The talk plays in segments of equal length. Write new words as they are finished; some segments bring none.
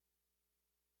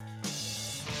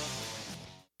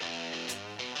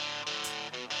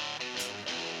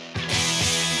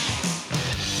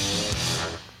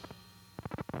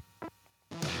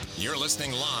You're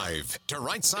listening live to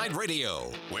Right Side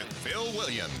Radio with Phil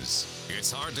Williams.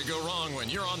 It's hard to go wrong when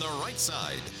you're on the right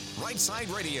side. Right Side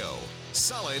Radio.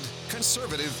 Solid,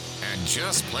 conservative, and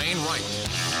just plain right.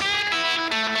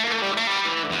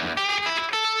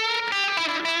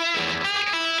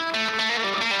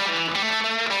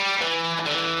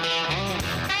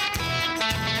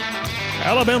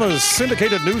 Alabama's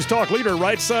syndicated news talk leader,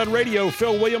 Right Side Radio.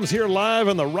 Phil Williams here live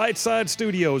in the Right Side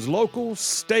studios. Local,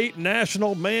 state,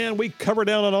 national. Man, we cover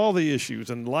down on all the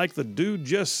issues. And like the dude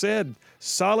just said,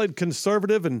 solid,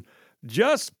 conservative, and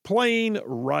just plain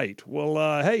right.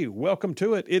 Well, hey, welcome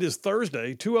to it. It is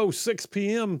Thursday, 2:06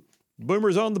 p.m.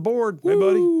 Boomer's on the board. Hey,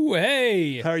 buddy. Ooh,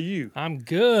 hey. How are you? I'm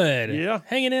good. Yeah?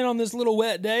 Hanging in on this little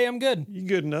wet day. I'm good. You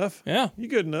good enough? Yeah. You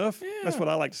good enough? Yeah. That's what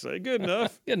I like to say. Good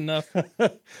enough. Good enough.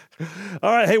 All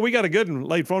right, hey, we got a good one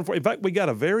laid for you. In fact, we got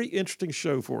a very interesting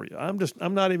show for you.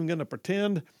 I'm not even going to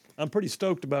pretend. I'm pretty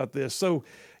stoked about this. So,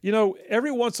 you know,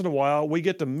 every once in a while, we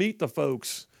get to meet the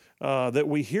folks that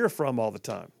we hear from all the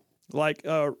time. Like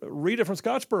Rita from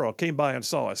Scottsboro came by and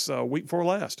saw us week before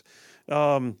last.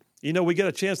 You know, we get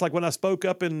a chance, like when I spoke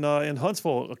up in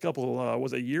Huntsville a couple,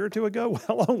 was it a year or two ago?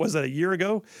 How long was it? A year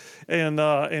ago? And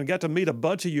got to meet a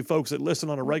bunch of you folks that listen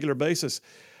on a regular basis.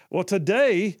 Well,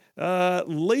 today,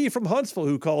 Lee from Huntsville,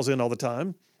 who calls in all the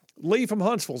time, Lee from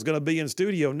Huntsville is going to be in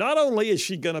studio. Not only is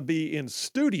she going to be in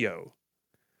studio,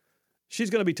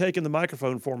 she's going to be taking the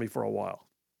microphone for me for a while.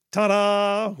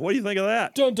 Ta-da! What do you think of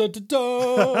that? Dun, dun, dun,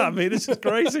 dun. I mean, this is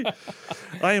crazy.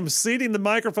 I am ceding the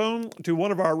microphone to one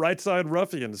of our right side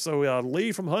ruffians. So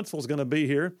Lee from Huntsville is going to be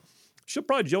here. She'll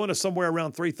probably join us somewhere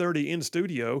around 3:30 in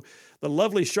studio. The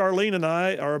lovely Charlene and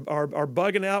I are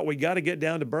bugging out. We got to get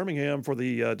down to Birmingham for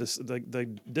the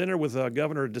dinner with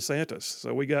Governor DeSantis.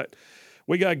 So we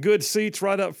got good seats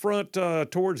right up front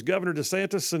towards Governor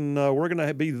DeSantis, and we're going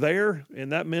to be there.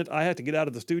 And that meant I had to get out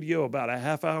of the studio about a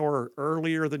half hour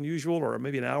earlier than usual, or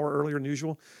maybe an hour earlier than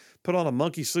usual. Put on a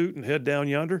monkey suit and head down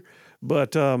yonder.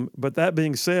 But that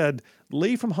being said,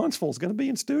 Lee from Huntsville is going to be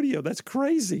in studio. That's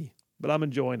crazy, but I'm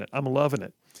enjoying it. I'm loving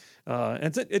it.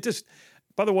 And it just,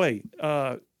 by the way,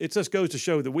 it just goes to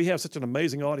show that we have such an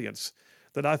amazing audience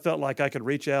that I felt like I could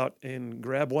reach out and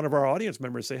grab one of our audience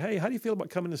members and say, hey, how do you feel about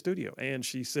coming to the studio? And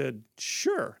she said,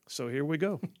 sure. So here we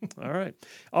go. All right.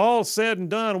 All said and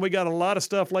done. We got a lot of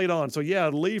stuff laid on. So yeah,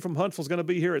 Lee from Huntsville is going to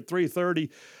be here at 3:30.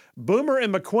 Boomer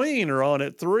and McQueen are on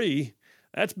at 3.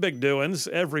 That's big doings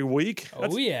every week.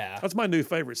 Yeah. That's my new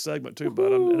favorite segment too,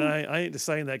 bud. And I ain't just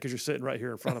saying that because you're sitting right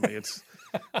here in front of me. It's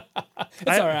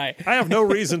all right. I have no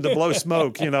reason to blow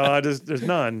smoke. You know, there's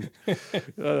none.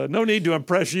 No need to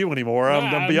impress you anymore.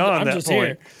 I'm beyond that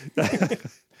point.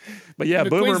 But yeah,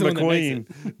 Boomer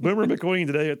McQueen. Boomer McQueen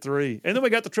today at 3. And then we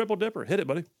got the Triple Dipper. Hit it,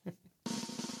 buddy.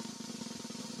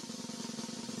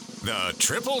 The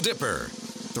Triple Dipper.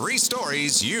 3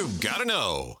 stories you've got to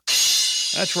know.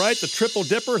 That's right, the Triple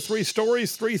Dipper, 3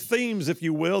 stories, 3 themes, if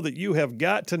you will, that you have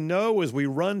got to know as we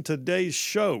run today's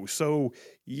show. So,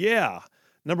 yeah,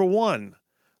 number 1,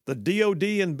 the DOD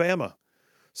in Bama.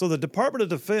 So the Department of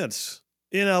Defense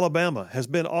in Alabama has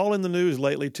been all in the news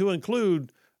lately, to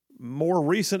include more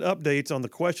recent updates on the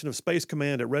question of Space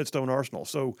Command at Redstone Arsenal.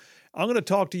 So I'm going to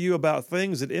talk to you about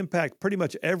things that impact pretty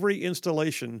much every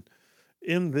installation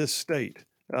in this state.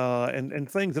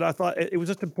 And things that I thought it was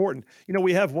just important. You know,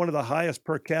 we have one of the highest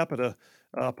per capita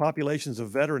populations of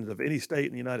veterans of any state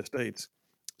in the United States.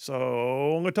 So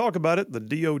I'm going to talk about it, the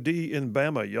DOD in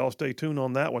Bama. Y'all stay tuned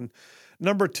on that one.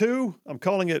 Number 2, I'm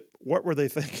calling it, what were they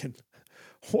thinking?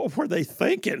 What were they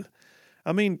thinking?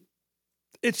 I mean,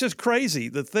 it's just crazy,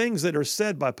 the things that are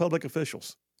said by public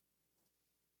officials.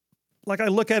 Like, I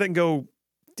look at it and go,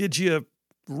 did you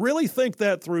really think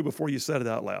that through before you said it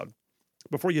out loud?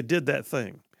 Before you did that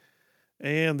thing?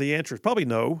 And the answer is probably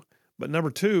no. But number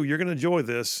 2, you're going to enjoy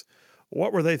this.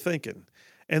 What were they thinking?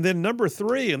 And then number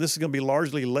 3, and this is going to be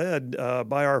largely led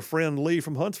by our friend Lee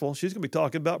from Huntsville. She's going to be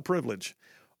talking about privilege.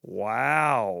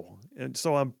 Wow. And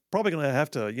so I'm probably going to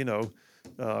have to,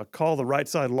 call the right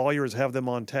side lawyers, have them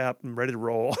on tap and ready to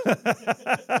roll.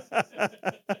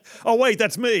 Oh, wait,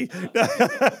 that's me.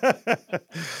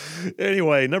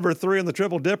 Anyway, number 3 on the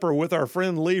Triple Dipper with our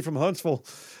friend Lee from Huntsville.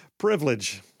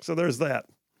 Privilege. So there's that.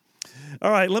 All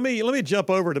right, let me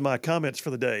jump over to my comments for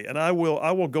the day, and I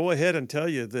will go ahead and tell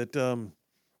you that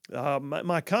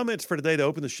my comments for today to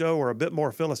open the show are a bit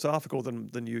more philosophical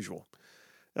than usual.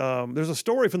 There's a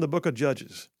story from the book of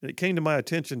Judges, and it came to my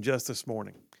attention just this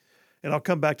morning, and I'll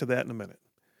come back to that in a minute.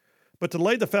 But to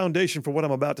lay the foundation for what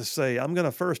I'm about to say, I'm going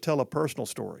to first tell a personal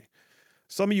story.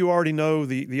 Some of you already know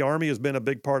the Army has been a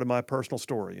big part of my personal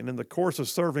story, and in the course of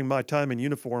serving my time in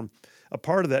uniform, A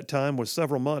part of that time was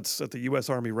several months at the U.S.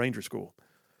 Army Ranger School.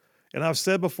 And I've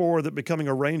said before that becoming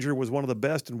a Ranger was one of the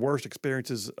best and worst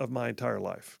experiences of my entire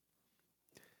life.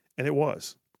 And it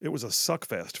was. It was a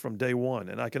suckfest from day one.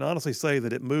 And I can honestly say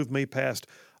that it moved me past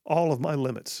all of my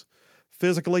limits.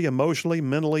 Physically, emotionally,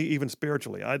 mentally, even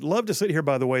spiritually. I'd love to sit here,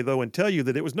 by the way, though, and tell you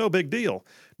that it was no big deal.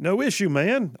 No issue,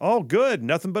 man. All good.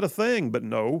 Nothing but a thing. But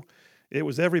no, it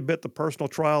was every bit the personal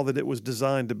trial that it was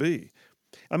designed to be.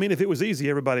 I mean, if it was easy,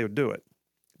 everybody would do it.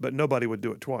 But nobody would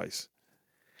do it twice.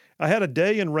 I had a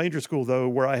day in Ranger School, though,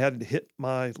 where I had hit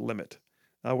my limit.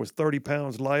 I was 30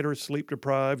 pounds lighter, sleep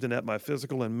deprived, and at my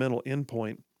physical and mental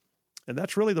endpoint. And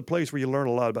that's really the place where you learn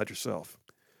a lot about yourself.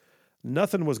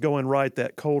 Nothing was going right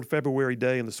that cold February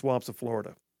day in the swamps of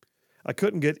Florida. I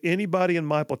couldn't get anybody in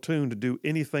my platoon to do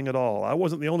anything at all. I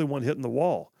wasn't the only one hitting the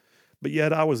wall, but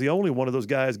yet I was the only one of those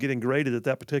guys getting graded at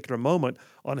that particular moment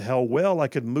on how well I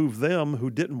could move them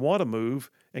who didn't want to move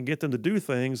and get them to do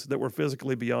things that were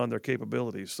physically beyond their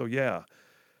capabilities. So yeah,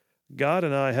 God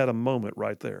and I had a moment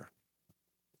right there.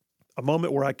 A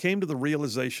moment where I came to the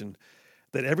realization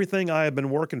that everything I had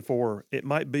been working for, it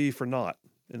might be for naught.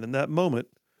 And in that moment,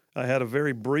 I had a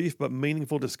very brief but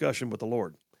meaningful discussion with the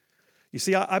Lord. You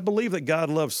see, I believe that God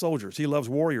loves soldiers. He loves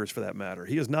warriors for that matter.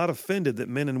 He is not offended that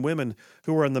men and women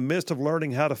who are in the midst of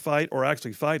learning how to fight or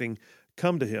actually fighting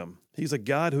come to him. He's a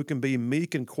God who can be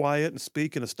meek and quiet and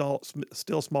speak in a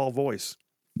still small voice.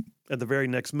 At the very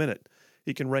next minute,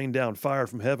 he can rain down fire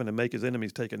from heaven and make his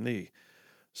enemies take a knee.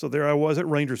 So there I was at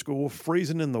Ranger School,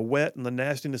 freezing in the wet and the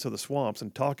nastiness of the swamps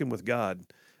and talking with God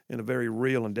in a very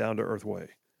real and down-to-earth way.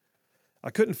 I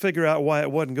couldn't figure out why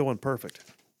it wasn't going perfect.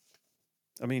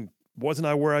 I mean, wasn't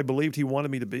I where I believed he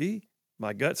wanted me to be?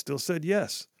 My gut still said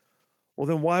yes. Well,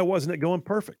 then why wasn't it going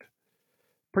perfect?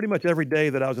 Pretty much every day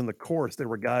that I was in the course, there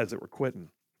were guys that were quitting.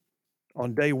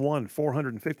 On day one,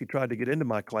 450 tried to get into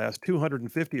my class.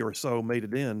 250 or so made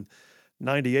it in.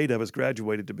 98 of us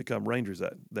graduated to become Rangers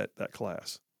that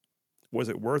class. Was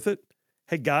it worth it?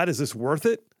 Hey, God, is this worth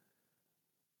it?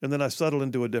 And then I settled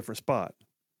into a different spot.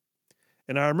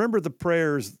 And I remember the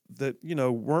prayers that,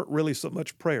 weren't really so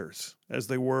much prayers as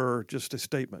they were just a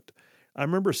statement. I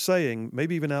remember saying,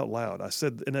 maybe even out loud, I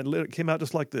said, and it came out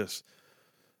just like this.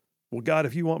 Well, God,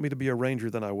 if you want me to be a Ranger,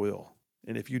 then I will.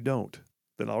 And if you don't,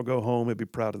 then I'll go home and be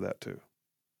proud of that too.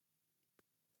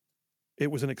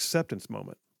 It was an acceptance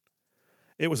moment.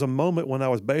 It was a moment when I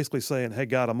was basically saying, hey,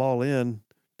 God, I'm all in.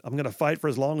 I'm going to fight for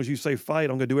as long as you say fight.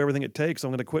 I'm going to do everything it takes.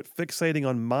 I'm going to quit fixating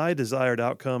on my desired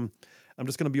outcome. I'm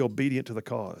just going to be obedient to the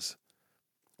cause.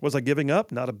 Was I giving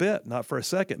up? Not a bit, not for a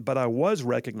second, but I was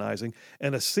recognizing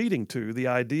and acceding to the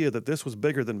idea that this was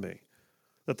bigger than me,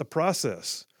 that the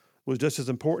process was just as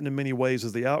important in many ways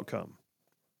as the outcome.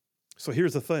 So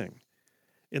here's the thing.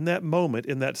 In that moment,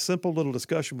 in that simple little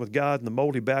discussion with God in the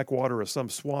moldy backwater of some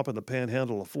swamp in the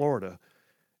panhandle of Florida,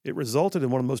 it resulted in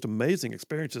one of the most amazing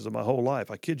experiences of my whole life.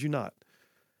 I kid you not.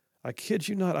 I kid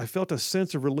you not, I felt a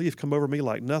sense of relief come over me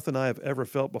like nothing I have ever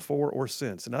felt before or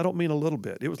since. And I don't mean a little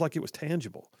bit. It was like it was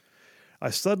tangible.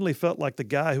 I suddenly felt like the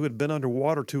guy who had been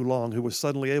underwater too long, who was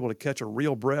suddenly able to catch a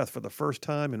real breath for the first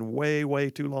time in way,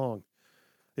 way too long.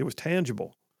 It was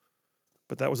tangible.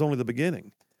 But that was only the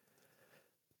beginning.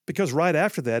 Because right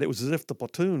after that, it was as if the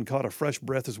platoon caught a fresh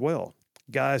breath as well.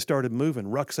 Guys started moving,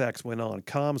 rucksacks went on,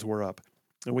 comms were up.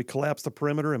 And we collapsed the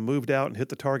perimeter and moved out and hit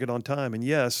the target on time. And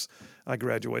yes, I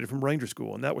graduated from Ranger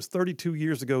School. And that was 32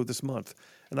 years ago this month.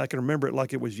 And I can remember it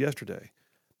like it was yesterday.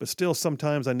 But still,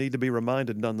 sometimes I need to be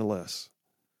reminded nonetheless.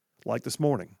 Like this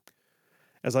morning.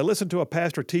 As I listened to a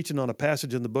pastor teaching on a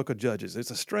passage in the book of Judges, it's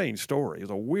a strange story.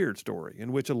 It's a weird story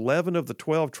in which 11 of the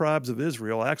 12 tribes of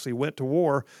Israel actually went to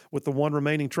war with the one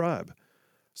remaining tribe.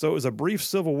 So it was a brief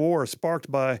civil war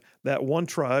sparked by that one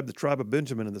tribe, the tribe of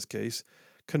Benjamin in this case,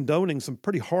 condoning some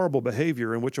pretty horrible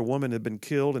behavior in which a woman had been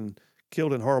killed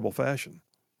in horrible fashion.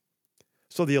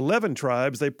 So the 11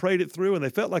 tribes, they prayed it through and they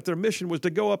felt like their mission was to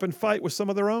go up and fight with some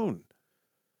of their own.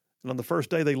 And on the first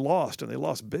day they lost, and they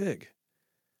lost big.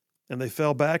 And they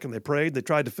fell back and they prayed, they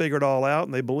tried to figure it all out,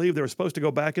 and they believed they were supposed to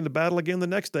go back into battle again the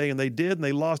next day, and they did, and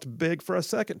they lost big for a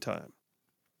second time.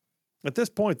 At this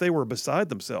point, they were beside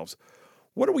themselves.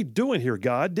 What are we doing here,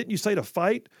 God? Didn't you say to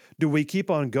fight? Do we keep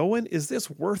on going? Is this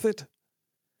worth it?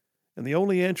 And the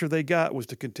only answer they got was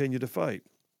to continue to fight.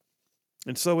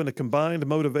 And so in a combined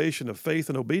motivation of faith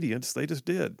and obedience, they just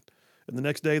did. And the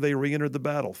next day they re-entered the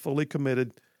battle, fully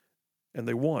committed, and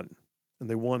they won. And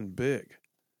they won big.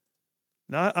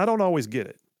 Now, I don't always get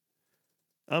it.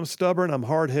 I'm stubborn, I'm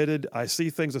hard-headed, I see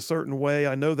things a certain way.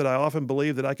 I know that I often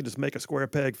believe that I can just make a square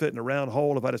peg fit in a round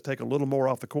hole if I just take a little more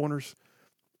off the corners.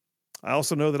 I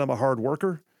also know that I'm a hard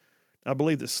worker. I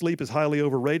believe that sleep is highly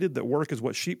overrated, that work is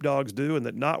what sheepdogs do, and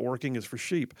that not working is for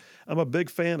sheep. I'm a big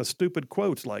fan of stupid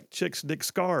quotes like chicks dig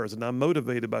scars, and I'm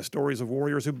motivated by stories of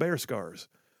warriors who bear scars.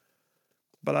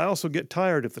 But I also get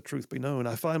tired, if the truth be known.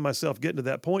 I find myself getting to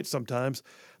that point sometimes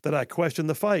that I question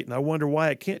the fight, and I wonder why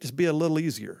it can't just be a little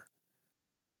easier.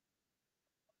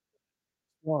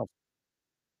 Wow.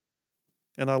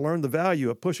 And I learned the value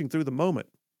of pushing through the moment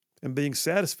and being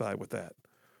satisfied with that,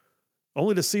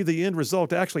 only to see the end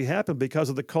result actually happen because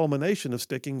of the culmination of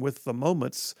sticking with the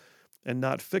moments and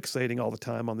not fixating all the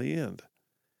time on the end.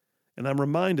 And I'm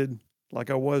reminded,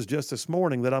 like I was just this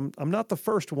morning, that I'm not the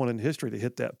first one in history to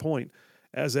hit that point,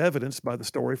 as evidenced by the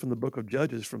story from the book of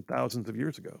Judges from thousands of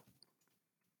years ago.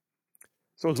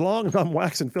 So as long as I'm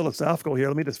waxing philosophical here,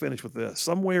 let me just finish with this.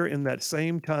 Somewhere in that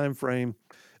same time frame,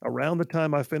 around the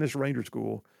time I finished Ranger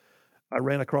School, I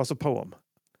ran across a poem.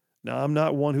 Now, I'm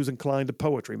not one who's inclined to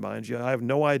poetry, mind you. I have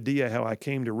no idea how I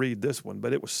came to read this one,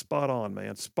 but it was spot on,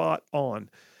 man, spot on.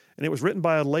 And it was written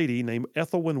by a lady named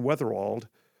Ethelwyn Wetherald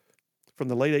from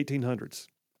the late 1800s.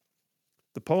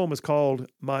 The poem is called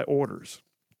My Orders.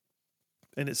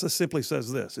 And it just simply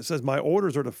says this. It says, my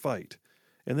orders are to fight.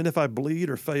 And then if I bleed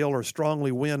or fail or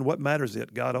strongly win, what matters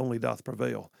it? God only doth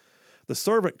prevail. The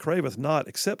servant craveth not,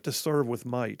 except to serve with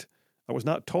might. I was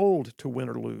not told to win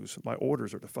or lose. My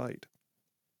orders are to fight.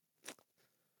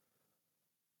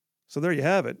 So there you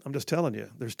have it. I'm just telling you,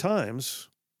 there's times,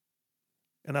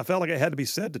 and I felt like it had to be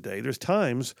said today, there's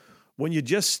times when you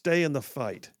just stay in the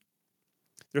fight.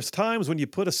 There's times when you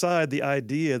put aside the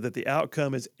idea that the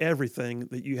outcome is everything,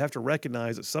 that you have to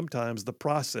recognize that sometimes the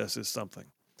process is something.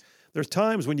 There's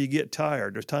times when you get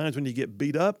tired. There's times when you get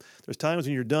beat up. There's times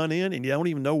when you're done in and you don't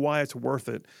even know why it's worth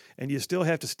it. And you still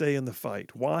have to stay in the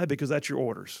fight. Why? Because that's your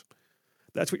orders.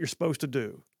 That's what you're supposed to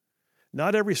do.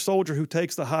 Not every soldier who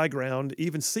takes the high ground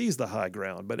even sees the high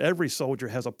ground, but every soldier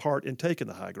has a part in taking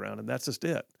the high ground, and that's just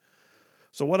it.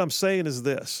 So what I'm saying is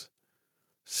this: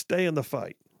 stay in the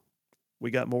fight.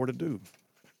 We got more to do.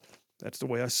 That's the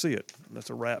way I see it. And that's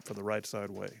a wrap for the Right Side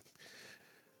Way.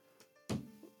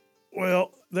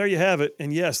 Well, there you have it.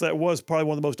 And yes, that was probably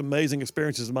one of the most amazing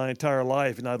experiences of my entire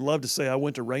life. And I'd love to say I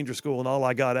went to Ranger School and all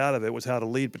I got out of it was how to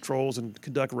lead patrols and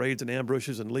conduct raids and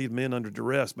ambushes and lead men under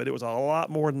duress. But it was a lot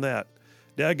more than that.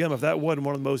 Dadgum, if that wasn't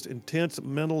one of the most intense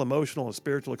mental, emotional, and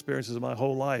spiritual experiences of my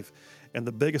whole life. And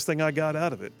the biggest thing I got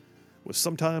out of it was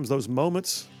sometimes those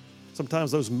moments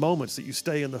that you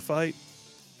stay in the fight,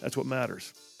 that's what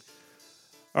matters.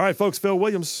 All right, folks, Phil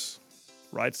Williams,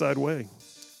 Right Side Way.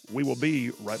 We will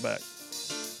be right back.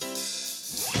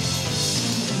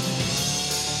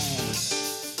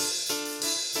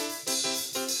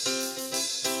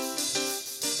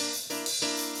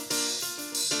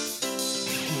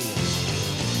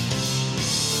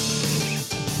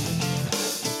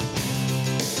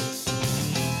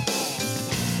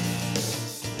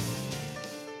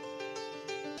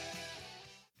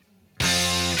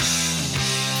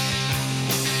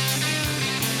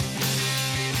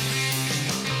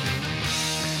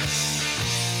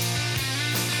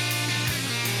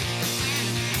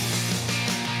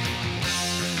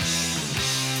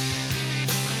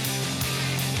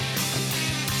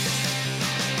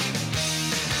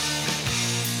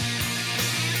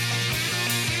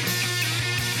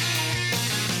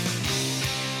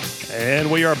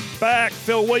 And we are back.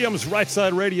 Phil Williams, Right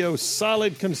Side Radio,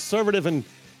 solid conservative and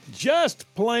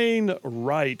just plain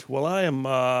right. Well, I am.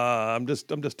 I'm just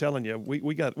telling you,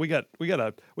 we got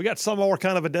some more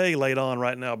kind of a day laid on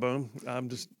right now. Boom.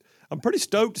 I'm pretty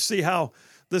stoked to see how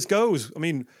this goes. I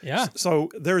mean, yeah. So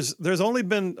there's only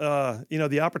been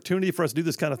the opportunity for us to do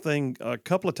this kind of thing a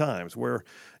couple of times where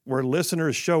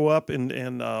listeners show up and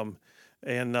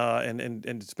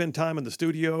spend time in the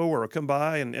studio or come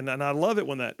by and I love it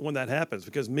when that happens,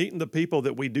 because meeting the people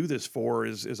that we do this for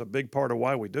is a big part of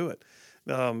why we do it.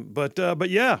 But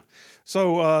yeah,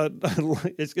 so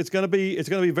it's gonna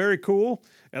be very cool,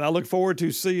 and I look forward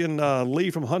to seeing Lee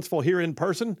from Huntsville here in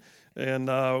person, and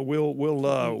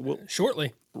we'll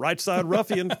shortly. Right Side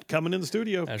Ruffian coming in the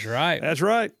studio. That's right. That's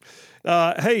right.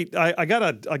 Hey, I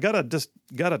gotta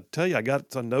tell you, I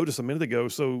got a notice a minute ago.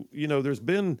 So there's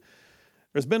been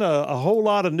a whole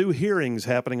lot of new hearings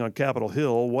happening on Capitol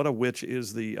Hill, one of which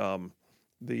is the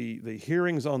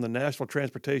hearings on the National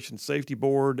Transportation Safety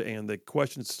Board and the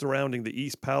questions surrounding the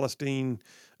East Palestine,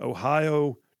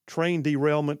 Ohio train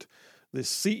derailment. The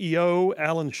CEO,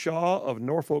 Alan Shaw of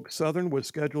Norfolk Southern, was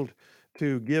scheduled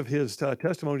to give his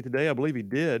testimony today. I believe he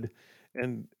did.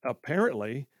 And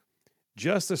apparently,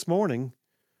 just this morning,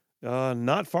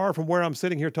 not far from where I'm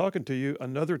sitting here talking to you,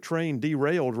 another train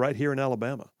derailed right here in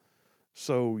Alabama.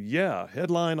 So, yeah,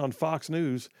 headline on Fox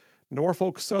News,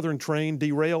 Norfolk Southern train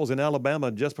derails in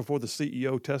Alabama just before the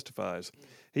CEO testifies.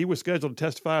 He was scheduled to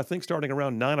testify, I think, starting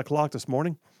around 9 o'clock this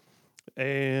morning.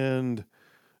 And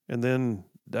then,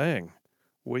 dang,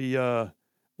 we're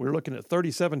looking at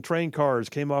 37 train cars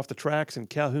came off the tracks in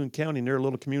Calhoun County near a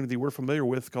little community we're familiar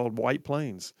with called White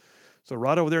Plains. So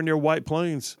right over there near White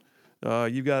Plains,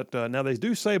 you got, now they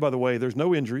do say, by the way, there's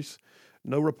no injuries,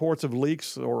 no reports of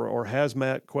leaks or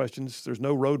hazmat questions. There's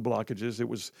no road blockages.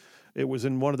 It was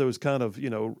in one of those kind of,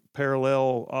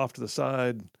 parallel off to the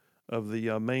side of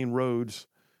the main roads.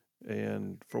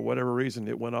 And for whatever reason,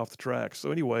 it went off the tracks. So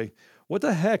anyway, what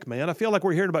the heck, man? I feel like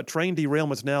we're hearing about train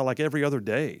derailments now like every other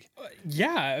day.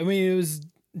 Yeah, I mean, it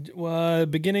was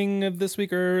beginning of this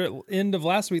week or end of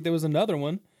last week, there was another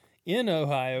one in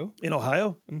Ohio. In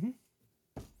Ohio? Mm-hmm.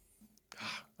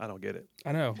 I don't get it.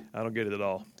 I know. I don't get it at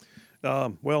all.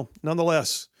 Well,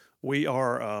 nonetheless, we're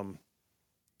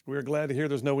glad to hear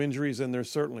there's no injuries, and they're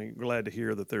certainly glad to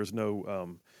hear that there's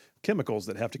no chemicals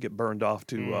that have to get burned off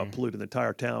to pollute an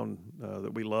entire town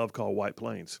that we love called White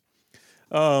Plains.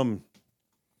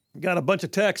 Got a bunch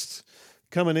of texts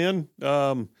coming in.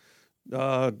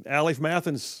 Allie from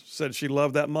Athens said she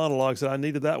loved that monologue, said I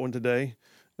needed that one today.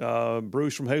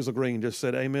 Bruce from Hazel Green just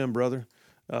said, amen, brother.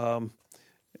 And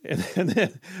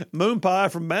then Moon Pie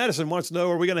from Madison wants to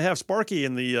know, are we going to have Sparky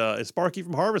is Sparky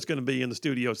from Harvest going to be in the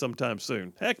studio sometime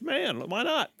soon? Heck, man, why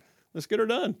not? Let's get her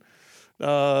done.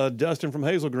 Justin from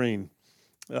Hazel Green,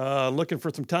 looking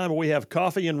for some time. We have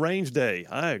coffee and range day.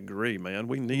 I agree, man.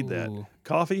 We need that.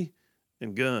 Coffee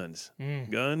and guns.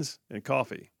 Guns and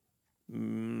coffee.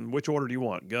 Which order do you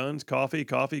want? Guns, coffee,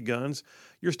 guns.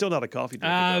 You're still not a coffee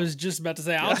drinker. I was just about to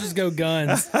say, I'll just go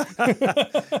guns.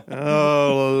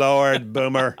 Oh, Lord,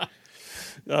 boomer.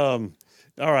 All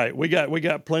right, we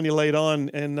got plenty laid on.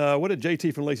 And what did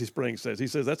JT from Lacey Springs says? He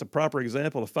says that's a proper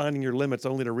example of finding your limits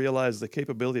only to realize the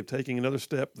capability of taking another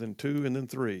step, then two, and then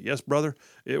three. Yes, brother,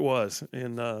 it was.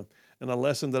 And a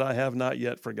lesson that I have not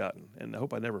yet forgotten, and I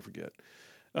hope I never forget.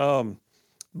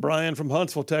 Brian from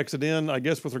Huntsville texted in, I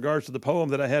guess with regards to the poem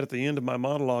that I had at the end of my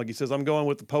monologue. He says, I'm going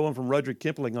with the poem from Rudyard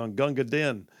Kipling on Gunga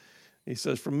Din. He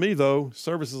says, from me, though,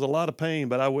 service is a lot of pain,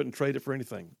 but I wouldn't trade it for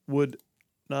anything. Would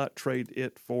not trade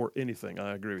it for anything.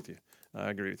 I agree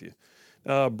with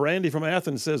you. Brandy from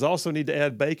Athens says, also need to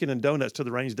add bacon and donuts to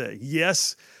the range day.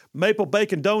 Yes, maple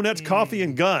bacon donuts, coffee,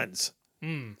 and guns.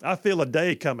 I feel a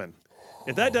day coming.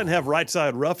 If that doesn't have Right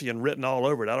Side Ruffian written all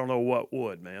over it, I don't know what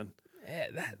would, man.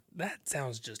 Yeah, that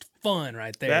sounds just fun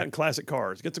right there. That and classic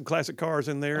cars. Get some classic cars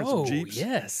in there and some Jeeps.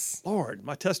 Yes. Lord,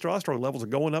 my testosterone levels are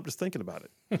going up just thinking about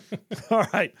it. All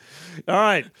right.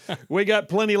 We got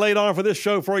plenty laid on for this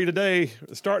show for you today.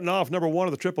 Starting off, number one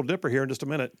of the Triple Dipper here in just a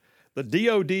minute. The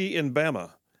DOD in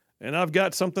Bama. And I've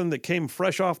got something that came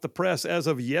fresh off the press as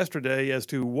of yesterday as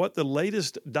to what the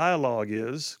latest dialogue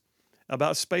is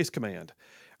about Space Command.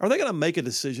 Are they going to make a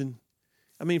decision?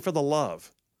 I mean, for the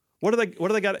love. What do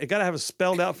they got? It got to have it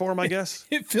spelled out for them, I guess.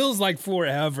 It feels like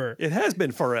forever. It has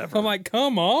been forever. I'm like,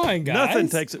 come on, guys. Nothing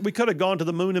takes it. We could have gone to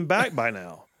the moon and back by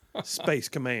now. Space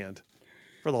Command.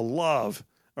 For the love.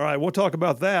 All right, we'll talk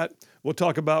about that. We'll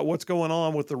talk about what's going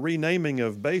on with the renaming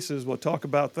of bases. We'll talk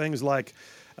about things like,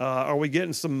 are we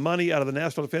getting some money out of the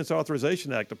National Defense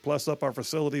Authorization Act to plus up our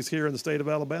facilities here in the state of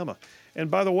Alabama?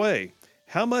 And by the way,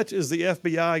 how much is the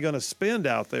FBI going to spend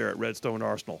out there at Redstone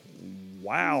Arsenal?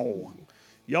 Wow.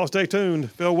 Y'all stay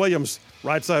tuned. Phil Williams,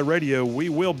 Right Side Radio. We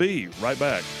will be right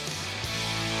back.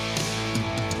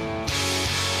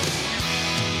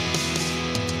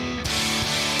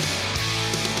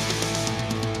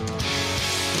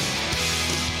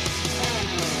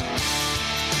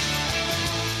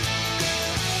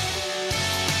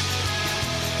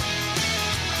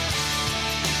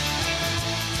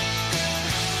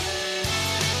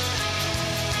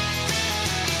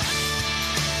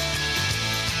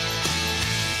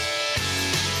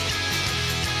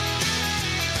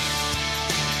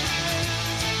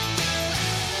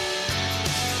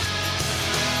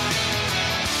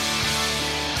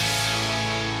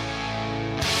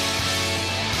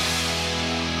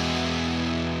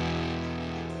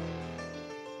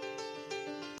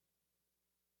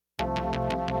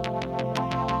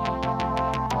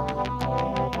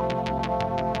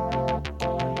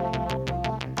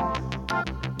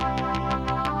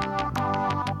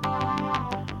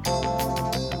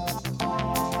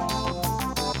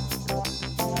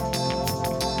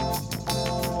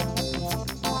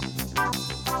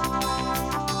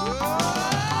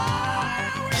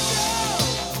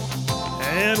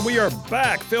 We are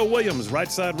back. Phil Williams,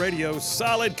 Right Side Radio,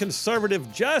 solid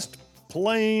conservative, just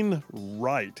plain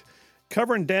right.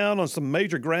 covering down on some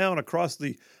major ground across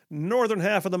the northern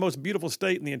half of the most beautiful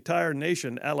state in the entire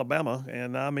nation, Alabama.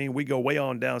 And I mean, we go way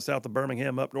on down south of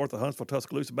Birmingham, up north of Huntsville,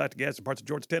 Tuscaloosa, back to Gadsden, parts of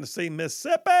Georgia, Tennessee,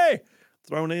 Mississippi,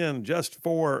 thrown in just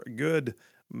for good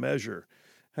measure.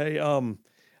 Hey, I'm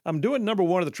doing number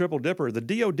one of the Triple Dipper, the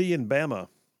DOD in Bama.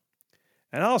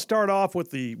 And I'll start off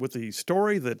with the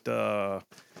story that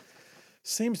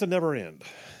seems to never end.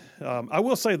 I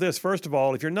will say this, first of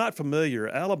all, if you're not familiar,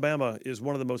 Alabama is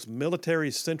one of the most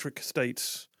military-centric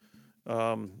states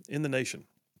in the nation.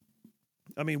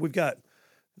 I mean,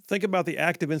 think about the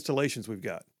active installations we've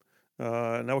got.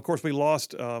 Now, of course, we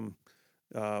lost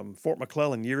Fort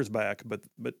McClellan years back, but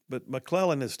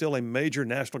McClellan is still a major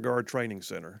National Guard training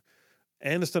center.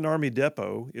 Anniston Army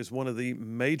Depot is one of the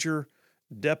major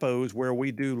depots where we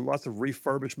do lots of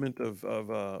refurbishment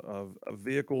of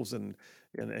vehicles and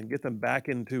get them back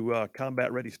into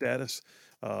combat ready status,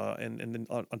 and then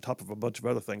on top of a bunch of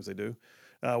other things they do.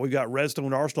 We've got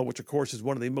Redstone Arsenal, which of course is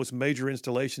one of the most major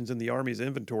installations in the Army's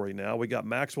inventory now. We got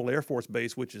Maxwell Air Force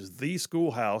Base, which is the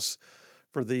schoolhouse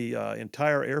for the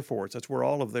entire Air Force. That's where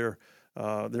all of their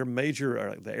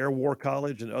major, the Air War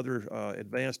College and other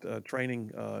advanced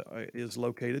training is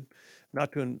located.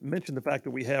 Not to mention the fact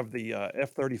that we have the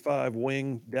F-35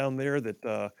 wing down there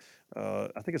that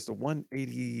I think it's the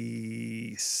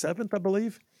 187th, I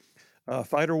believe,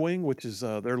 fighter wing, which is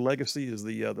their legacy is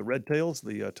the Red Tails,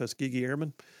 the Tuskegee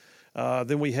Airmen.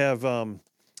 Then we have, of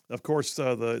course,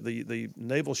 the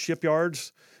naval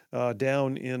shipyards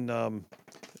down in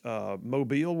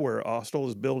Mobile, where Austal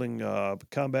is building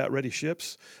combat-ready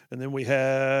ships. And then we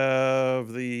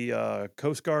have the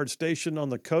Coast Guard station on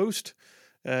the coast.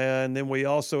 And then we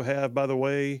also have, by the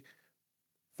way,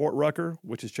 Fort Rucker,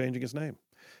 which is changing its name.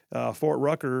 Fort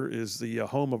Rucker is the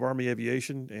home of Army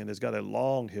Aviation and has got a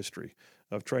long history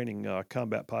of training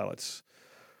combat pilots.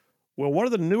 Well, one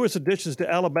of the newest additions to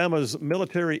Alabama's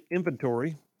military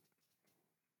inventory,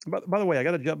 by the way, I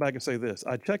got to jump back and say this.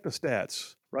 I checked the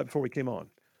stats right before we came on.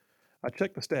 I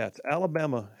checked the stats.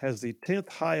 Alabama has the 10th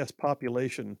highest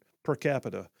population per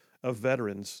capita of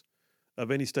veterans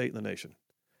of any state in the nation.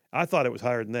 I thought it was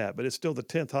higher than that, but it's still the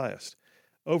 10th highest.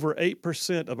 Over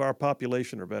 8% of our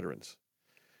population are veterans.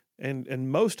 And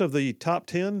most of the top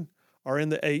 10 are in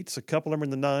the 8s, a couple of them are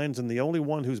in the 9s, and the only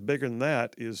one who's bigger than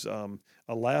that is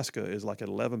Alaska, is like at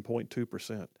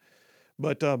 11.2%.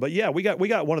 But yeah, we got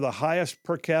one of the highest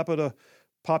per capita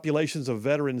populations of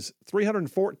veterans,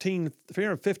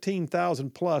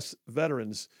 315,000 plus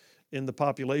veterans in the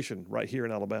population right here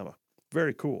in Alabama.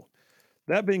 Very cool.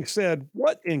 That being said,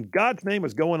 what in God's name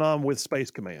is going on with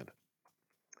Space Command?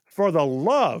 For the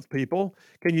love, people,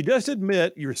 can you just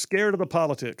admit you're scared of the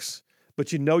politics,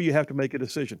 but you know you have to make a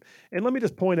decision? And let me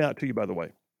just point out to you, by the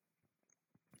way,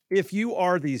 if you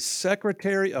are the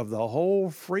secretary of the whole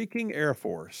freaking Air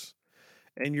Force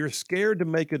and you're scared to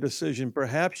make a decision,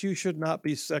 perhaps you should not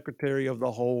be secretary of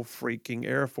the whole freaking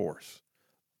Air Force.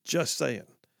 Just saying.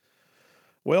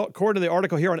 Well, according to the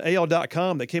article here on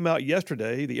AL.com that came out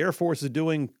yesterday, the Air Force is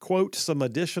doing, quote, some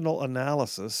additional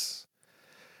analysis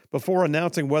before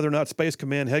announcing whether or not Space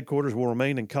Command headquarters will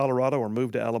remain in Colorado or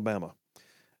move to Alabama.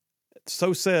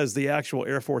 So says the actual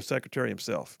Air Force Secretary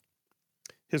himself.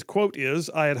 His quote is,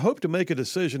 "I had hoped to make a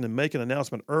decision and make an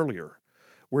announcement earlier.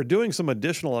 We're doing some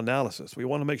additional analysis. We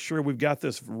want to make sure we've got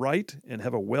this right and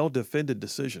have a well-defended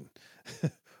decision."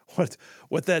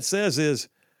 What that says is,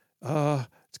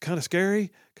 it's kind of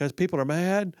scary because people are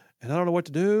mad and I don't know what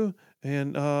to do.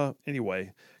 And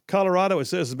anyway, Colorado, it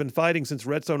says, has been fighting since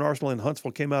Redstone Arsenal in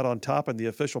Huntsville came out on top in the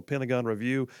official Pentagon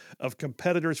review of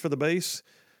competitors for the base.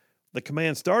 The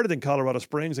command started in Colorado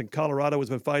Springs, and Colorado has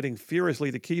been fighting furiously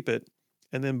to keep it.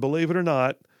 And then, believe it or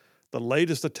not, the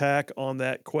latest attack on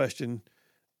that question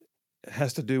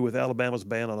has to do with Alabama's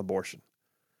ban on abortion.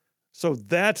 So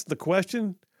that's the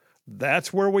question.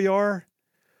 That's where we are.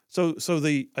 So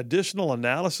the additional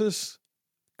analysis,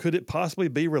 could it possibly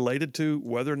be related to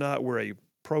whether or not we're a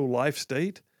pro-life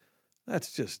state?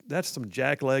 That's some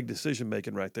jackleg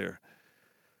decision-making right there.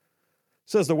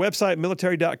 Says the website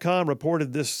military.com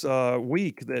reported this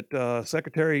week that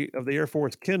Secretary of the Air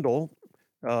Force Kendall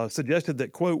suggested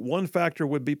that, quote, one factor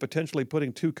would be potentially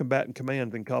putting 2 combatant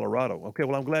commands in Colorado. Okay,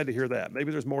 well, I'm glad to hear that.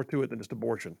 Maybe there's more to it than just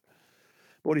abortion.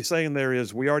 But what he's saying there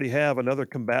is we already have another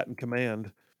combatant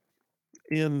command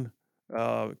in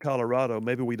Colorado.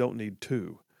 Maybe we don't need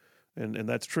 2. And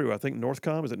that's true. I think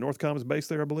Northcom is based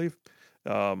there, I believe.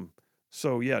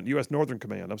 So, yeah, U.S. Northern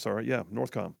Command. I'm sorry. Yeah,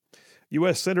 Northcom.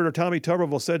 U.S. Senator Tommy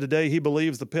Tuberville said today he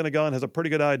believes the Pentagon has a pretty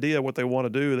good idea what they want to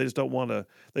do. They just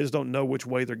don't know which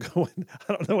way they're going.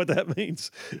 I don't know what that means.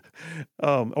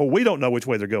 We don't know which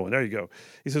way they're going. There you go.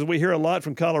 He says, we hear a lot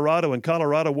from Colorado, and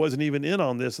Colorado wasn't even in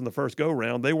on this in the first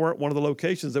go-round. They weren't one of the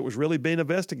locations that was really being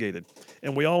investigated.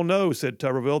 And we all know, said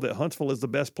Tuberville, that Huntsville is the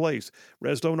best place.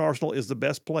 Redstone Arsenal is the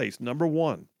best place, number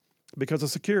one, because of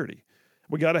security.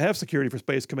 We got to have security for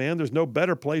Space Command. There's no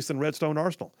better place than Redstone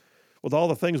Arsenal, with all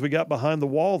the things we got behind the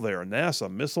wall there,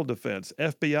 NASA, missile defense,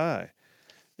 FBI.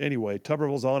 Anyway,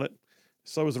 Tuberville's on it.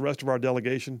 So is the rest of our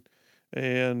delegation.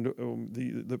 And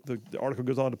the article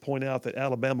goes on to point out that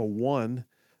Alabama won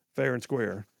fair and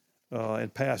square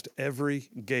and passed every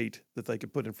gate that they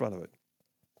could put in front of it.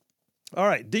 All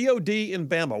right, DOD in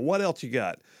Bama. What else you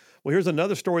got? Well, here's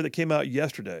another story that came out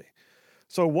yesterday.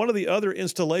 So one of the other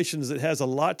installations that has a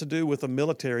lot to do with the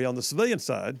military on the civilian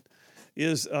side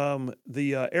is the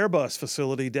Airbus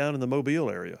facility down in the Mobile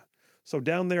area. So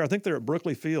down there, I think they're at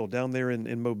Brookley Field down there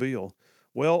in Mobile.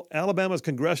 Well, Alabama's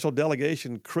congressional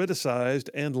delegation criticized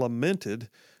and lamented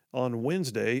on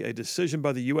Wednesday a decision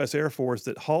by the U.S. Air Force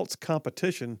that halts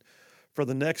competition for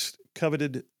the next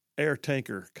coveted air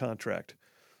tanker contract.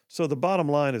 So the bottom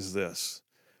line is this.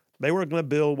 They were going to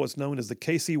build what's known as the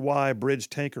KCY Bridge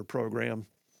Tanker Program,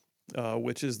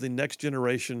 which is the next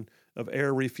generation of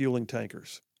air refueling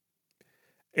tankers.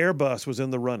 Airbus was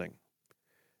in the running.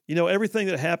 You know, everything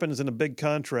that happens in a big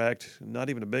contract, not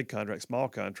even a big contract, small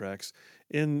contracts,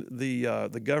 in the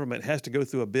government has to go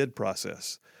through a bid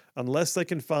process. Unless they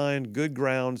can find good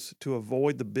grounds to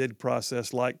avoid the bid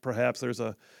process, like perhaps there's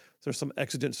some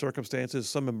exigent circumstances,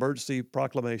 some emergency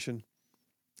proclamation.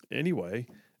 Anyway,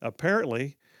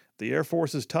 apparently, the Air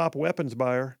Force's top weapons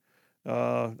buyer,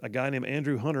 a guy named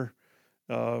Andrew Hunter,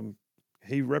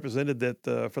 he represented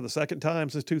that for the second time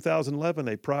since 2011,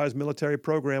 a prize military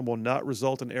program will not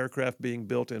result in aircraft being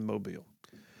built in Mobile.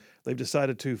 They've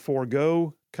decided to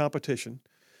forego competition.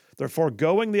 They're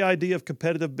foregoing the idea of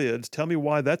competitive bids. Tell me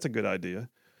why that's a good idea.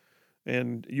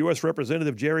 And U.S.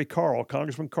 Representative Jerry Carl,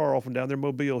 Congressman Carl from down there in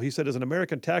Mobile, he said, as an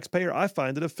American taxpayer, I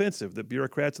find it offensive that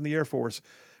bureaucrats in the Air Force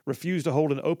refuse to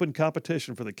hold an open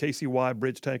competition for the KCY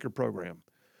Bridge Tanker Program.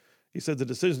 He said the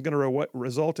decision is going to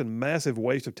result in massive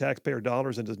waste of taxpayer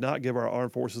dollars and does not give our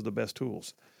armed forces the best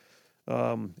tools.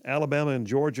 Alabama and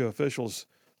Georgia officials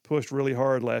pushed really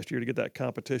hard last year to get that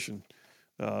competition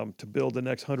to build the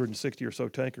next 160 or so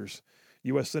tankers.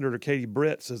 U.S. Senator Katie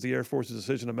Britt says the Air Force's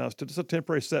decision amounts to just a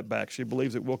temporary setback. She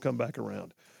believes it will come back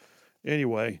around.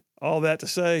 Anyway, all that to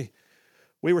say,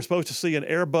 we were supposed to see an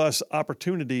Airbus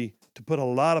opportunity to put a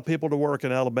lot of people to work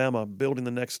in Alabama building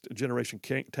the next generation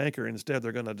tanker. Instead,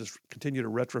 they're going to just continue to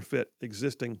retrofit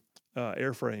existing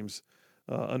airframes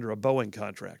under a Boeing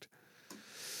contract.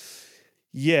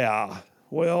 Yeah,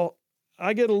 well,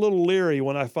 I get a little leery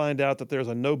when I find out that there's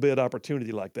a no-bid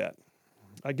opportunity like that.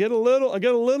 I get a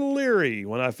little leery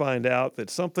when I find out that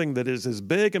something that is as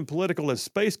big and political as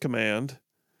Space Command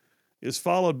is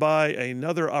followed by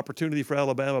another opportunity for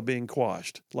Alabama being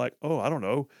quashed. Like, oh, I don't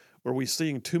know. Were we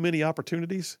seeing too many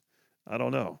opportunities? I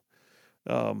don't know.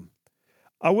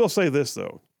 I will say this,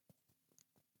 though.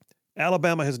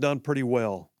 Alabama has done pretty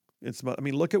well.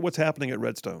 Look at what's happening at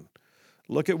Redstone.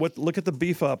 Look at the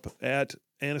beef up at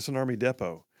Anniston Army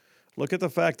Depot. Look at the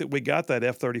fact that we got that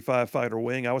F-35 fighter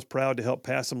wing. I was proud to help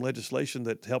pass some legislation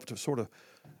that helped to sort of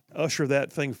usher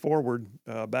that thing forward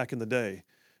back in the day.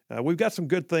 We've got some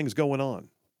good things going on.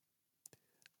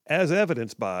 As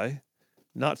evidenced by,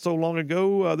 not so long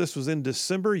ago, this was in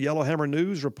December, Yellowhammer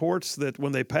News reports that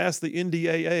when they passed the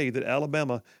NDAA, that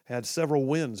Alabama had several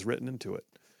wins written into it.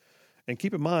 And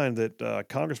keep in mind that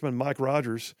Congressman Mike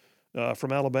Rogers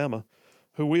from Alabama,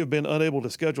 who we have been unable to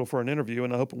schedule for an interview,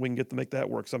 and I hope we can make that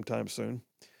work sometime soon.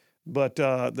 But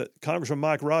that Congressman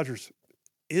Mike Rogers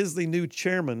is the new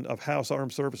chairman of House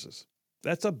Armed Services.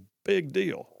 That's a big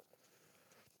deal.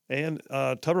 And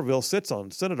Tuberville sits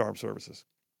on Senate Armed Services.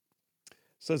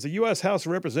 Says the U.S. House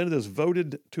of Representatives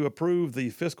voted to approve the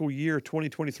fiscal year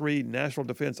 2023 National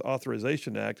Defense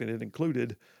Authorization Act, and it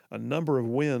included a number of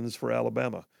wins for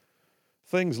Alabama.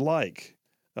 Things like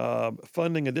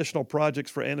funding additional projects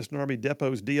for Anniston Army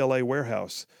Depot's DLA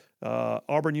warehouse,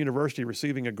 Auburn University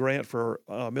receiving a grant for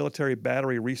a military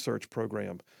battery research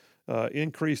program,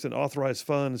 increased and authorized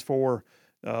funds for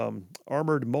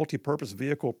armored multi-purpose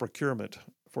vehicle procurement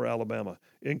for Alabama,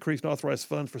 increased and authorized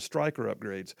funds for Stryker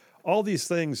upgrades. All these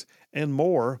things and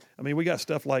more. I mean, we got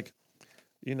stuff like,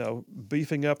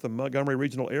 beefing up the Montgomery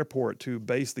Regional Airport to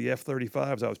base the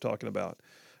F-35s I was talking about.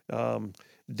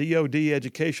 DOD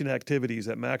education activities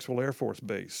at Maxwell Air Force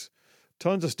Base.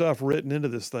 Tons of stuff written into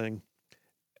this thing.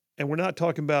 And we're not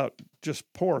talking about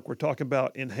just pork. We're talking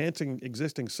about enhancing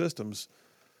existing systems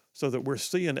so that we're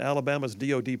seeing Alabama's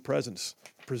DOD presence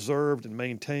preserved and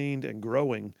maintained and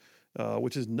growing,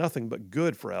 which is nothing but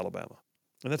good for Alabama.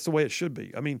 And that's the way it should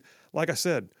be. I mean, like I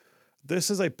said,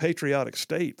 this is a patriotic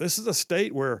state. This is a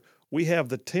state where we have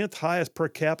the 10th highest per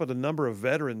capita number of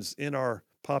veterans in our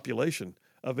population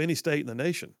of any state in the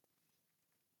nation,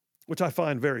 which I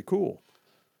find very cool.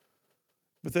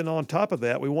 But then on top of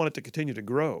that, we want it to continue to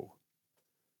grow.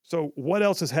 So what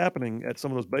else is happening at some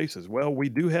of those bases? Well, we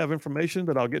do have information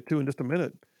that I'll get to in just a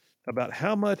minute about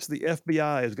how much the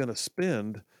FBI is going to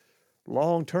spend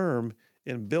long-term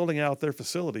in building out their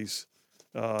facilities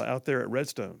out there at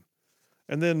Redstone.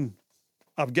 And then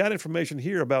I've got information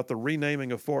here about the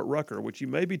renaming of Fort Rucker, which you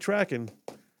may be tracking,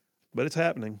 but it's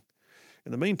happening.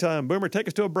 In the meantime, Boomer, take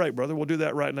us to a break, brother. We'll do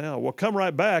that right now. We'll come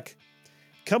right back.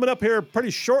 Coming up here pretty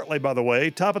shortly, by the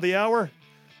way, top of the hour.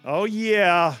 Oh,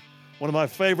 yeah. One of my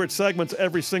favorite segments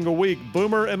every single week,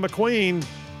 Boomer and McQueen.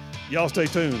 Y'all stay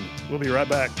tuned. We'll be right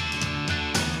back.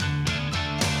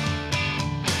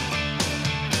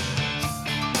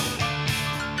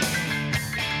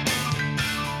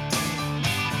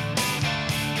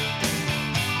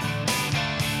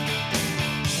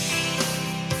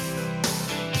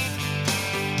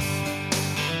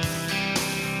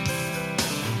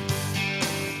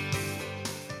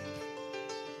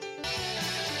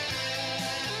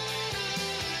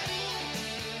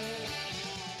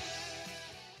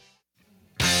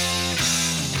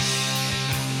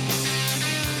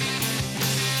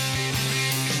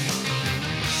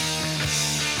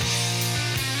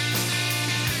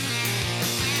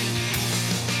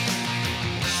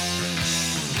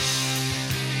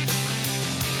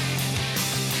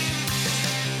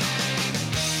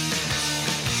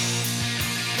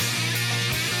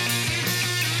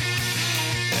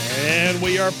 And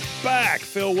we are back.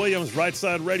 Phil Williams, Right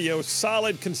Side Radio,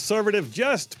 solid conservative,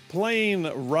 just plain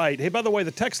right. Hey, by the way,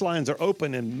 the text lines are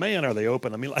open, and man, are they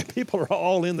open. I mean, like, people are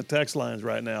all in the text lines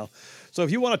right now. So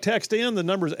if you want to text in, the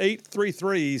number is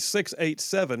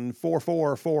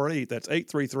 833-687-4448. That's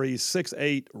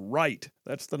 833-68-RIGHT.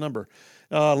 That's the number.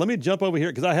 Let me jump over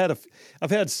here because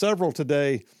I've had several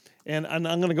today. And I'm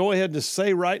going to go ahead and just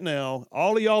say right now,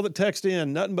 all of y'all that text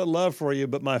in, nothing but love for you,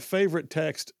 but my favorite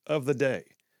text of the day,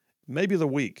 maybe the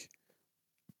week,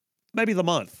 maybe the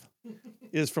month,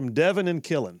 is from Devin and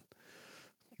Killen.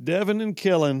 Devin and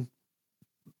Killen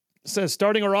says,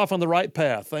 starting her off on the right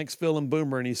path, thanks Phil and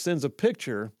Boomer, and he sends a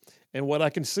picture, and what I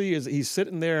can see is he's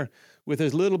sitting there with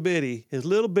his little bitty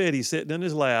sitting in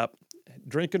his lap,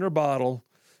 drinking her bottle,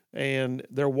 and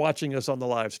they're watching us on the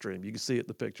live stream. You can see it in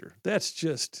the picture. That's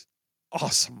just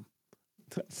awesome.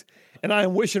 And I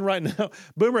am wishing right now,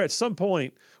 Boomer, at some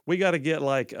point, we got to get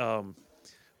like,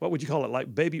 what would you call it?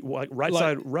 Like baby, like right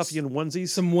side ruffian onesies?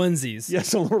 Some onesies. Yeah,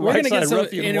 some We're right gonna side get some,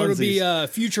 ruffian and onesies. it'll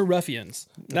be future ruffians.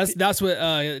 That's what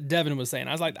Devin was saying.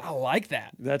 I was like, I like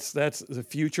that. That's the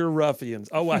future ruffians.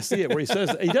 Oh, I see it where he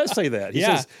does say that.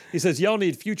 He says y'all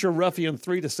need future ruffian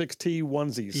 3 to 6T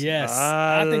onesies. Yes,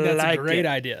 I think that's like a great it.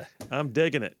 idea. I'm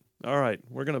digging it. All right,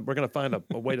 we're gonna find a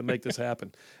way to make this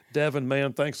happen. Devin,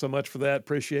 man, thanks so much for that.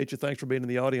 Appreciate you. Thanks for being in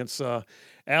the audience.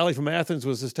 Allie from Athens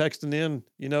was just texting in,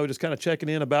 just kind of checking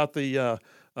in about the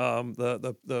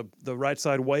right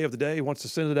side way of the day. He wants to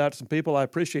send it out to some people. I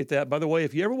appreciate that. By the way,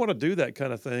 if you ever want to do that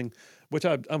kind of thing, which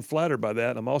I'm flattered by that,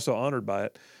 and I'm also honored by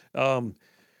it.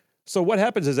 So what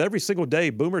happens is every single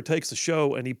day, Boomer takes a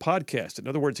show and he podcasts it. In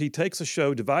other words, he takes a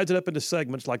show, divides it up into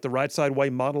segments, like the Right Side Way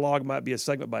monologue might be a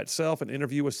segment by itself. An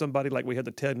interview with somebody like we had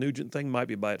the Ted Nugent thing might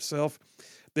be by itself.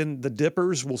 Then the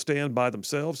Dippers will stand by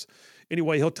themselves.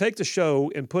 Anyway, he'll take the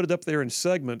show and put it up there in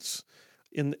segments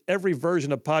in every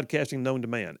version of podcasting known to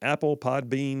man. Apple,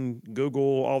 Podbean,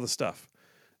 Google, all the stuff.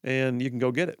 And you can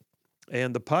go get it.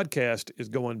 And the podcast is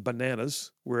going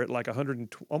bananas. We're at like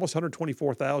almost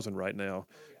 124,000 right now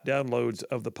downloads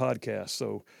of the podcast.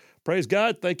 So praise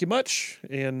God. Thank you much.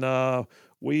 And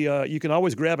you can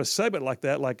always grab a segment like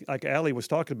that, like Allie was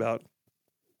talking about.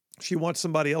 She wants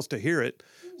somebody else to hear it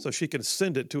so she can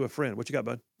send it to a friend. What you got,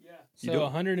 bud? Yeah. So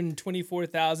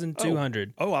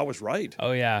 124,200. Oh, I was right.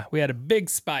 Oh, yeah. We had a big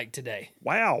spike today.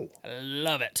 Wow. I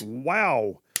love it.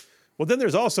 Wow. Well, then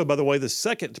there's also, by the way, the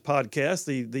second podcast,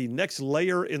 the next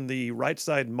layer in the Right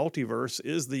Side multiverse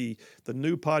is the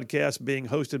new podcast being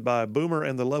hosted by Boomer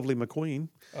and the lovely McQueen.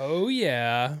 Oh,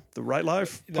 yeah. The Right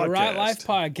Life podcast. The Right Life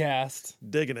podcast.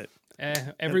 Digging it.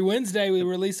 Every Wednesday we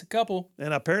release a couple.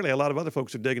 And apparently a lot of other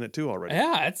folks are digging it too already.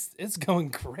 Yeah, it's going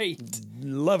great.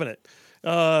 Loving it.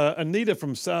 Anita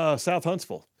from South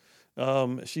Huntsville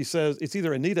She says it's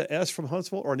either Anita S. from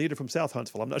Huntsville or Anita from South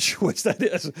Huntsville. I'm not sure which that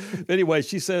is. Anyway,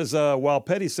 she says, while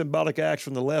petty symbolic acts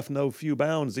from the left know few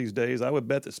bounds these days, I would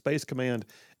bet that Space Command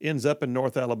ends up in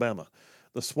North Alabama.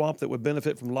 The swamp that would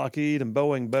benefit from Lockheed and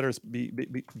Boeing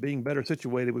being better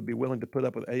situated would be willing to put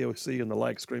up with AOC and the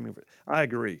like screaming. I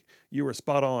agree. You were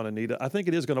spot on, Anita. I think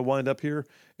it is going to wind up here,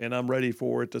 and I'm ready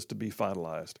for it just to be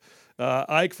finalized.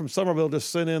 Ike from Somerville just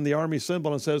sent in the Army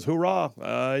symbol and says, "Hoorah!"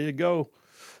 There you go.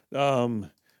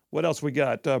 What else we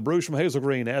got? Bruce from Hazel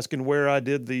Green asking where I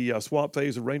did the swamp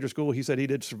phase of Ranger School. He said he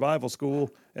did survival school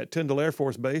at Tyndall Air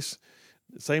Force Base.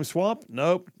 Same swamp?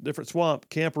 Nope, different swamp.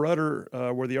 Camp Rudder,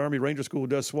 where the Army Ranger School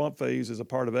does swamp phase, is a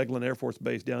part of Eglin Air Force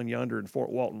Base down yonder in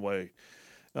Fort Walton Way.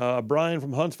 Brian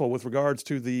from Huntsville, with regards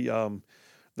to the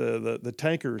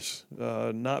tankers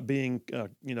not being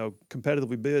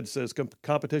competitively bid, says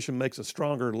competition makes us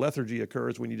stronger. Lethargy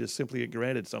occurs when you just simply get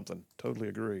granted something. Totally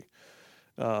agree.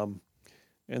 And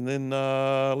then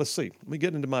let's see. Let me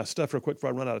get into my stuff real quick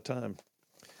before I run out of time.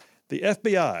 The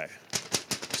FBI.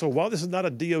 So while this is not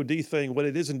a DOD thing, what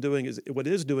it is doing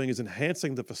is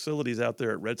enhancing the facilities out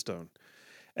there at Redstone.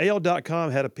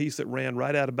 AL.com had a piece that ran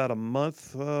right out about a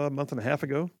month and a half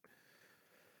ago. It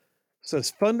says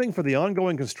funding for the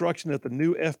ongoing construction at the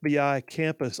new FBI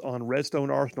campus on Redstone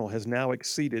Arsenal has now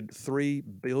exceeded $3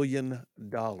 billion.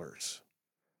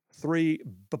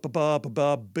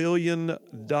 $3 billion.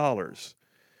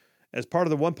 As part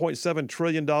of the $1.7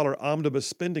 trillion omnibus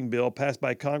spending bill passed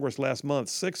by Congress last month,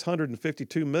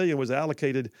 $652 million was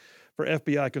allocated for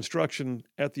FBI construction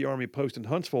at the Army Post in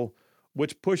Huntsville,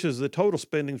 which pushes the total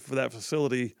spending for that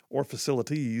facility or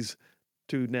facilities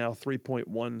to now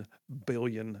 $3.1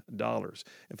 billion.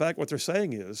 In fact, what they're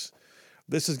saying is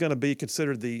this is going to be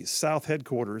considered the South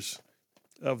headquarters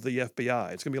of the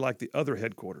FBI. It's going to be like the other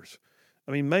headquarters.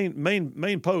 I mean,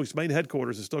 main post, main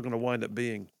headquarters is still going to wind up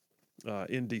being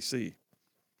in D.C.,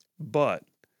 but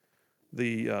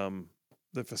the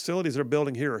facilities they're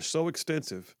building here are so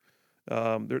extensive.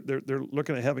 They're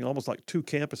looking at having almost like two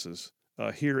campuses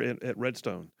here at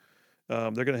Redstone.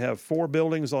 They're going to have 4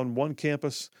 buildings on one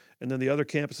campus, and then the other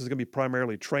campus is going to be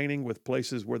primarily training with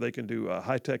places where they can do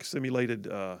high-tech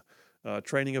simulated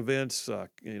training events,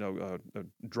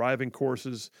 driving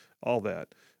courses, all that.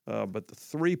 But the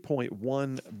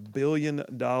 $3.1 billion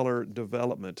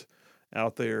development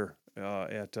out there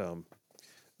at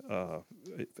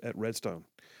Redstone.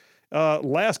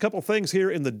 Last couple things here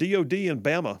in the DOD in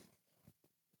Bama.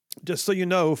 Just so you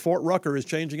know, Fort Rucker is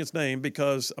changing its name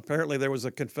because apparently there was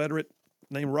a Confederate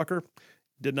named Rucker.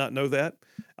 Did not know that.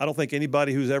 I don't think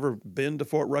anybody who's ever been to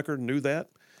Fort Rucker knew that.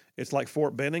 It's like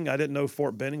Fort Benning. I didn't know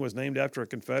Fort Benning was named after a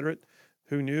Confederate.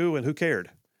 Who knew and who cared?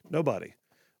 Nobody.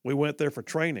 We went there for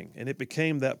training, and it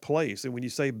became that place. And when you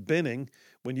say Benning,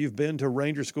 when you've been to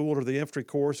Ranger School or the infantry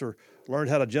course or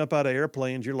learned how to jump out of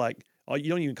airplanes, you're like, oh, you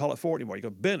don't even call it Fort anymore. You go,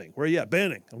 Benning. Where are you at?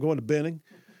 Benning. I'm going to Benning.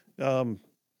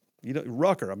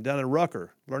 Rucker. I'm down in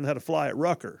Rucker. Learning how to fly at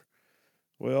Rucker.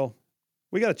 Well,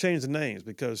 we got to change the names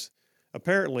because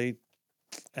apparently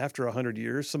after 100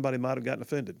 years, somebody might have gotten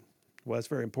offended. Well, that's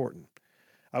very important.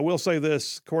 I will say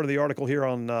this, according to the article here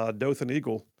on Dothan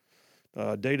Eagle,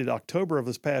 dated October of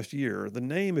this past year, the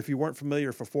name, if you weren't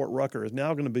familiar for Fort Rucker, is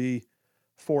now going to be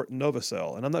Fort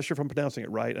Novosel. And I'm not sure if I'm pronouncing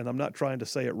it right, and I'm not trying to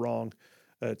say it wrong.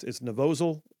 It's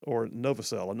Novosel or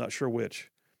Novosel. I'm not sure which.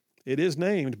 It is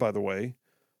named, by the way,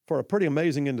 for a pretty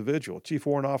amazing individual, Chief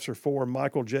Warrant Officer 4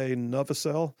 Michael J.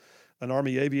 Novosel, an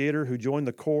Army aviator who joined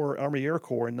the Army Air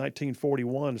Corps in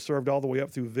 1941, served all the way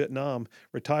up through Vietnam,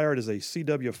 retired as a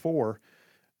CW-4,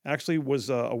 actually was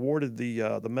awarded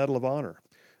the Medal of Honor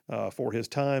for his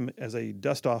time as a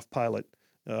dust-off pilot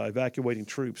evacuating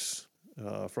troops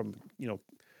from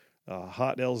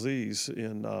hot LZs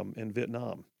in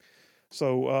Vietnam.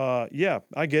 So yeah,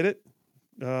 I get it.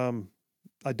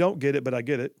 I don't get it, but I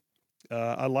get it.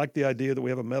 I like the idea that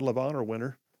we have a Medal of Honor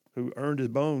winner who earned his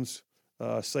bones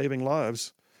saving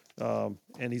lives,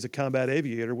 and he's a combat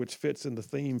aviator, which fits in the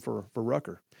theme for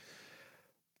Rucker.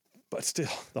 But still,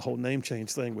 the whole name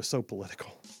change thing was so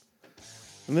political.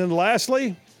 And then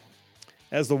lastly,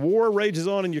 as the war rages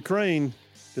on in Ukraine,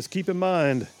 just keep in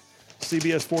mind,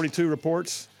 CBS 42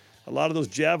 reports a lot of those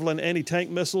Javelin anti-tank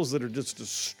missiles that are just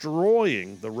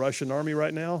destroying the Russian army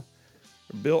right now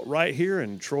are built right here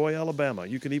in Troy, Alabama.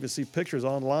 You can even see pictures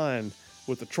online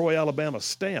with the Troy, Alabama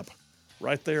stamp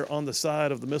right there on the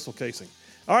side of the missile casing.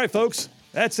 All right, folks,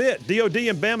 that's it. DOD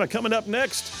and Bama coming up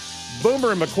next.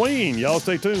 Boomer and McQueen. Y'all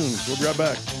stay tuned. We'll be right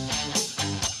back.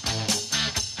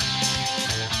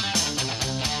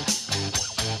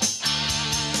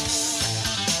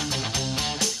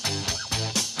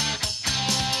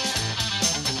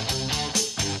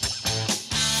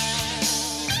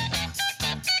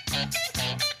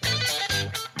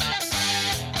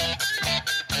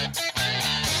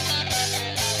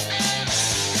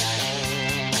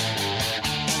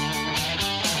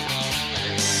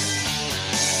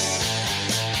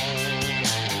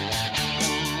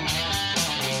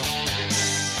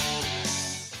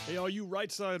 Hey, all you right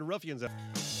side ruffians out.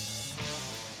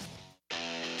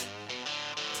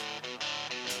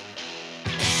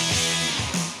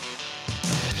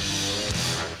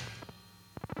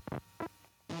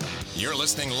 You're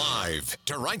listening live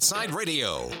to Right Side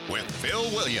Radio with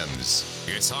Phil Williams.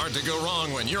 It's hard to go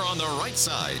wrong when you're on the right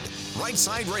side. Right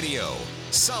Side Radio.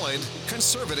 Solid,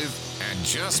 conservative, and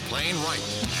just plain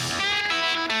right.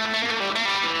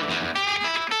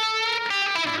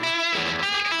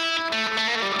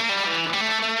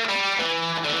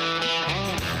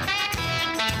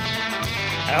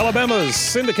 Alabama's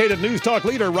syndicated news talk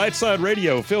leader, Right Side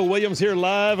Radio. Phil Williams here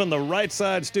live in the Right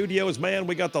Side studios. Man,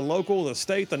 we got the local, the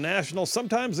state, the national,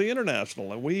 sometimes the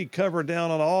international. And we cover down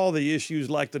on all the issues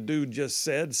like the dude just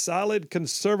said. Solid,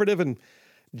 conservative, and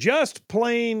just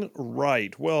plain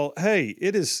right. Well, hey,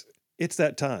 it's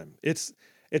that time. It's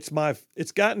my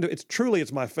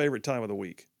favorite time of the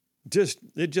week.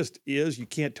 It just is. You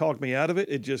can't talk me out of it.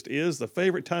 It just is the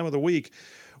favorite time of the week.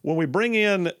 When we bring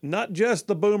in not just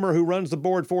the boomer who runs the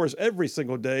board for us every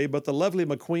single day, but the lovely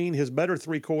McQueen, his better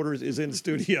three-quarters, is in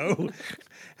studio.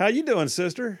 How you doing,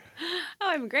 sister? Oh,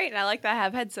 I'm great. I like that I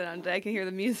have headset on today. I can hear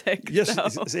the music. Yes,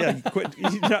 yeah, quit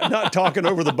not talking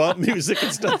over the bump music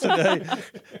and stuff today.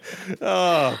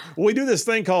 We do this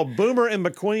thing called Boomer and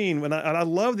McQueen, and I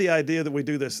love the idea that we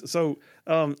do this. So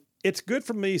it's good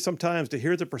for me sometimes to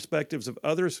hear the perspectives of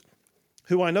others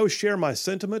who I know share my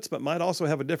sentiments, but might also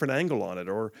have a different angle on it,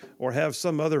 or have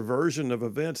some other version of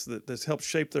events that's helped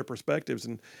shape their perspectives.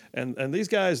 And these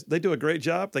guys, they do a great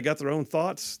job. They got their own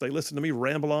thoughts. They listen to me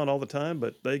ramble on all the time,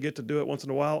 but they get to do it once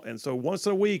in a while. And so once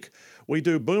a week, we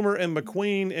do Boomer and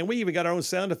McQueen, and we even got our own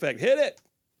sound effect. Hit it!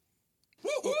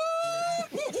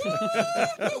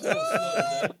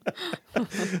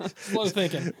 Slow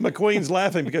thinking. McQueen's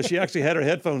laughing because she actually had her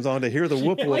headphones on to hear the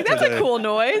whoop whoop Like, that's today. a cool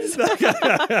noise.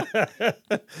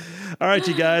 All right,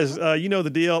 you guys, you know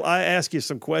the deal. I ask you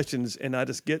some questions, and I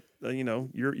just get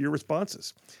your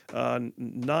responses.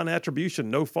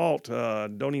 Non-attribution, no fault.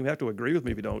 Don't even have to agree with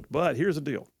me if you don't. But here's the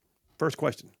deal. First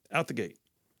question, out the gate.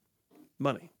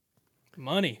 Money.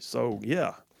 So,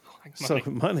 yeah.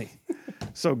 Money.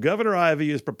 So Governor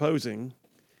Ivey is proposing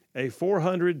a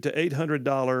 $400 to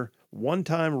 $800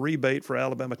 one-time rebate for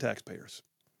Alabama taxpayers.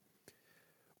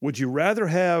 Would you rather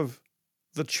have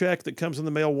the check that comes in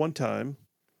the mail one time,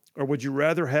 or would you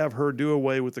rather have her do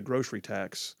away with the grocery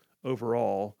tax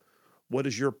overall? What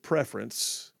is your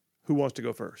preference? Who wants to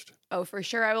go first? Oh, for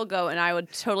sure I will go, and I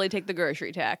would totally take the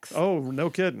grocery tax. Oh, no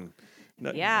kidding.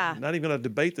 Yeah. Not even going to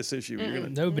debate this issue. You're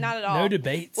gonna, Not at all. No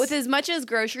debates. With as much as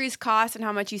groceries cost and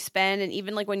how much you spend, and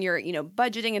even like when you're,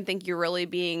 budgeting and think you're really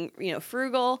being,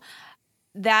 frugal,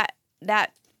 that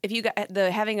if you got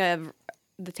getting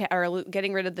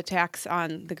rid of the tax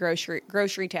on the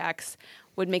grocery tax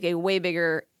would make a way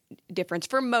bigger difference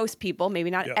for most people. Maybe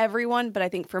not everyone, but I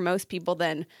think for most people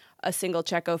than a single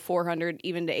check of $400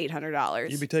 even to $800.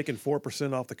 You'd be taking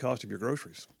 4% off the cost of your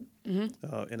groceries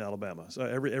in Alabama. So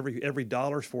every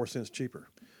dollar's 4 cents cheaper.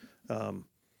 Okay.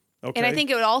 And I think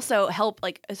it would also help,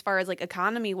 like, as far as like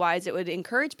economy wise, it would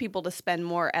encourage people to spend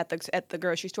more at the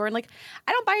grocery store. And like,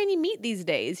 I don't buy any meat these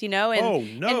days, and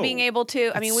and being able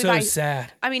to, we so buy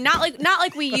sad. not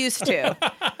like we used to.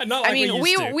 Not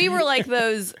like we were like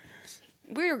those.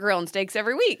 We were grilling steaks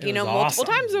every week, multiple awesome.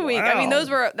 times a week. Wow.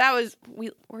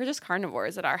 We're just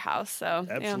carnivores at our house. So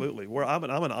absolutely, I'm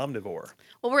an omnivore.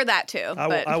 Well, we're that too.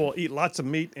 I will eat lots of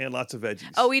meat and lots of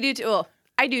veggies. Oh, we do too. Well,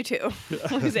 I do too.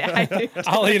 I do too.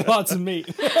 I'll eat lots of meat.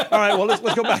 All right, well let's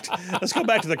go back. Let's go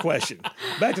back to the question.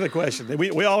 Back to the question.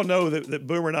 We all know that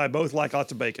Boomer and I both like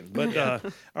lots of bacon. But all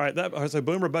right, so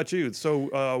Boomer, about you.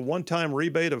 So one-time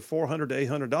rebate of $400 to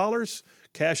 $800.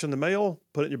 Cash in the mail,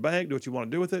 put it in your bank, do what you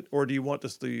want to do with it, or do you want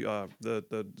this the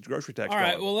grocery tax? All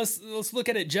right, well let's look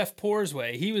at it Jeff Poor's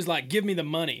way. He was like, "Give me the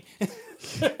money." I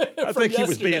think he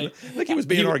was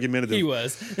being argumentative. He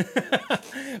was,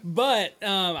 but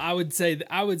I would say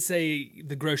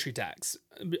the grocery tax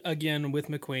again with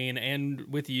McQueen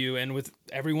and with you and with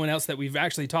everyone else that we've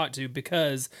actually talked to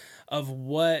because of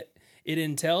what it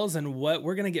entails and what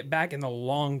we're going to get back in the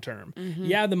long term. Mm-hmm.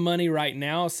 Yeah, the money right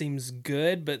now seems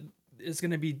good, but it's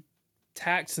going to be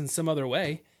taxed in some other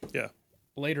way. Yeah.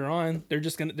 Later on, they're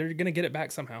gonna get it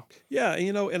back somehow. Yeah,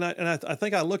 and I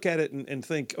think I look at it and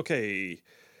think, okay,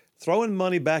 throwing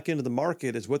money back into the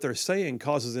market is what they're saying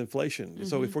causes inflation. Mm-hmm.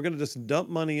 So if we're going to just dump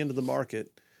money into the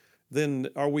market, then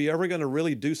are we ever going to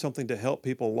really do something to help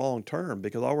people long term?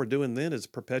 Because all we're doing then is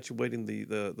perpetuating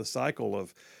the cycle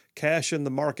of cash in the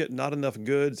market, not enough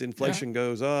goods, inflation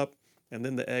goes up, and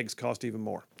then the eggs cost even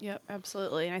more. Yep,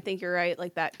 absolutely. And I think you're right.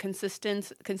 Like that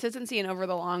consistency and over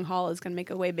the long haul is going to make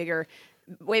a way bigger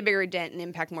way bigger dent and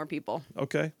impact more people.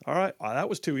 Okay. All right. That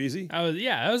was too easy. That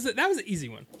was an easy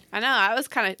one. I know.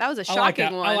 That was a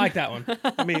shocking one. I like that one.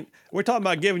 I mean, we're talking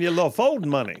about giving you a little folding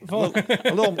money, a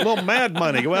little mad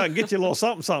money. Go out and get you a little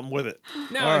something with it.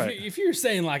 No, All right. if you're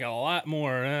saying like a lot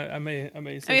more, I may. Say I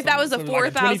mean, if that was a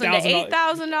 $4,000 to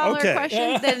 $8,000 Okay.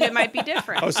 question, then it might be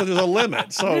different. Oh, so there's a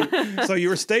limit. So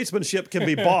your statesmanship can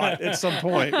be bought at some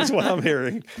point. That's what I'm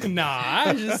hearing. Nah,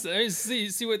 I just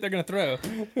see what they're gonna throw.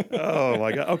 Oh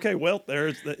my God. Okay. Well,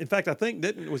 in fact, I think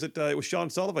it was Sean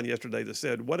Sullivan yesterday that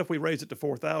said, "What if we raise it to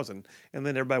 4,000?" And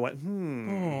then everybody went,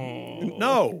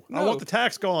 No, I want the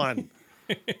tax gone.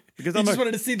 Because I just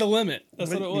wanted to see the limit.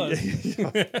 That's what it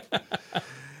was.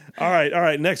 All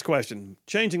right. Next question.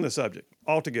 Changing the subject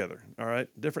altogether. All right.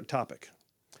 Different topic.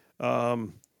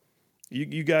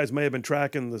 You guys may have been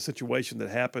tracking the situation that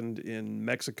happened in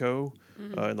Mexico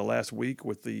in the last week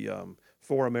with the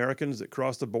 4 Americans that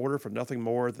crossed the border for nothing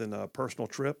more than a personal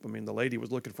trip. I mean, the lady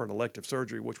was looking for an elective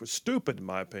surgery, which was stupid in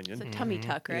my opinion. It's a tummy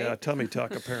tuck, right? Yeah, tummy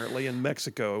tuck apparently in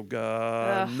Mexico.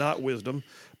 Not wisdom.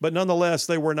 But nonetheless,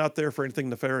 they were not there for anything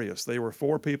nefarious. They were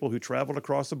 4 people who traveled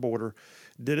across the border,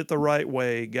 did it the right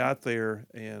way, got there,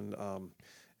 and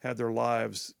had their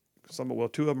lives. 2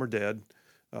 of them are dead.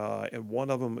 And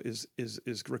one of them is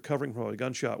recovering from a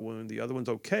gunshot wound. The other one's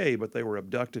okay, but they were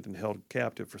abducted and held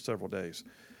captive for several days.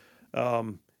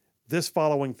 This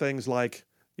following things like,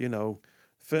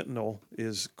 fentanyl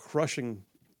is crushing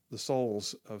the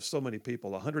souls of so many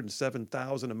people.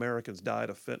 107,000 Americans died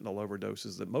of fentanyl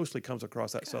overdoses that mostly comes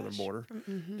across that southern border.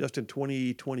 Just in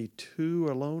 2022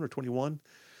 alone, or 21.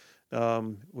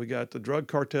 We got the drug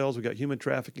cartels, we got human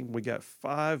trafficking, we got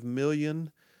 5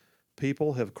 million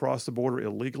people have crossed the border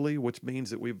illegally, which means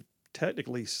that we've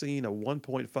technically seen a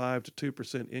 1.5 to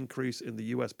 2% increase in the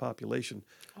U.S. population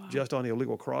just on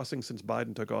illegal crossing since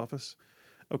Biden took office.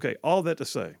 Okay, all that to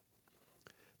say,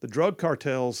 the drug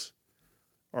cartels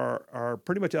are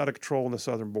pretty much out of control on the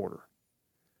southern border.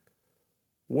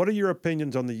 What are your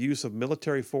opinions on the use of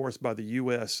military force by the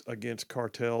U.S. against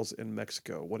cartels in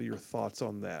Mexico? What are your thoughts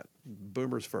on that?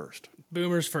 Boomers first.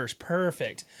 Boomers first.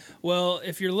 Perfect. Well,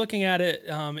 if you're looking at it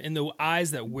in the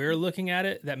eyes that we're looking at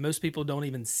it, that most people don't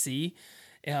even see,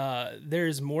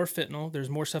 there's more fentanyl. There's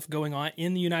more stuff going on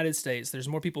in the United States. There's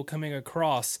more people coming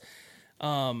across.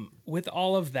 With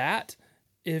all of that,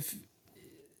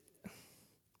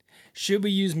 should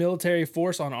we use military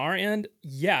force on our end?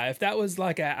 Yeah, if that was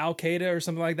like a Al Qaeda or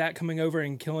something like that coming over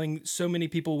and killing so many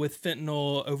people with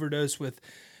fentanyl overdose with,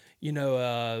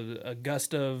 a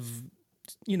gust of,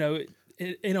 in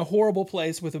a horrible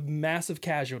place with a massive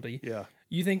casualty. Yeah.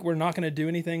 You think we're not going to do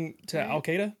anything to Al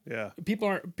Qaeda? Yeah. People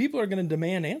are going to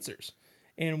demand answers,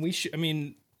 and we should. I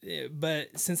mean,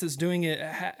 but since it's going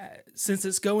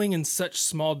in such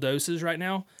small doses right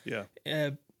now.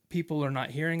 Yeah. People are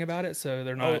not hearing about it, so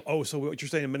they're not. So what you're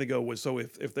saying a minute ago was, so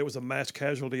if there was a mass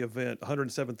casualty event,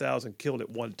 107,000 killed at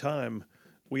one time,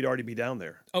 we'd already be down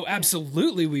there. Oh,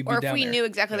 absolutely, we'd be down there. Or if we knew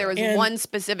exactly there was one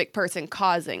specific person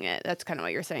causing it. That's kind of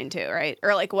what you're saying too, right?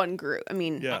 Or like one group. I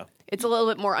mean, it's a little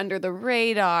bit more under the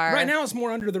radar. Right now, it's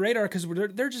more under the radar because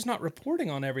they're just not reporting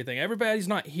on everything. Everybody's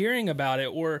not hearing about it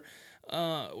or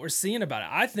seeing about it.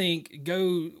 I think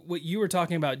what you were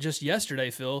talking about just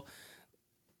yesterday, Phil.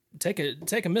 Take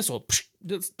a missile.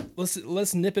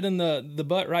 Let's nip it in the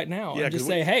butt right now and just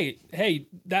say, hey,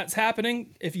 that's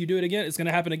happening. If you do it again, it's going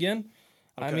to happen again.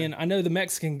 Okay. I mean, I know the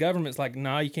Mexican government's like,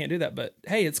 nah, you can't do that. But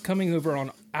hey, it's coming over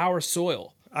on our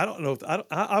soil. I don't know.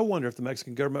 I wonder if the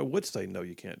Mexican government would say, no,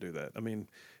 you can't do that. I mean,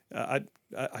 I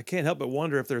can't help but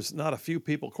wonder if there's not a few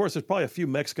people. Of course, there's probably a few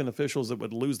Mexican officials that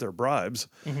would lose their bribes.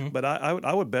 But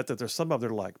I would bet that there's some of them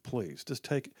that are like, please, just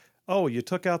take. Oh, you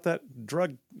took out that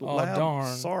drug lab?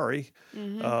 Darn. Sorry.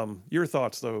 Your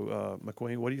thoughts, though,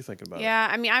 McQueen, what are you thinking about it? Yeah,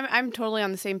 I mean, I'm totally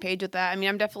on the same page with that. I mean,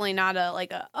 I'm definitely not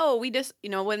just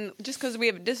because we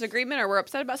have a disagreement or we're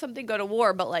upset about something, go to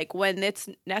war. But like when it's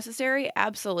necessary,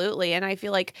 absolutely. And I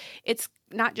feel like it's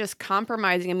not just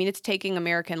compromising. I mean, it's taking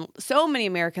so many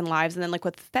American lives. And then like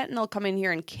with fentanyl coming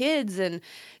here and kids and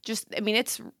just, I mean,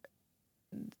 it's,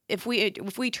 if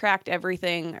we tracked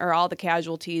everything or all the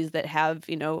casualties that have,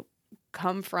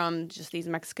 come from just these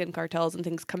Mexican cartels and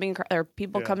things coming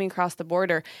across the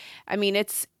border. I mean,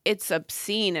 it's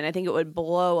obscene, and I think it would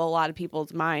blow a lot of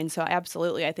people's minds. So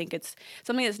absolutely, I think it's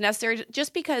something that's necessary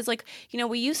just because, like,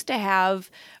 we used to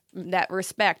have that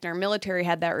respect. Our military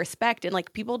had that respect, and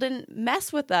like people didn't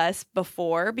mess with us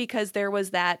before because there was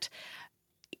that.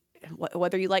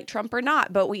 Whether you like Trump or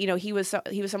not, but he was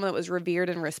someone that was revered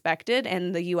and respected,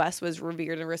 and the U.S. was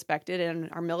revered and respected, and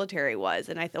our military was.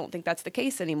 And I don't think that's the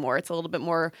case anymore. It's a little bit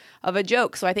more of a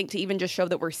joke. So I think to even just show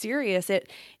that we're serious,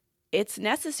 it's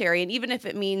necessary. And even if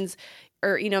it means,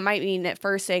 or, might mean at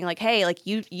first saying like, hey, like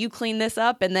you clean this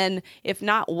up. And then if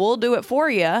not, we'll do it for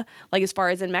you. Like as far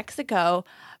as in Mexico,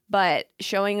 but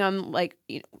showing them like,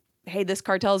 hey, this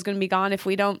cartel is going to be gone if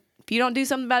you don't do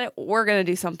something about it, we're going to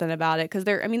do something about it. Because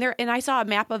and I saw a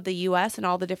map of the U.S. and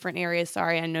all the different areas.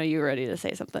 Sorry, I know you were ready to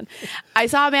say something. I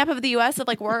saw a map of the U.S. of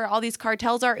like where all these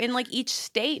cartels are in like each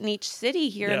state and each city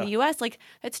here in the U.S. Like,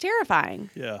 it's terrifying.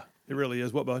 Yeah, it really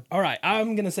is. What, bud? All right,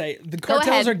 I'm going to say the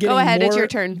cartels are getting Go ahead, more... it's your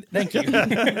turn. Thank you.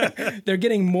 They're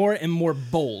getting more and more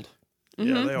bold.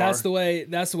 Yeah, they That's are. the way,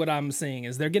 that's what I'm seeing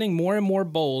is they're getting more and more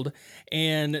bold,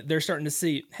 and they're starting to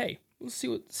see, hey, let's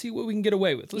see what we can get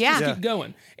away with. Let's just keep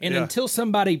going. And until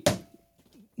somebody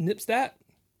nips that,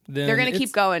 then They're going to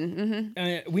keep going.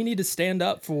 Mm-hmm. We need to stand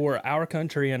up for our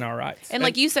country and our rights. And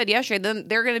like you said yesterday, then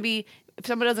they're going to be,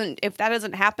 if that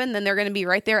doesn't happen, then they're going to be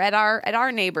right there at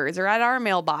our neighbors or at our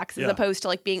mailbox, as opposed to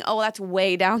like being, oh, that's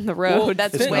way down the road. Well,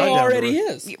 that's fentanyl way already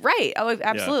is. Right. Oh,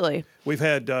 absolutely. Yeah. We've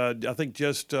had, I think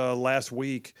just last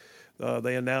week,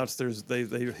 they announced they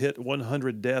hit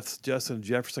 100 deaths just in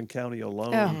Jefferson County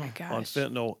alone on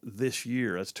fentanyl this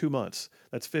year. That's 2 months.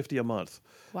 That's 50 a month.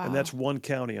 Wow. And that's one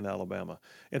county in Alabama.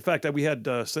 In fact, we had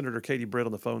Senator Katie Britt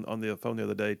on the phone the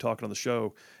other day talking on the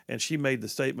show, and she made the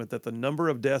statement that the number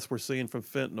of deaths we're seeing from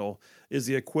fentanyl is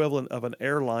the equivalent of an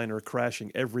airliner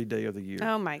crashing every day of the year.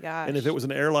 Oh my gosh. And if it was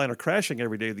an airliner crashing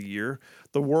every day of the year,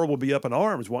 the world would be up in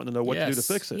arms wanting to know what to do to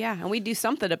fix it. Yeah, and we do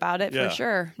something about it for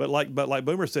sure. But like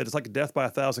Boomer said, it's like a death by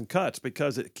 1,000 cuts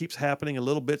because it keeps happening in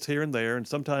little bits here and there, and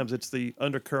sometimes it's the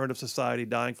undercurrent of society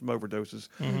dying from overdoses.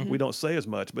 We don't say as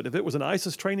much, but if it was an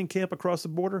ISIS training camp across the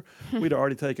border, we'd have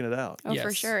already taken it out. Oh,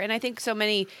 for sure. And I think so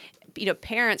many,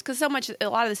 parents, because a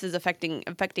lot of this is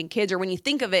affecting kids, or when you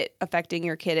think of it affecting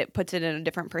your kid, it puts it in a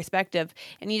different perspective,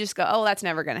 and you just go, oh, that's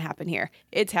never going to happen here.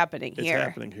 It's happening here. It's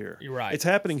happening here. You're right. It's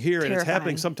happening here, and it's happening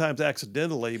Terrifying. sometimes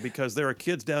accidentally because there are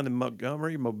kids down in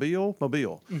Montgomery,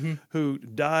 Mobile, who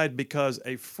died because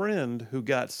a friend who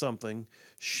got something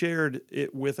shared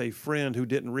it with a friend who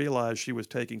didn't realize she was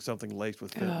taking something laced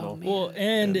with fentanyl. Well,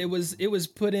 and it was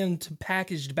put into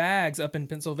packaged bags up in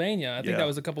Pennsylvania. I think that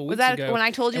was a couple weeks Was that ago. when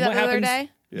I told you And that what the other happens-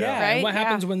 day? Yeah. Right? And what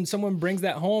happens Yeah. when someone brings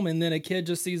that home and then a kid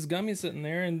just sees gummies sitting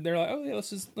there and they're like, oh yeah,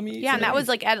 let me eat Yeah, some and that of was these.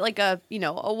 like at like a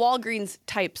Walgreens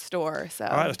type store. So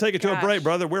All right, let's take it to a Gosh. break,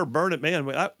 brother. We're burning. Man,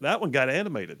 that one got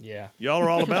animated. Yeah. Y'all are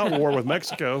all about war with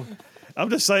Mexico. I'm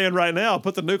just saying right now,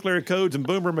 put the nuclear codes in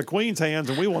Boomer McQueen's hands,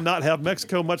 and we will not have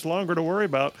Mexico much longer to worry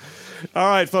about. All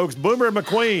right, folks, Boomer and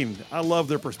McQueen, I love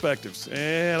their perspectives,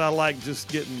 and I like just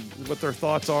getting what their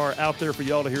thoughts are out there for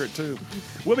y'all to hear it too.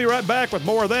 We'll be right back with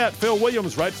more of that. Phil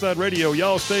Williams, Right Side Radio.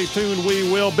 Y'all stay tuned.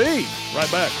 We will be right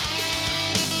back.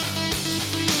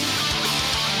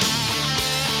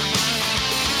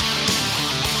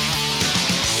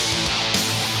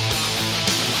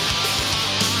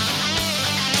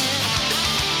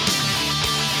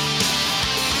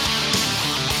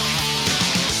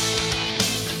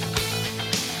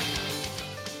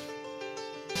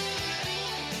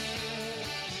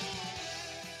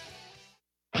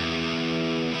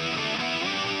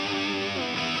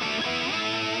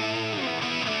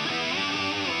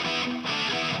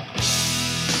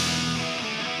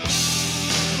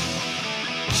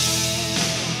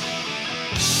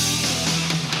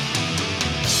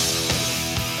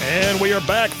 And we are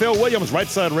back. Phil Williams, Right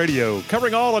Side Radio,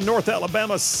 covering all of North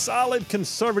Alabama's solid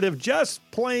conservative, just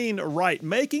plain right,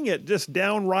 making it just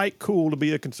downright cool to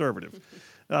be a conservative.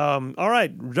 All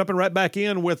right, jumping right back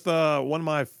in with one of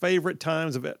my favorite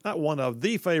times of it, not one of,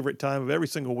 the favorite time of every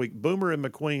single week, Boomer and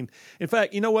McQueen. In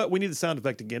fact, you know what? We need the sound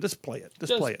effect again. Just play it.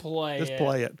 Just play it. Just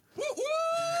play it.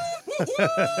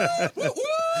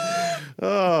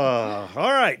 All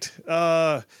right.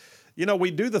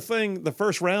 We do the thing. The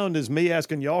first round is me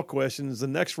asking y'all questions. The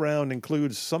next round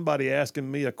includes somebody asking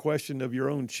me a question of your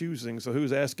own choosing. So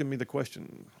who's asking me the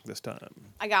question this time?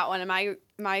 I got one. Am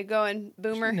I going,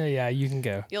 Boomer? No, yeah, you can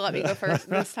go. You'll let me go first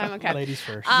this time? Okay. Ladies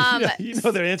first. Yeah, you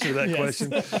know the answer to that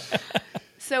question.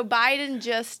 So Biden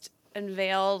just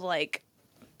unveiled what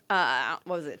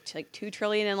was it, like $2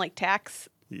 trillion in like tax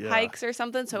hikes or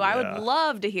something. So I would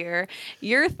love to hear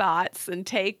your thoughts and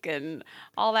take and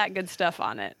all that good stuff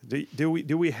on it. Do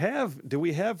we have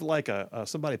like a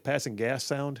somebody passing gas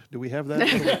sound? Do we have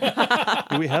that?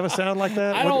 Do we have a sound like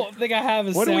that? I don't think I have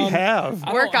a What sound. do we have?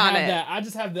 I Work don't on have it. That. I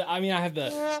just have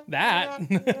that.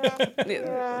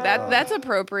 That's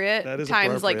appropriate. That is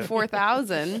times like appropriate.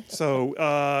 4,000.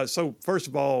 So first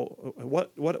of all,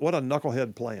 what a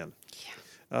knucklehead plan.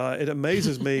 It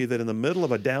amazes me that in the middle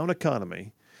of a down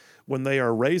economy, when they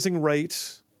are raising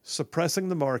rates, suppressing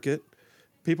the market,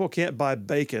 People can't buy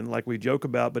bacon like we joke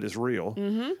about, but it's real.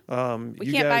 Mm-hmm.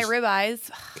 We can't buy ribeyes.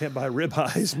 Can't buy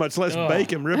ribeyes, much less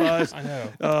bacon ribeyes. I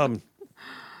know.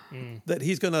 That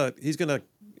he's gonna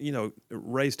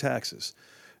raise taxes.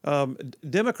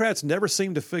 Democrats never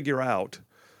seem to figure out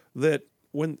that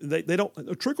when they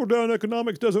don't trickle down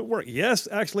economics doesn't work. Yes,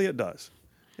 actually it does.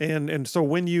 And so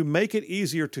when you make it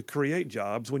easier to create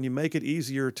jobs, when you make it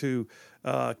easier to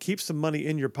keep some money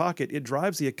in your pocket, it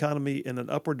drives the economy in an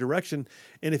upward direction.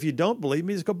 And if you don't believe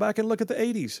me, just go back and look at the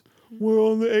 80s.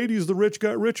 Well, in the 80s, the rich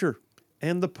got richer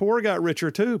and the poor got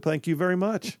richer too. Thank you very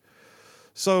much.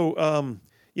 So,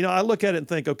 I look at it and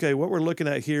think, okay, what we're looking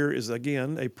at here is,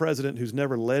 again, a president who's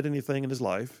never led anything in his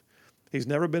life. He's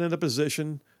never been in a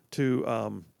position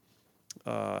to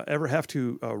ever have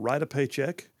to write a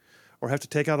paycheck or have to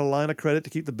take out a line of credit to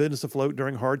keep the business afloat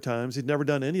during hard times. He's never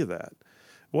done any of that.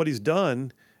 What he's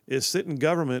done is sit in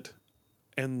government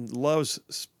and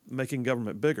loves making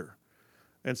government bigger.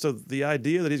 And so the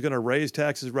idea that he's going to raise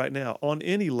taxes right now on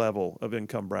any level of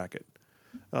income bracket.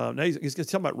 Now he's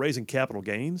talking about raising capital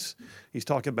gains. He's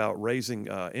talking about raising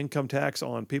income tax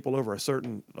on people over a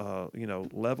certain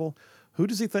level. Who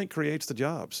does he think creates the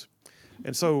jobs?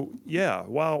 And so, yeah,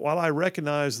 while I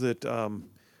recognize that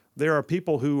there are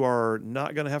people who are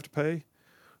not going to have to pay,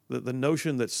 the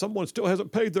notion that someone still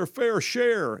hasn't paid their fair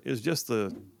share is just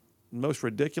the most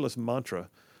ridiculous mantra.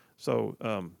 So,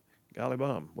 golly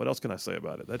bum, what else can I say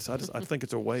about it? I think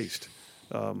it's a waste.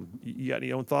 You got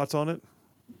any own thoughts on it?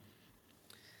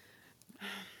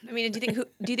 I mean, do you think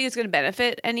it's going to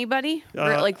benefit anybody?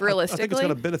 Realistically, I think it's going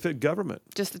to benefit government.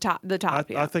 Just the top.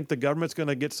 I think the government's going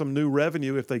to get some new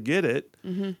revenue if they get it,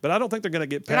 but I don't think they're going to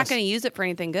get past. They're not going to use it for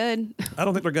anything good. I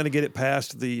don't think they're going to get it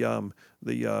past the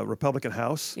Republican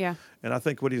House. Yeah, and I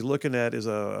think what he's looking at is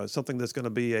something that's going to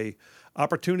be a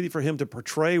opportunity for him to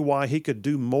portray why he could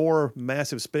do more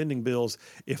massive spending bills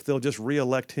if they'll just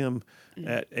reelect him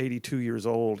at 82 years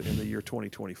old in the year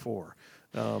 2024.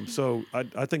 So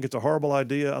I think it's a horrible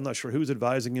idea. I'm not sure who's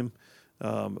advising him,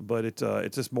 but it's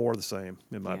just more of the same,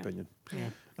 in my opinion.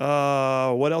 Yeah.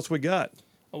 What else we got?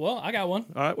 Well, I got one.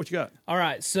 All right, what you got? All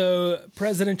right, so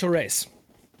presidential race.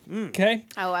 Okay.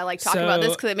 Oh, I like talking about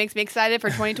this because it makes me excited for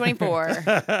 2024.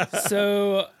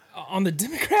 So on the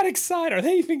Democratic side,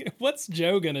 what's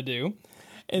Joe gonna do?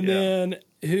 And then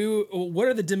what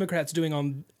are the Democrats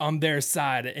doing on their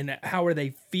side, and how are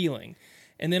they feeling?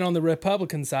 And then on the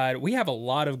Republican side, we have a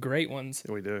lot of great ones.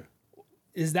 We do.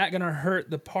 Is that going to hurt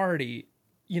the party?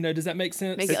 Does that make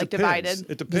sense? Make it divided.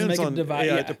 It depends on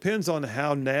it depends on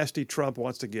how nasty Trump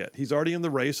wants to get. He's already in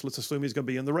the race. Let's assume he's going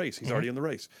to be in the race. He's already in the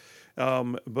race.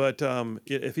 But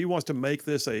if he wants to make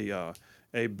this a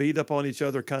beat up on each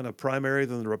other kind of primary,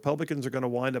 then the Republicans are going to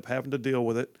wind up having to deal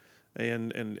with it.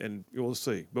 And we'll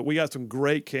see. But we got some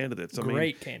great candidates.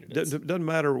 Candidates. Doesn't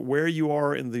matter where you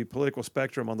are in the political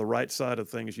spectrum on the right side of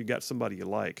things, you got somebody you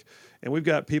like. And we've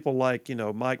got people like,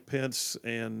 Mike Pence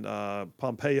and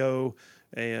Pompeo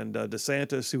and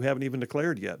DeSantis who haven't even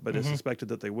declared yet, but it's suspected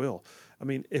that they will. I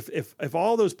mean, if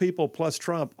all those people plus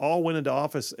Trump all went into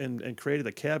office and created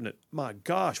a cabinet, my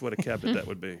gosh, what a cabinet that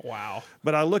would be. Wow.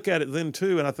 But I look at it then,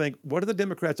 too, and I think, what are the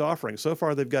Democrats offering? So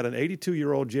far, they've got an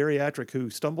 82-year-old geriatric who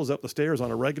stumbles up the stairs on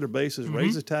a regular basis,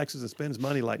 raises taxes, and spends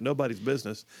money like nobody's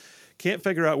business. Can't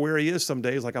figure out where he is some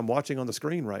days, like I'm watching on the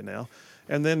screen right now.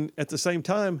 And then at the same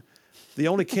time, the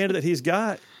only candidate he's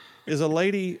got is a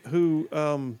lady who,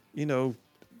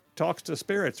 talks to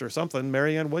spirits or something,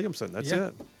 Marianne Williamson. That's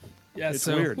it. Yeah, it's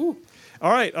weird. Whew.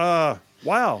 All right.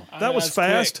 Wow. That was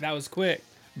fast. Quick. That was quick.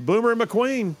 Boomer and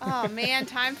McQueen. Oh, man.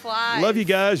 Time flies. Love you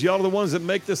guys. Y'all are the ones that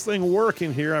make this thing work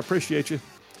in here. I appreciate you.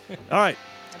 All right.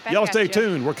 Y'all stay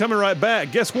tuned. We're coming right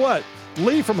back. Guess what?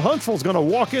 Lee from Huntsville is going to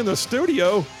walk in the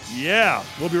studio. Yeah.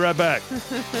 We'll be right back.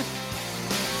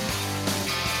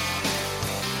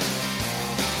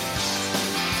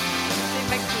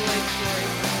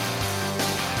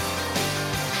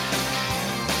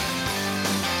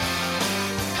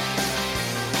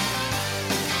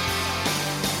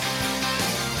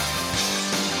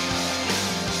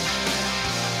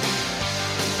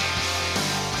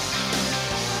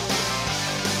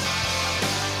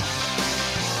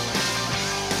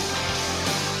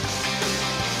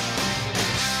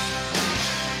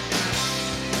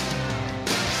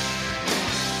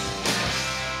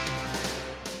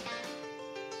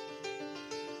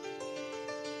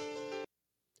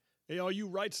 Hey, all you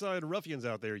right side ruffians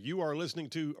out there, you are listening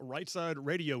to Right Side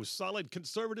Radio, solid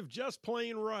conservative, just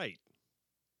plain right.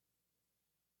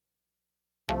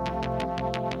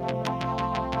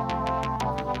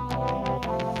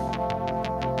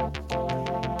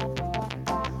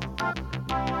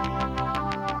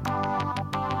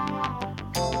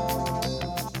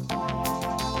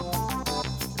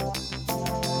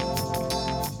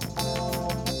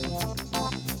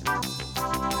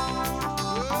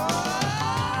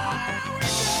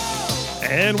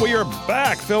 And we are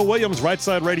back. Phil Williams, Right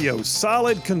Side Radio.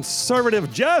 Solid,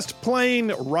 conservative, just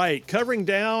plain right. Covering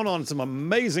down on some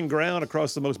amazing ground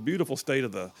across the most beautiful state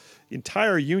of the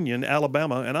entire Union,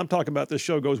 Alabama. And I'm talking about this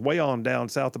show goes way on down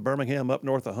south of Birmingham, up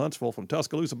north of Huntsville, from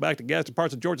Tuscaloosa back to Gaston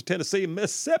parts of Georgia, Tennessee,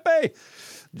 Mississippi,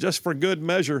 just for good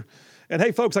measure. And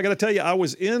hey, folks, I got to tell you, I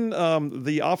was in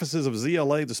the offices of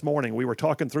ZLA this morning. We were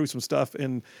talking through some stuff,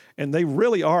 and they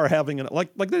really are having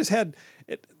like they just had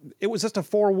it was just a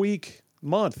 4-week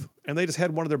month, and they just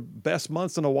had one of their best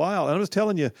months in a while. And I'm just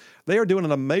telling you, they are doing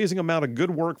an amazing amount of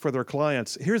good work for their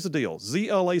clients. Here's the deal: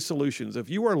 ZLA Solutions. If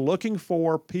you are looking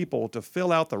for people to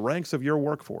fill out the ranks of your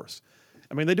workforce,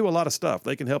 I mean, they do a lot of stuff.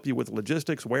 They can help you with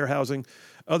logistics, warehousing,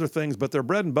 other things, but their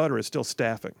bread and butter is still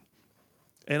staffing.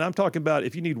 And I'm talking about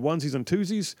if you need onesies and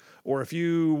twosies, or if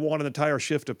you want an entire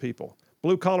shift of people.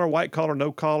 Blue collar, white collar,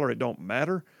 no collar, it don't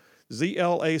matter.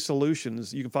 ZLA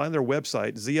Solutions, you can find their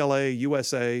website,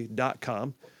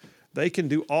 zlausa.com. They can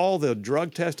do all the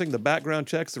drug testing, the background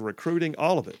checks, the recruiting,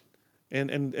 all of it.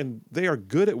 And they are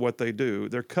good at what they do.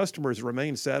 Their customers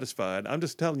remain satisfied. I'm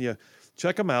just telling you,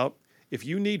 check them out. If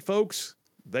you need folks,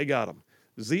 they got them.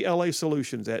 ZLA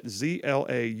Solutions at zlausa.com.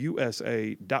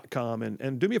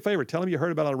 And do me a favor, tell them you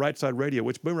heard about it on Right Side Radio,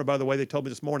 which, Boomer, by the way, they told me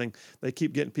this morning, they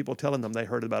keep getting people telling them they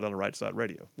heard about it on Right Side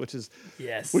Radio, which is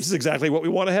exactly what we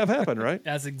want to have happen, right?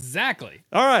 That's exactly.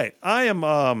 All right. I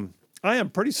am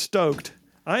pretty stoked.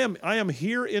 I am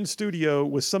here in studio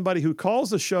with somebody who calls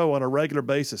the show on a regular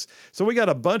basis. So we got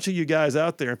a bunch of you guys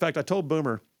out there. In fact, I told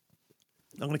Boomer,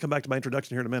 I'm going to come back to my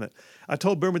introduction here in a minute. I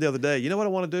told Boomer the other day, you know what I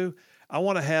want to do? I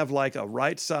want to have like a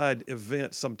Right Side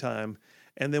event sometime,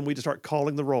 and then we just start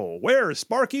calling the roll. Where is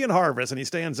Sparky and Harvest? And he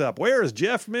stands up. Where is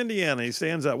Jeff from Indiana? He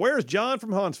stands up. Where is John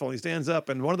from Huntsville? He stands up.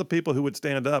 And one of the people who would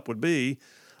stand up would be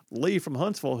Lee from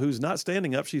Huntsville, who's not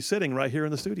standing up. She's sitting right here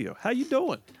in the studio. How you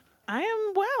doing? I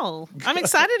am well. I'm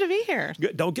excited to be here.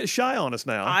 Good. Don't get shy on us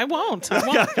now. I won't. You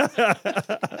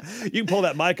can pull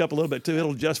that mic up a little bit too.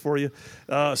 It'll adjust for you.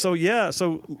 So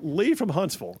Lee from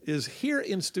Huntsville is here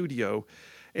in studio.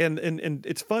 And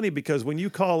it's funny because when you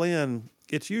call in,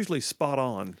 it's usually spot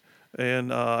on.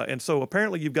 And so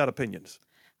apparently you've got opinions.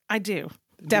 I do.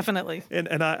 Definitely.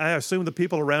 And I assume the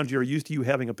people around you are used to you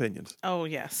having opinions. Oh,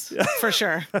 yes, for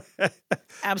sure.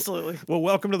 Absolutely. Well,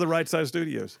 welcome to the Right Side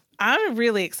Studios. I'm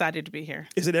really excited to be here.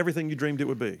 Is it everything you dreamed it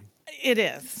would be? It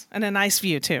is. And a nice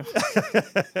view, too.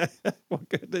 Well,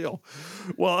 good deal.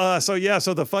 Well, so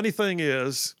the funny thing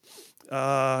is,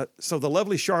 so the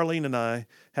lovely Charlene and I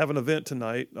have an event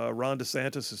tonight. Ron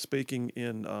DeSantis is speaking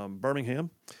in Birmingham.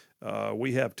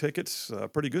 We have tickets,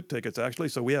 pretty good tickets actually.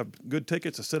 So we have good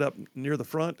tickets to sit up near the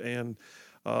front, and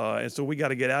so we got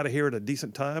to get out of here at a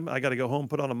decent time. I got to go home,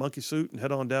 put on a monkey suit, and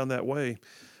head on down that way.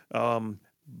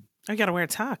 I got to wear a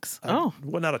tux.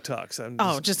 Well, not a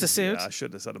tux. Just a suit? Yeah, I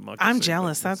should have said a monkey I'm suit.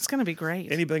 jealous. That's going to be great.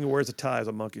 Anything that wears a tie is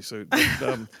a monkey suit.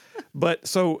 But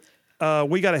so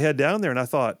we got to head down there, and I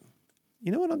thought,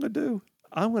 you know what I'm going to do?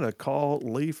 I'm going to call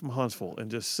Lee from Huntsville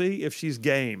and just see if she's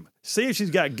game. See if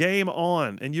she's got game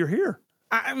on. And you're here.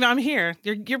 I'm here.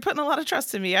 You're putting a lot of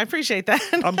trust in me. I appreciate that.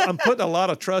 I'm putting a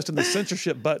lot of trust in the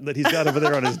censorship button that he's got over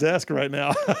there on his desk right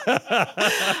now.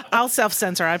 I'll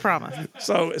self-censor, I promise.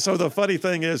 So the funny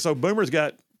thing is, so Boomer's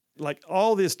got like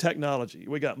all this technology.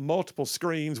 We got multiple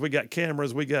screens. We got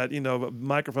cameras. We got,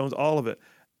 microphones, all of it.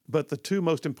 But the two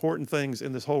most important things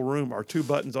in this whole room are two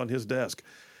buttons on his desk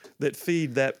that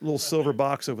feed that little silver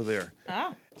box over there.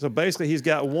 Oh. So basically, he's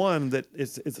got one that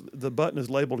it's the button is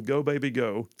labeled "Go Baby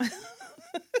Go,"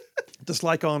 just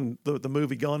like on the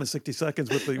movie Gone in 60 Seconds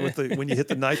with the when you hit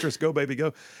the nitrous, "Go Baby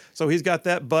Go." So he's got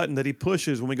that button that he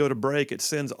pushes when we go to break. It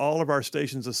sends all of our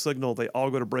stations a signal. They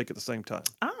all go to break at the same time.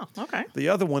 Oh, okay. The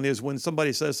other one is when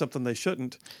somebody says something they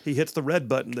shouldn't, he hits the red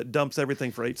button that dumps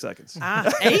everything for 8 seconds.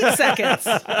 8 seconds.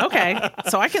 Okay.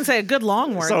 So I can say a good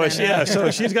long word. So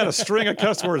she's got a string of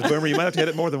cuss words, Boomer. You might have to hit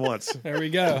it more than once. There we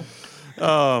go.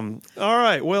 All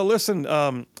right. Well, listen,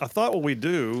 I thought what we'd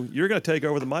do, you're going to take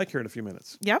over the mic here in a few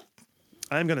minutes. Yep.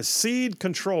 I'm going to cede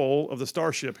control of the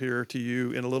Starship here to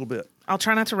you in a little bit. I'll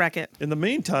try not to wreck it. In the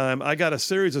meantime, I got a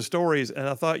series of stories, and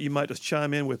I thought you might just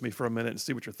chime in with me for a minute and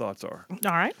see what your thoughts are.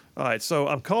 All right. All right. So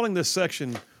I'm calling this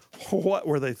section, What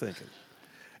Were They Thinking?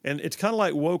 And it's kind of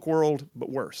like Woke World, but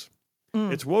worse.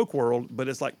 It's Woke World, but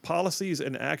it's like policies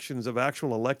and actions of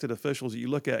actual elected officials that you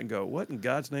look at and go, what in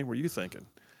God's name were you thinking?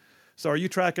 So are you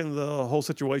tracking the whole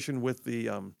situation with the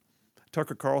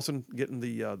Tucker Carlson getting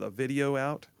the video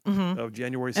out of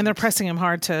January 6th? And they're pressing him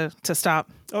hard to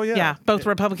stop. Oh, yeah. Yeah, both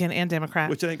Republican and Democrat.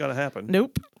 Which ain't going to happen.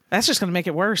 Nope. That's just going to make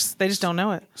it worse. They just don't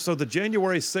know it. So the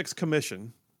January 6th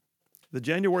commission The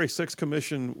January 6th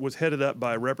commission was headed up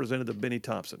by Representative Benny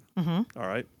Thompson. All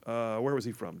right. Where was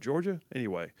he from? Georgia?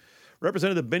 Anyway,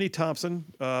 Representative Benny Thompson,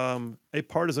 a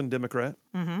partisan Democrat,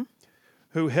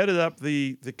 who headed up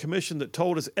the commission that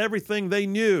told us everything they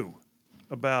knew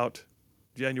about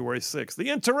January 6th, the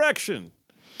insurrection.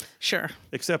 Sure.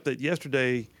 Except that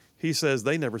yesterday he says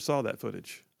they never saw that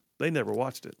footage. They never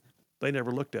watched it. They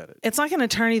never looked at it. It's like an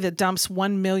attorney that dumps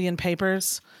 1 million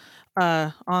papers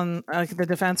on the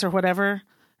defense or whatever.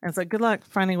 And it's like, good luck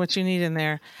finding what you need in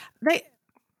there. They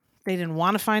didn't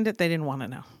want to find it. They didn't want to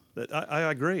know. I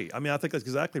agree. I mean, I think that's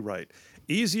exactly right.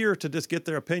 Easier to just get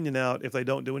their opinion out if they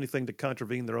don't do anything to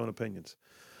contravene their own opinions.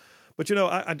 But, so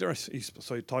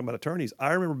you're talking about attorneys.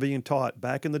 I remember being taught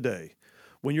back in the day,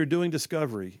 when you're doing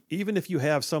discovery, even if you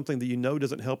have something that you know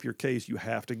doesn't help your case, you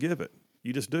have to give it.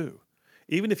 You just do.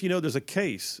 Even if you know there's a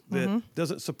case that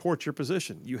doesn't support your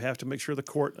position, you have to make sure the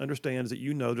court understands that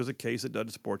you know there's a case that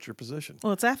doesn't support your position.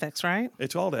 Well, it's ethics, right?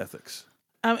 It's all ethics.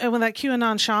 And when that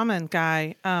QAnon shaman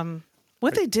guy,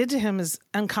 what they did to him is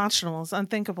unconscionable. It's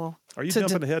unthinkable. Are you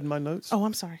jumping ahead in my notes? Oh,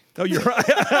 I'm sorry. No, you're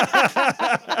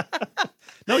right.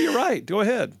 No, you're right. Go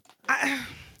ahead.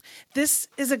 This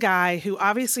is a guy who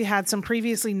obviously had some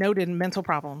previously noted mental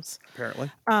problems.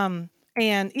 Apparently. And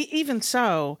even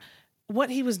so, what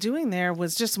he was doing there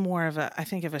was just more of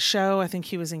a show. I think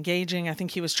he was engaging. I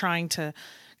think he was trying to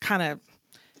kind of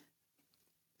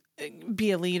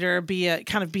be a leader, be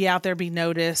out there, be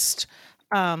noticed,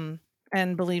 and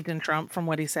believed in Trump from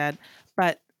what he said.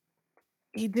 But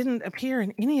he didn't appear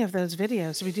in any of those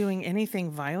videos to be doing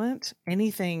anything violent,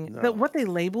 anything that what they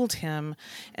labeled him.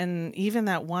 And even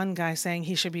that one guy saying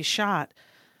he should be shot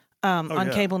on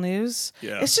cable news.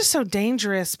 Yeah. It's just so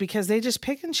dangerous because they just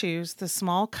pick and choose the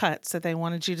small cuts that they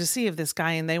wanted you to see of this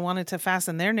guy, and they wanted to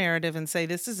fasten their narrative and say,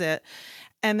 this is it.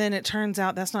 And then it turns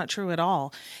out that's not true at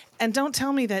all. And don't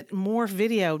tell me that more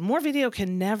video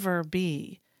can never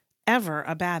be ever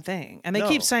a bad thing. And they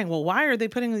keep saying, well, why are they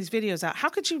putting these videos out? How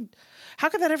could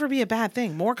that ever be a bad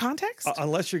thing? More context?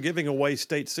 Unless you're giving away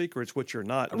state secrets, which you're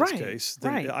not in this case.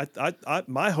 Then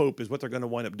my hope is what they're going to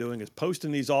wind up doing is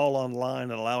posting these all online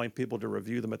and allowing people to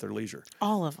review them at their leisure.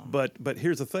 All of them. But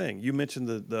here's the thing. You mentioned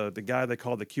the guy they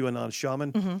call the QAnon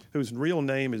shaman, whose real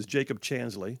name is Jacob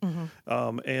Chansley.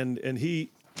 And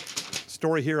he,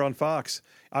 story here on Fox,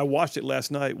 I watched it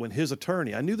last night when his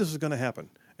attorney, I knew this was going to happen.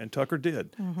 And Tucker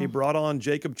did. He brought on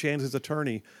Jacob Chansley's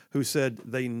attorney, who said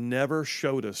they never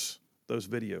showed us those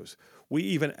videos. We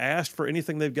even asked for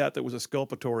anything they've got that was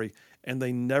exculpatory, and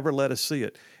they never let us see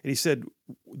it. And he said,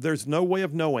 there's no way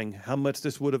of knowing how much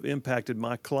this would have impacted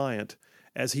my client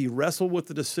as he wrestled with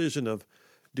the decision of,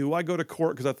 do I go to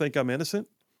court because I think I'm innocent,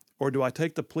 or do I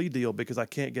take the plea deal because I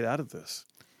can't get out of this?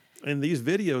 And these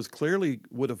videos clearly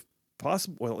would have at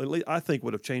least I think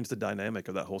would have changed the dynamic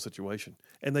of that whole situation.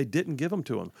 And they didn't give them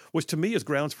to him, which to me is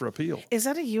grounds for appeal. Is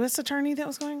that a U.S. attorney that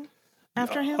was going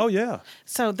after him? Oh, yeah.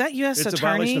 So that U.S. attorney... It's a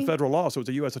violation of federal law, so it's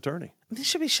a U.S. attorney. They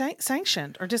should be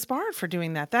sanctioned or disbarred for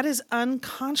doing that. That is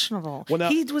unconscionable. Well, now,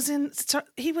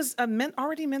 he was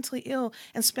already mentally ill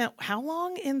and spent how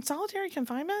long in solitary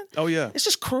confinement? Oh, yeah. It's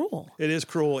just cruel. It is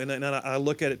cruel. And I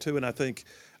look at it, too, and I think,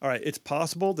 all right, it's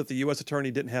possible that the U.S. attorney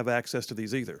didn't have access to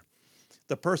these either.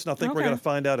 The person I think we're going to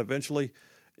find out eventually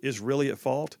is really at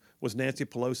fault was Nancy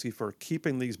Pelosi for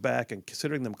keeping these back and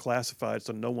considering them classified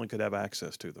so no one could have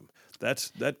access to them.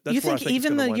 That's you think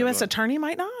even the U.S. attorney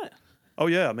might not? Oh,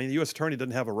 yeah. I mean, the U.S. attorney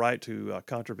doesn't have a right to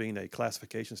contravene a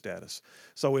classification status.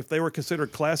 So if they were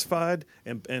considered classified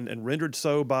and rendered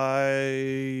so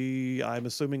by, I'm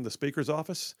assuming, the Speaker's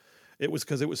office, it was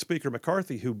because it was Speaker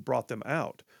McCarthy who brought them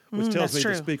out, which tells me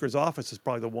the Speaker's office is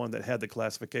probably the one that had the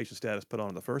classification status put on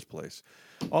in the first place.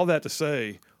 All that to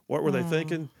say, what were they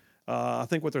thinking? I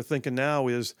think what they're thinking now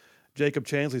is Jacob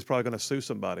Chansley's probably going to sue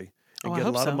somebody and get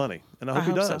a lot of money. And I hope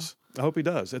he does. So. I hope he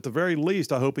does. At the very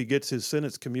least, I hope he gets his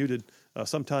sentence commuted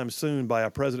sometime soon by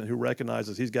a president who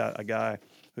recognizes he's got a guy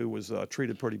who was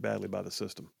treated pretty badly by the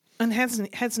system. And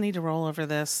heads need to roll over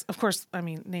this. Of course, I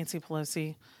mean, Nancy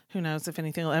Pelosi, who knows if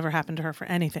anything will ever happen to her for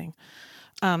anything.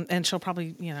 And she'll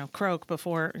probably, croak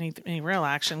before any real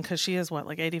action because she is,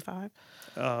 like 85?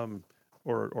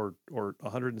 Or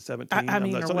 117. I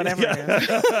mean, or whatever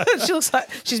it is. She looks like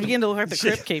she's beginning to look like the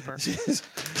Crypt Keeper.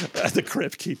 The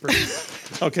Crypt Keeper.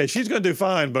 Okay, she's going to do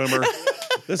fine, Boomer.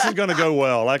 This is going to go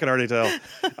well. I can already tell.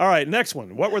 All right, next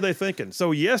one. What were they thinking?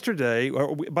 So yesterday,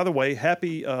 by the way,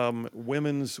 happy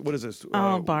women's, what is this?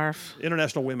 Barf.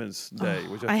 International Women's Day.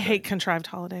 I hate contrived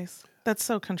holidays. That's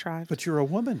so contrived. But you're a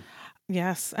woman.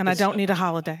 Yes, and I don't need a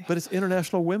holiday. But it's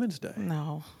International Women's Day.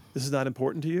 No. This is not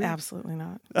important to you? Absolutely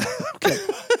not. Okay.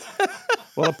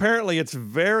 Well, apparently it's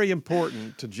very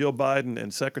important to Jill Biden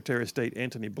and Secretary of State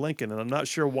Antony Blinken, and I'm not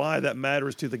sure why that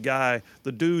matters to the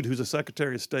dude who's a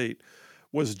Secretary of State,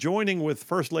 was joining with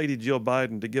First Lady Jill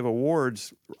Biden to give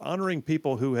awards honoring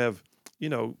people who have,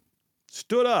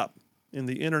 stood up in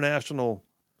the international,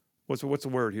 what's the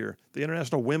word here? The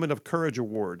International Women of Courage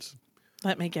Awards.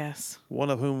 Let me guess.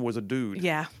 One of whom was a dude.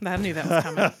 Yeah, I knew that was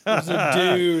coming. It was a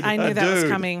dude. I knew that was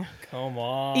coming. Come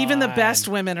on. Even the best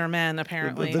women are men,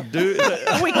 apparently. The dude.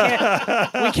 we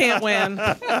can't win.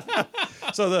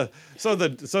 So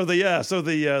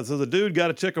the dude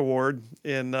got a chick award,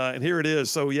 and here it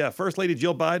is. So yeah, First Lady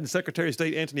Jill Biden, Secretary of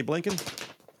State Antony Blinken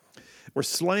were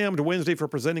slammed Wednesday for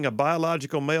presenting a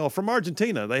biological male from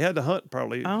Argentina. They had to hunt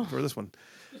probably for this one.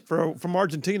 From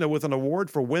Argentina with an award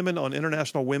for women on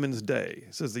International Women's Day.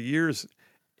 It says the year's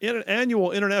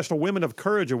annual International Women of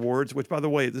Courage Awards, which, by the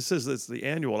way, it's the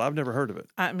annual. I've never heard of it.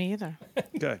 Me either.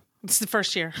 Okay. It's the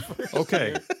first year.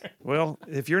 Okay. Well,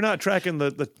 if you're not tracking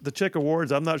the chick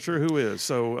awards, I'm not sure who is.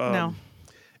 So No.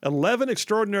 11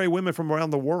 extraordinary women from around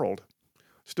the world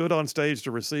stood on stage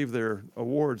to receive their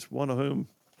awards, one of whom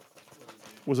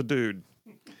was a dude.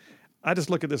 I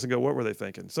just look at this and go, what were they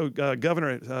thinking? So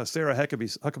Governor Sarah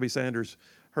Huckabee Sanders,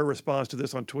 her response to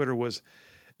this on Twitter was,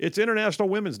 "It's International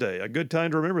Women's Day, a good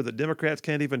time to remember that Democrats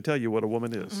can't even tell you what a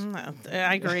woman is." No,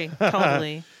 I agree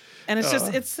totally, and it's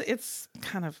just it's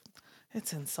kind of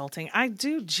it's insulting. I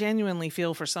do genuinely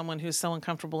feel for someone who's so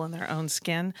uncomfortable in their own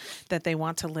skin that they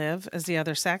want to live as the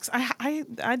other sex.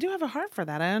 I do have a heart for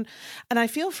that, and I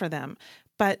feel for them,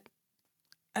 but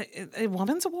a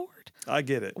woman's award. I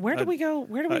get it. Where do we go?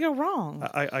 Where do we go wrong?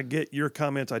 I get your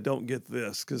comments. I don't get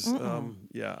this because,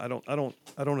 I don't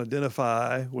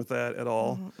identify with that at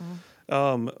all.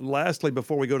 Lastly,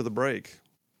 before we go to the break,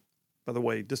 by the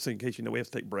way, just in case you know, we have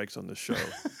to take breaks on this show.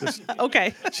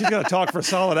 Okay. She's going to talk for a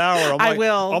solid hour. I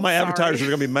will. All my Sorry. advertisers are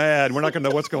going to be mad. We're not going to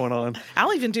know what's going on.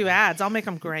 I'll even do ads. I'll make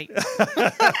them great.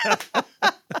 The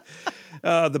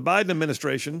Biden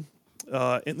administration,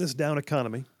 in this down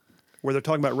economy, where they're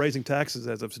talking about raising taxes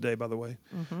as of today, by the way,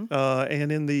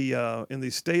 and in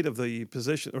the state of the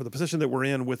position that we're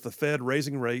in with the Fed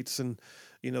raising rates and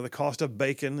the cost of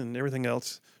bacon and everything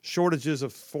else, shortages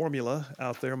of formula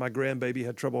out there. My grandbaby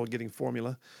had trouble getting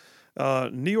formula.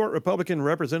 New York Republican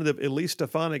Representative Elise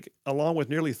Stefanik, along with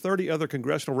nearly 30 other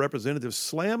congressional representatives,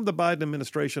 slammed the Biden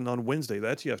administration on Wednesday.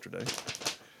 That's yesterday.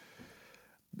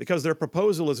 Because their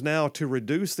proposal is now to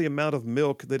reduce the amount of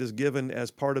milk that is given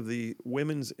as part of the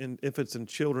Women's and Infants and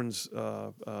Children's,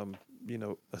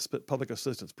 public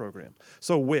assistance program.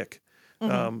 So WIC,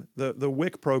 the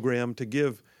WIC program to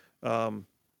give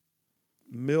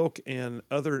milk and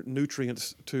other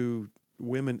nutrients to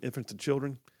women, infants, and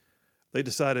children. They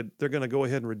decided they're going to go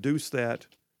ahead and reduce that.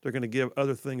 They're going to give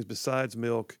other things besides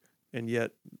milk, and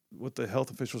yet what the health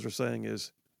officials are saying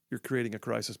is you're creating a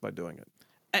crisis by doing it.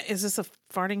 Is this a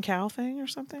farting cow thing or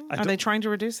something? Are they trying to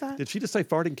reduce that? Did she just say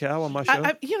farting cow on my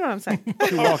show? You know what I'm saying.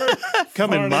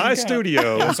 Come in my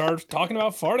studio. And start talking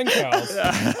about farting cows.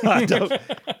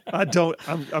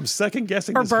 I'm second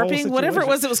guessing Or this whole burping, situation. whatever it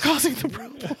was that was causing the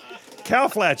problem. Cow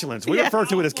flatulence. We refer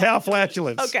to it as cow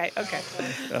flatulence. Okay.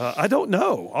 I don't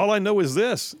know. All I know is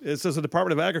this. It says the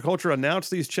Department of Agriculture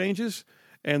announced these changes,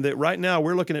 and that right now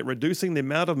we're looking at reducing the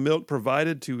amount of milk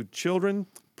provided to children,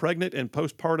 pregnant and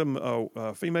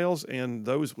postpartum females, and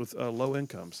those with low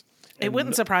incomes. It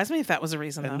wouldn't surprise me if that was a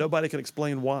reason, And though. nobody can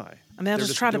explain why. And they'll They're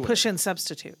just try to doing push it. in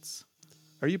substitutes.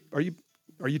 Are you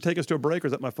taking us to a break, or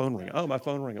is that my phone ringing? Oh, my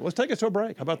phone ringing. Let's take us to a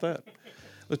break. How about that?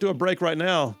 Let's do a break right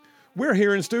now. We're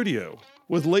here in studio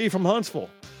with Lee from Huntsville,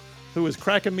 who is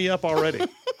cracking me up already.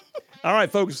 All right,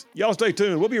 folks, y'all stay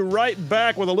tuned. We'll be right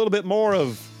back with a little bit more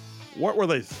of What Were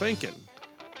They Thinking?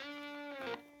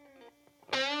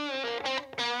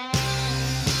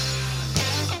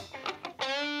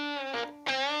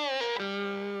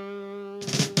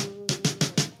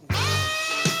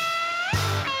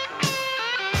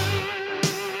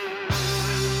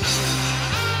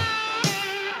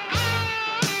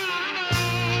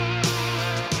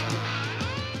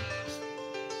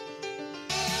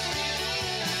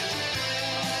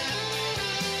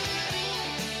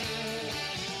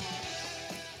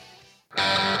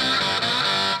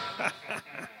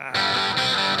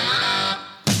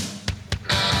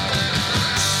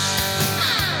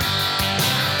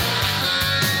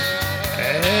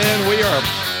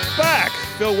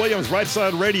 Williams, Right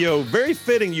Side Radio. Very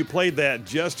fitting you played that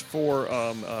just for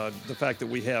the fact that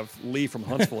we have Lee from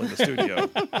Huntsville in the studio.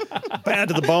 Bad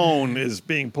to the Bone is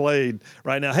being played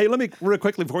right now. Hey, let me real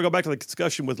quickly, before we go back to the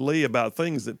discussion with Lee about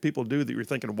things that people do that you're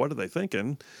thinking, what are they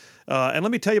thinking? And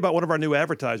let me tell you about one of our new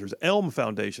advertisers, Elm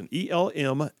Foundation,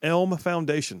 ELM, Elm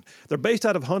Foundation. They're based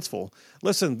out of Huntsville.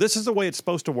 Listen, this is the way it's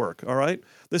supposed to work, all right?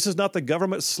 This is not the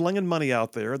government slinging money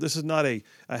out there. This is not a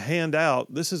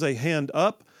handout. This is a hand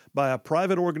up by a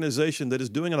private organization that is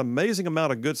doing an amazing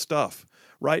amount of good stuff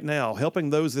right now, helping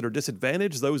those that are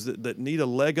disadvantaged, those that need a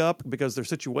leg up because their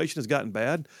situation has gotten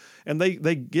bad. And they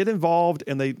get involved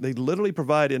and they literally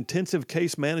provide intensive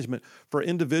case management for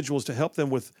individuals to help them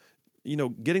with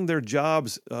getting their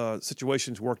jobs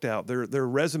situations worked out, their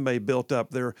resume built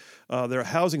up, their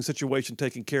housing situation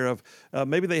taken care of.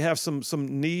 Maybe they have some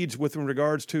needs with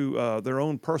regards to their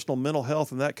own personal mental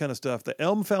health and that kind of stuff. The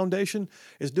Elm Foundation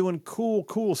is doing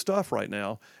cool stuff right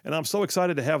now, and I'm so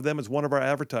excited to have them as one of our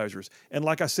advertisers. And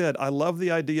like I said, I love the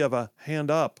idea of a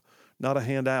hand up, not a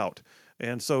handout.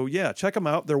 And so, yeah, check them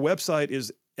out. Their website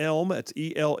is Elm, it's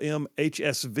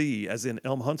ELMHSV, as in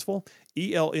Elm Huntsville,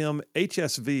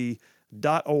 ELMHSV.org,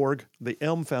 the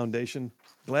Elm Foundation.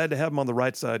 Glad to have them on the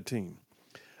Right Side team.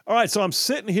 All right, so I'm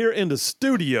sitting here in the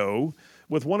studio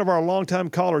with one of our longtime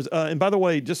callers. And by the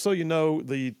way, just so you know,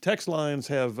 the text lines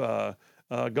have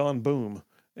gone boom.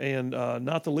 And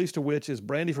not the least of which is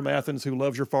Brandy from Athens, who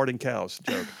loves your farting cows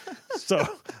joke.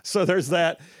 So there's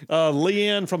that.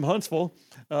 Leanne from Huntsville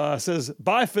says,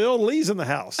 bye, Phil. Lee's in the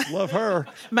house. Love her.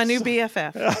 My new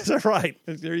BFF. That's right.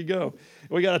 There you go.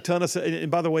 We got a ton of...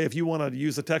 And by the way, if you want to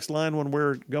use the text line when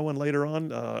we're going later on,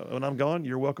 when I'm gone,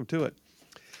 you're welcome to it.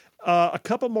 A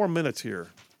couple more minutes here.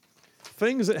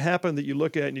 Things that happen that you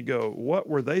look at and you go, what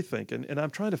were they thinking? And I'm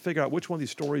trying to figure out which one of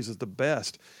these stories is the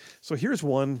best. So here's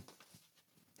one.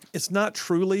 It's not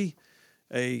truly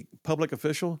a public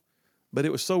official, but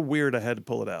it was so weird I had to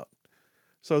pull it out.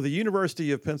 So the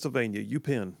University of Pennsylvania,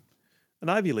 UPenn, an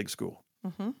Ivy League school,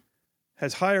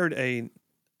 has hired I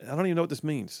don't even know what this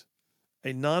means,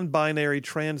 a non-binary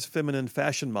trans feminine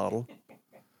fashion model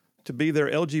to be their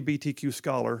LGBTQ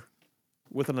scholar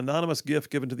with an anonymous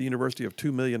gift given to the university of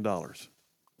 $2 million.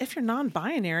 If you're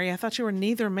non-binary, I thought you were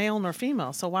neither male nor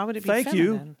female, so why would it be Thank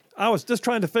feminine? you. I was just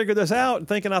trying to figure this out and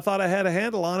thinking I thought I had a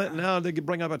handle on it, and now they could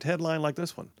bring up a headline like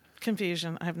this one.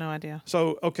 Confusion. I have no idea.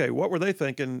 So, okay, what were they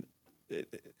thinking?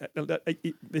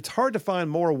 It's hard to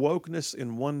find more wokeness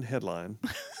in one headline.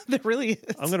 There really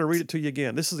is. I'm going to read it to you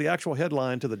again. This is the actual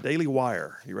headline to the Daily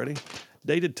Wire. You ready?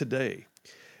 Dated today.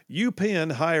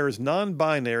 UPenn hires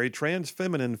non-binary trans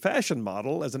feminine fashion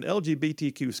model as an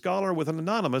LGBTQ scholar with an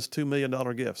anonymous $2 million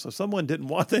gift. So someone didn't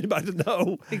want anybody to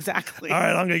know. Exactly. All right,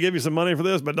 I'm going to give you some money for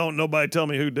this, but don't nobody tell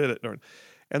me who did it.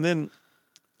 And then,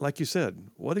 like you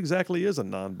said, what exactly is a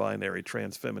non-binary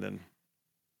trans feminine?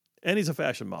 And he's a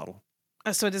fashion model.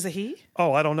 So it is a he?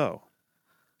 Oh, I don't know.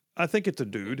 I think it's a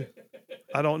dude.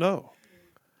 I don't know.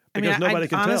 Because I mean, nobody I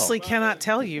can honestly tell. cannot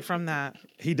tell you from that.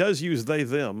 He does use they,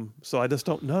 them, so I just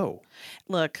don't know.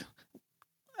 Look,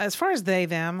 as far as they,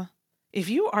 them, if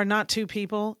you are not two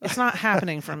people, it's not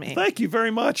happening for me. Thank you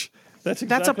very much. That's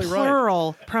exactly That's a right.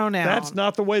 plural pronoun. That's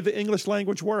not the way the English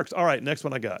language works. All right, next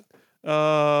one I got.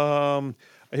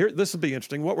 Here, this will be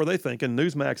interesting. What were they thinking?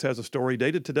 Newsmax has a story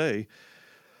dated today.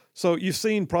 So you've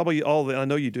seen probably I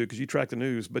know you do because you track the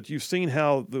news, but you've seen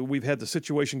how we've had the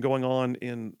situation going on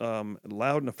in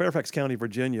Loudoun, Fairfax County,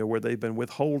 Virginia, where they've been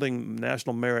withholding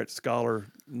National Merit Scholar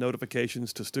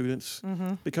notifications to students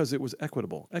because it was equity.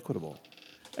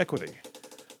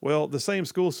 Well, the same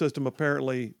school system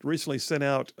apparently recently sent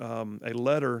out a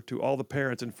letter to all the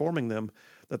parents informing them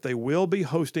that they will be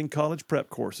hosting college prep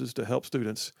courses to help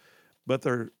students, but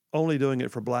they're only doing it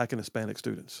for Black and Hispanic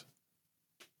students.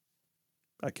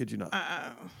 I kid you not.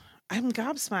 I'm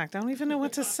gobsmacked. I don't even know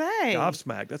what to say.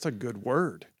 Gobsmacked. That's a good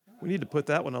word. We need to put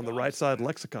that one on the Right Side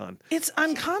lexicon. It's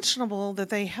unconscionable that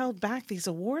they held back these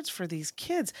awards for these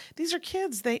kids. These are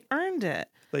kids. They earned it.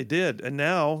 They did. And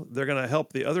now they're going to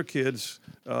help the other kids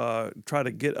try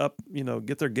to get up,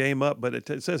 get their game up. But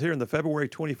it says here in the February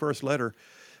 21st letter,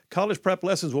 college prep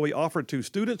lessons will be offered to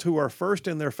students who are first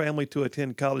in their family to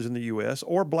attend college in the U.S.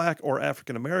 or Black or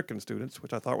African American students,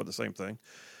 which I thought were the same thing.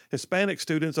 Hispanic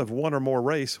students of one or more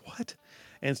race,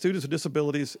 and students with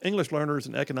disabilities, English learners,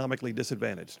 and economically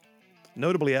disadvantaged.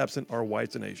 Notably absent are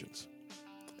whites and Asians.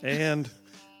 And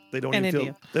they don't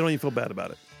even feel bad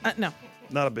about it. No.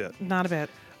 Not a bit. Not a bit.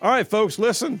 All right, folks,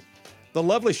 listen. The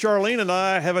lovely Charlene and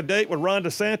I have a date with Ron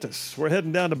DeSantis. We're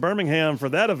heading down to Birmingham for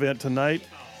that event tonight.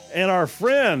 And our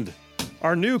friend,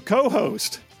 our new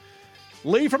co-host,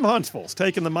 Lee from Huntsville's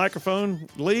taking the microphone.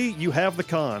 Lee, you have the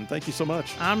con. Thank you so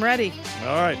much. I'm ready.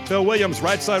 All right, Phil Williams,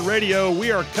 Right Side Radio.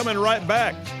 We are coming right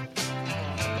back.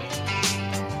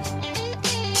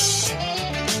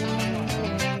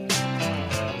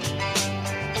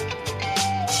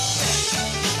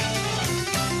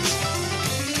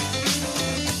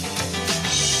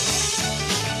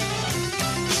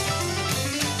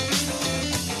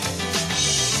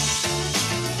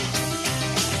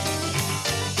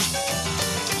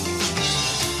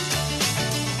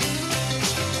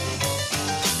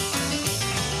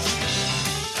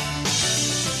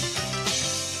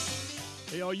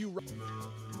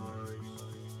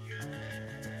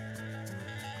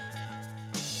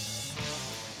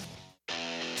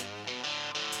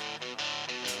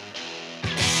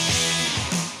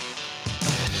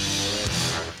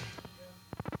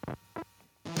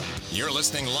 You're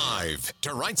listening live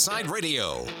to Right Side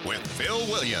Radio with Phil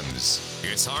Williams.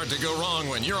 It's hard to go wrong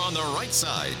when you're on the right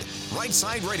side. Right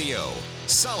Side Radio.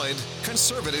 Solid,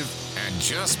 conservative, and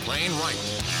just plain right.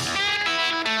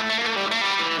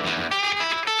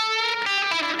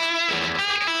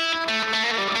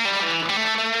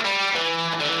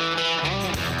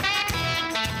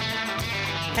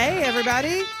 Hey,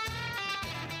 everybody.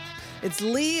 It's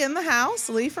Lee in the house,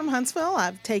 Lee from Huntsville.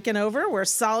 I've taken over. We're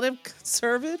solid,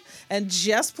 conservative, and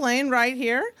just plain right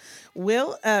here.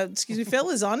 Phil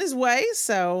is on his way,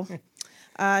 so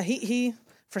he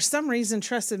for some reason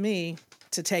trusted me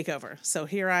to take over. So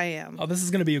here I am. Oh, this is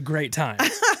going to be a great time.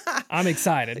 I'm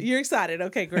excited. You're excited.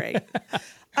 Okay, great.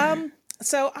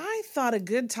 So I thought a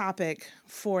good topic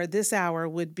for this hour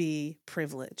would be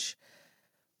privilege.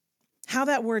 How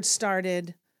that word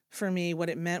started for me, what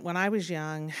it meant when I was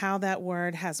young, how that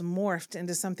word has morphed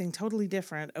into something totally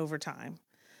different over time.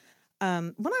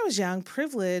 When I was young,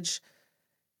 privilege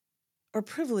or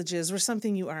privileges were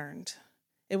something you earned.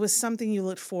 It was something you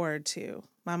looked forward to.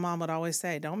 My mom would always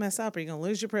say, don't mess up or you're going to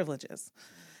lose your privileges.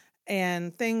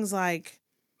 And things like,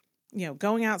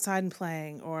 going outside and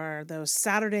playing, or those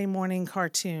Saturday morning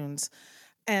cartoons.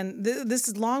 And this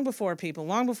is long before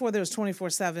there was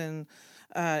 24/7,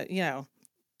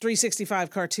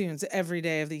 365 cartoons every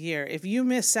day of the year. If you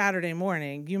miss Saturday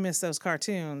morning, you miss those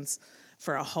cartoons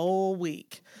for a whole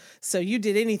week. So you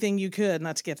did anything you could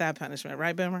not to get that punishment,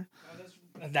 right, Boomer?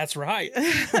 That's right.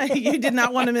 You did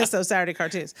not want to miss those Saturday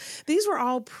cartoons. These were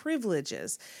all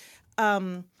privileges.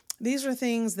 These were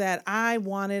things that I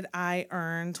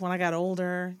earned when I got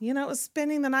older. It was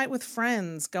spending the night with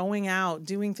friends, going out,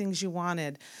 doing things you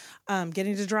wanted,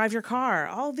 getting to drive your car.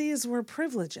 All these were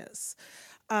privileges.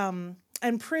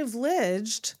 And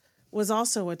privileged was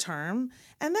also a term,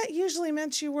 and that usually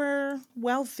meant you were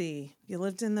wealthy. You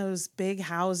lived in those big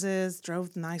houses,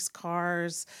 drove nice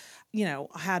cars,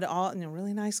 had all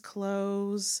really nice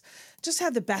clothes, just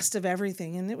had the best of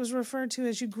everything, and it was referred to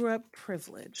as you grew up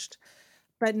privileged.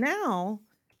 But now,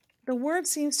 the word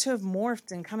seems to have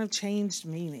morphed and kind of changed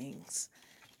meanings,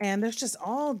 and there's just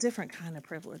all different kind of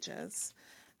privileges.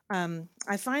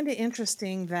 I find it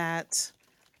interesting that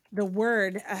the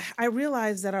word, I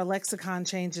realize that our lexicon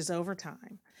changes over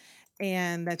time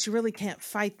and that you really can't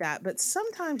fight that. But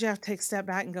sometimes you have to take a step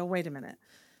back and go, wait a minute.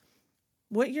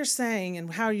 What you're saying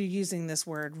and how you're using this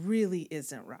word really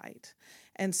isn't right.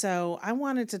 And so I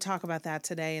wanted to talk about that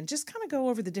today and just kind of go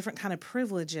over the different kind of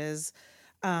privileges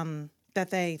that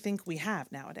they think we have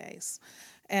nowadays.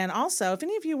 And also, if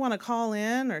any of you want to call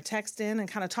in or text in and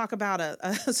kind of talk about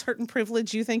a certain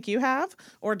privilege you think you have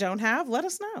or don't have, let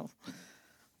us know.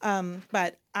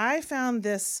 But I found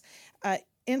this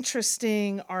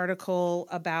interesting article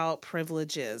about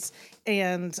privileges,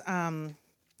 and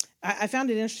I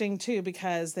found it interesting too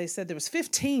because they said there was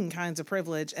 15 kinds of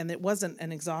privilege, and it wasn't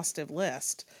an exhaustive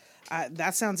list.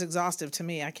 That sounds exhaustive to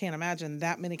me. I can't imagine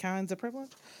that many kinds of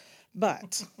privilege,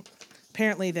 but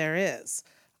apparently there is.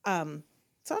 So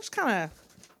I'll just kind of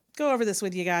go over this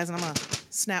with you guys, and I'm going to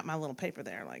snap my little paper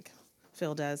there like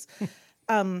Phil does.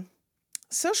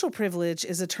 Social privilege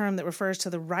is a term that refers to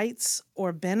the rights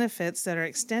or benefits that are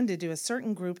extended to a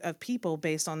certain group of people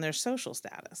based on their social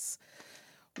status.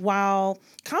 While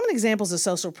common examples of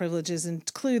social privileges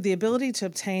include the ability to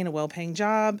obtain a well-paying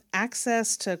job,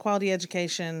 access to quality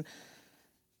education,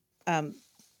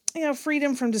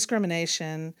 freedom from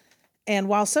discrimination, and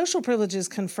while social privileges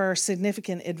confer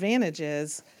significant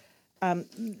advantages,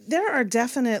 there are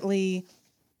definitely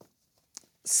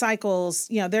cycles,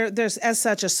 there's as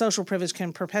such a social privilege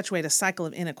can perpetuate a cycle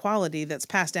of inequality that's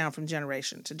passed down from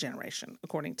generation to generation,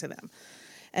 according to them.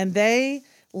 And they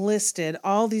listed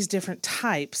all these different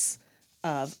types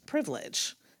of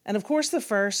privilege. And of course, the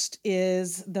first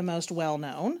is the most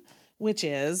well-known, which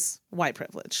is white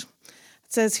privilege.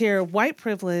 It says here, white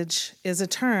privilege is a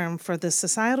term for the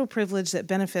societal privilege that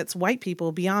benefits white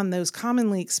people beyond those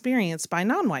commonly experienced by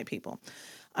non-white people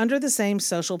under the same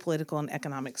social, political, and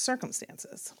economic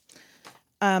circumstances.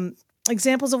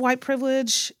 Examples of white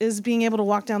privilege is being able to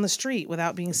walk down the street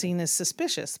without being seen as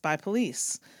suspicious by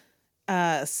police.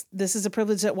 This is a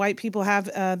privilege that white people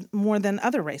have more than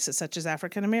other races, such as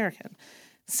African American.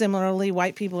 Similarly,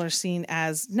 white people are seen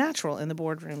as natural in the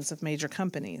boardrooms of major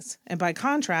companies. And by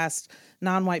contrast,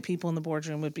 non-white people in the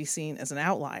boardroom would be seen as an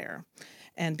outlier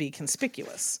and be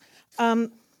conspicuous. So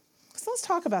let's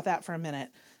talk about that for a minute.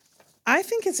 I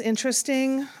think it's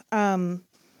interesting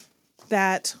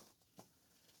that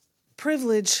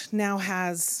privilege now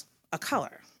has a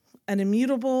color, an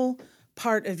immutable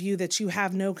part of you that you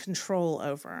have no control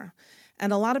over.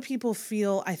 And a lot of people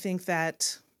feel, I think,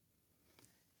 that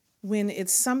when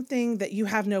it's something that you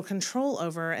have no control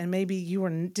over and maybe you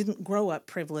didn't grow up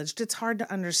privileged, it's hard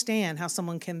to understand how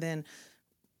someone can then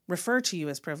refer to you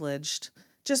as privileged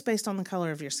just based on the color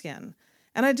of your skin.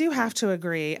 And I do have to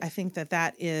agree. I think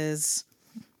that is,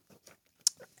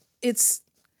 it's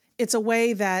a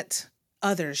way that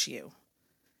others you.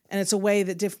 And it's a way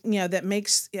that that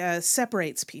makes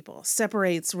separates people,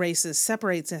 separates races,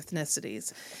 separates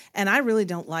ethnicities. And I really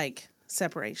don't like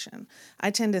separation.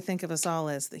 I tend to think of us all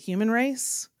as the human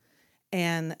race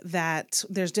and that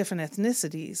there's different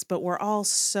ethnicities, but we're all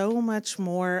so much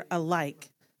more alike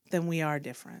than we are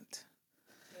different.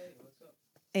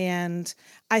 And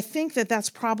I think that's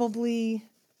probably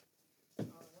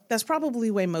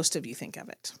the way most of you think of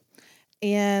it.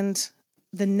 And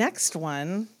the next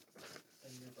one,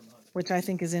 which I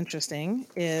think is interesting,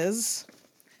 is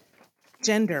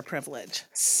gender privilege,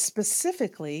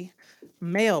 specifically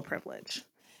male privilege.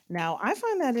 Now, I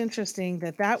find that interesting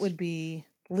that would be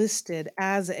listed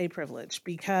as a privilege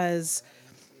because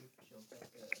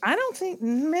I don't think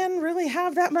men really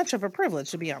have that much of a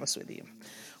privilege, to be honest with you.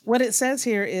 What it says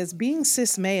here is being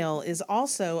cis male is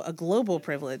also a global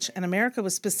privilege, and America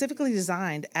was specifically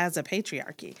designed as a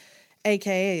patriarchy,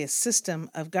 aka a system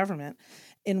of government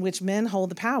in which men hold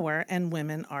the power and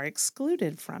women are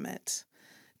excluded from it,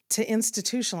 to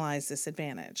institutionalize this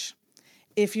advantage.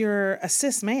 If you're a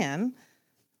cis man,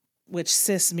 which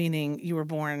cis meaning you were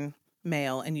born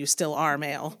male and you still are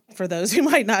male, for those who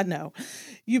might not know,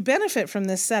 you benefit from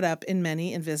this setup in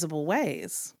many invisible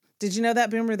ways. Did you know that,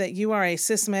 Boomer, that you are a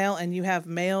cis male and you have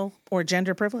male or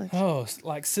gender privilege? Oh,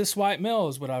 like cis white male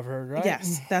is what I've heard, right?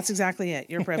 Yes, that's exactly it.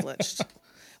 You're privileged.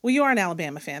 Well, you are an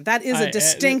Alabama fan. That is a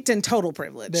distinct and total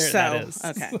privilege. That is.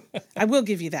 Okay. I will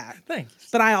give you that. Thanks.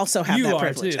 But I also have that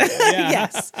privilege. Too. Yeah.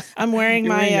 Yes. I'm wearing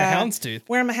You're my wearing a houndstooth.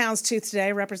 Wearing my houndstooth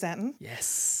today, representing. Yes.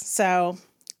 So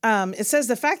it says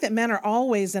the fact that men are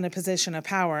always in a position of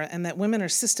power and that women are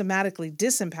systematically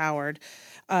disempowered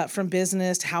from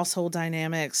business to household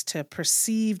dynamics to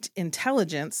perceived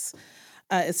intelligence,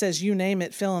 it says you name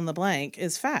it, fill in the blank,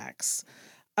 is facts.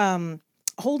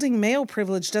 Holding male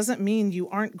privilege doesn't mean you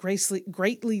aren't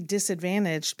greatly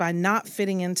disadvantaged by not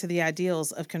fitting into the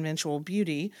ideals of conventional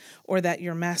beauty, or that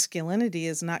your masculinity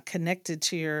is not connected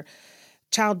to your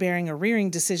childbearing or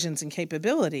rearing decisions and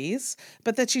capabilities,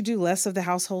 but that you do less of the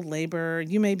household labor.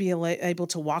 You may be able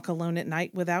to walk alone at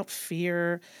night without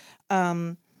fear.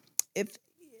 Things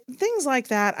like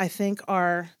that, I think,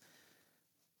 are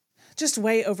just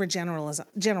way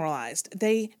overgeneralized.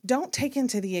 They don't take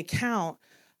into the account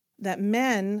that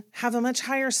men have a much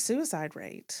higher suicide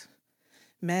rate.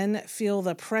 Men feel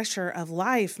the pressure of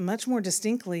life much more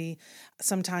distinctly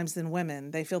sometimes than women.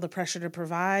 They feel the pressure to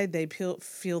provide. They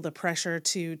feel the pressure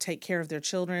to take care of their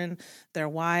children, their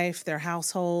wife, their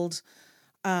household.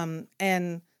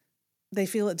 And they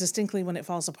feel it distinctly when it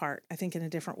falls apart, I think, in a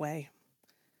different way.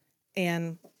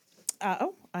 And, I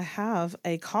have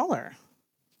a caller.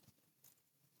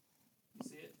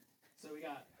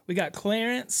 We got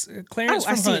Clarence. Clarence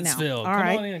from Huntsville. Come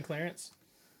on in, Clarence.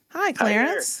 Hi,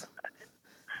 Clarence.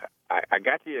 I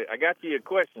got you a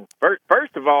question.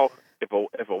 First of all, if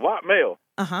a white male,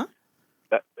 a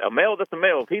male that's a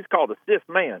male, he's called a cis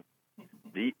man.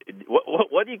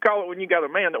 What do you call it when you got a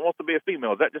man that wants to be a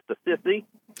female? Is that just a sissy?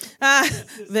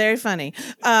 Very funny.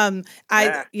 I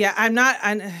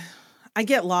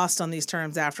get lost on these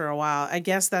terms after a while. I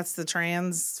guess that's the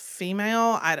trans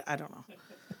female. I don't know.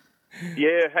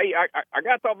 Yeah, hey, I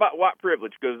got to talk about white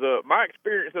privilege because my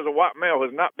experience as a white male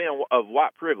has not been of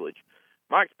white privilege.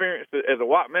 My experience as a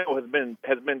white male has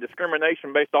been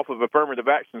discrimination based off of affirmative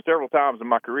action several times in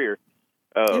my career.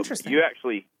 Interesting.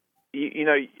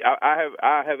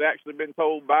 I have actually been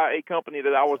told by a company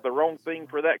that I was the wrong thing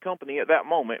for that company at that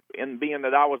moment, and being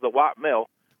that I was a white male,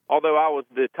 although I was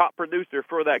the top producer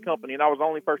for that company, and I was the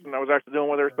only person that was actually doing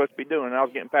what they were supposed to be doing, and I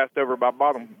was getting passed over by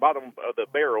bottom of the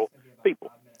barrel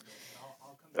people.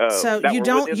 So you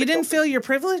didn't feel your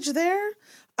privilege there?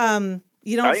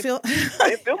 You don't feel? I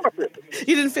didn't feel my privilege.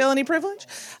 You didn't feel any privilege?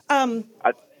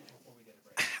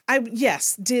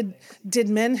 Yes. Did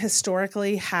men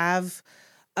historically have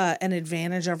an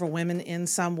advantage over women in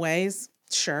some ways?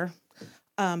 Sure.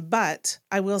 But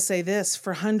I will say this,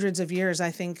 for hundreds of years,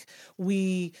 I think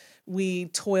we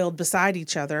toiled beside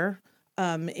each other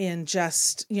in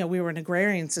just, we were an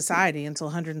agrarian society until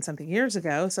 100 and something years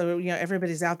ago. So,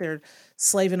 everybody's out there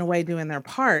slaving away doing their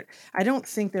part. I don't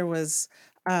think there was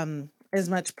as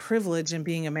much privilege in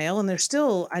being a male, and there's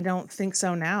still, I don't think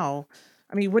so now.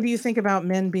 I mean, what do you think about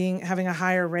men having a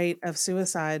higher rate of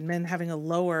suicide, men having a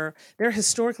lower, they're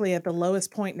historically at the lowest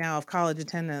point now of college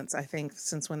attendance, I think,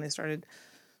 since when they started,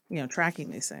 tracking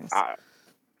these things. I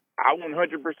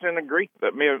 100% agree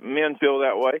that men feel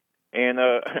that way. And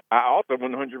I also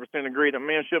 100% agree that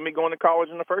men shouldn't be going to college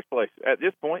in the first place at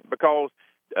this point, because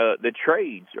the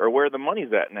trades are where the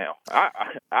money's at now. I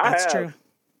That's have true.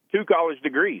 2 college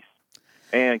degrees.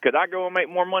 And could I go and make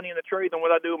more money in the trade than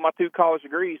what I do with my 2 college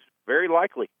degrees? Very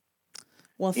likely.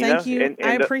 Well, thank you. And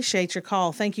I appreciate your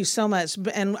call. Thank you so much.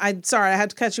 And I'm sorry, I had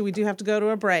to cut you. We do have to go to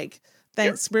a break.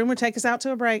 Thanks. Sure. Boomer, take us out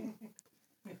to a break.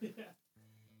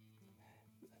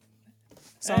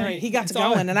 Sorry, he got to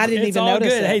going, and I didn't even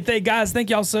notice it. Hey, guys, thank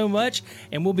y'all so much.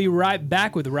 And we'll be right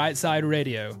back with Right Side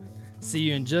Radio. See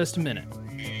you in just a minute.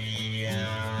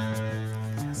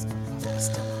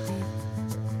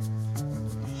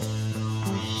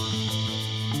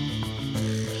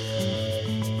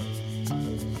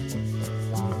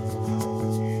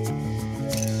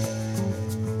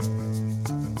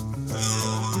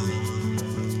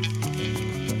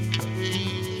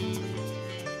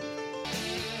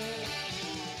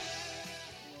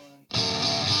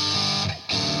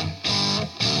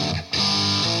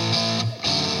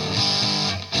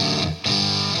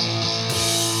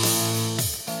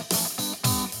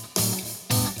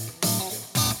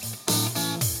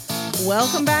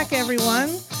 Welcome back, everyone.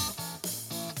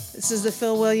 This is the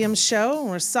Phil Williams Show.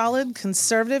 We're solid,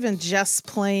 conservative, and just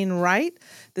plain right.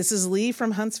 This is Lee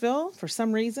from Huntsville. For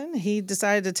some reason, he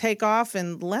decided to take off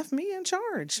and left me in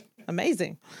charge.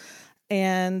 Amazing.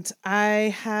 And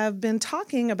I have been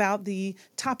talking about the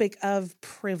topic of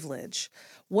privilege.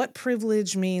 What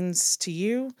privilege means to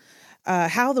you,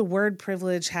 how the word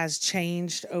privilege has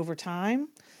changed over time.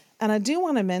 And I do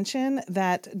want to mention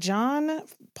that John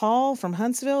Paul from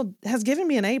Huntsville has given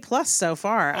me an A+ so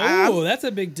far. Oh, that's a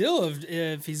big deal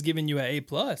if he's giving you an A+.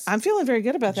 I'm feeling very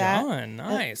good about that. John,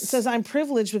 nice. It says I'm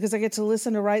privileged because I get to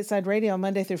listen to Right Side Radio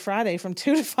Monday through Friday from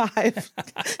 2 to 5.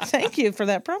 Thank you for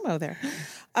that promo there.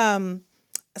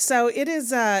 So it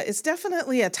is. It's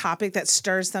definitely a topic that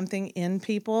stirs something in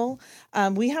people.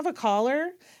 We have a caller,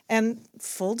 and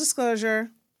full disclosure,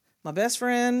 my best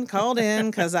friend called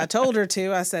in because I told her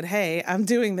to. I said, hey, I'm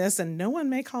doing this and no one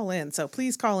may call in, so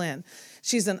please call in.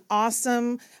 She's an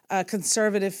awesome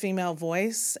conservative female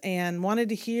voice and wanted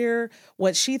to hear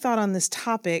what she thought on this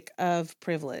topic of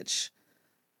privilege.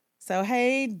 So,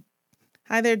 hi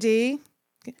there, Dee.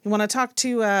 You want to talk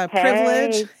to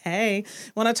privilege? Hey.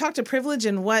 Want to talk to privilege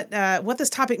and what this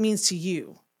topic means to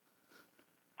you?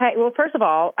 Hey, well, first of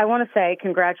all, I want to say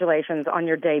congratulations on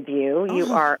your debut.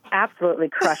 You are absolutely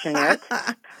crushing it.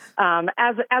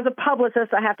 As a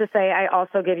publicist, I have to say I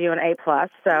also give you an A+.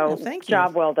 So thank you.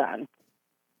 Job well done.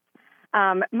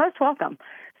 Most welcome.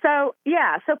 So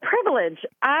privilege.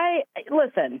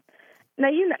 Listen. Now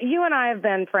you and I have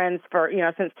been friends for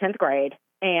since 10th grade.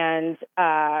 And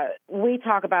we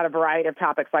talk about a variety of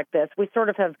topics like this. We've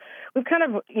kind of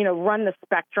run the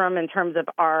spectrum in terms of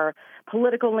our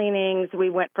political leanings. We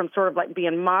went from sort of like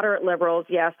being moderate liberals,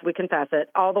 yes, we confess it,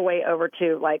 all the way over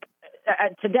to like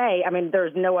today. I mean,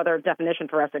 there's no other definition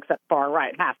for us except far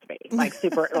right. It has to be like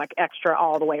super, like extra,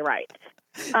 all the way right.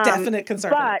 Definite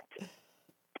conservative.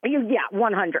 But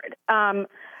 100.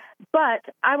 But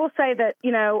I will say that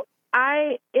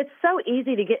it's so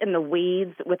easy to get in the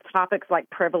weeds with topics like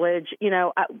privilege.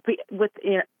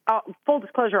 Full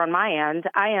disclosure on my end,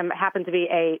 I happen to be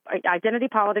identity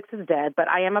politics is dead, but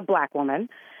I am a Black woman,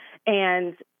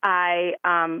 and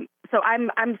I'm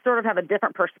sort of have a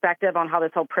different perspective on how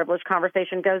this whole privilege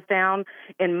conversation goes down.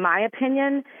 In my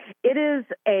opinion, it is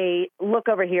a look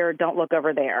over here, don't look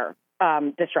over there.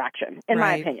 distraction, in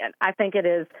my opinion. I think it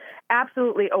is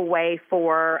absolutely a way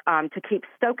for to keep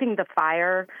stoking the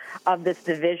fire of this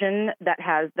division that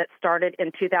started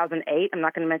in 2008. I'm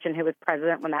not going to mention who was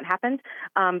president when that happened,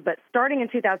 but starting in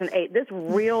 2008, this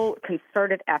real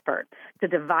concerted effort to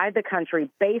divide the country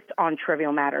based on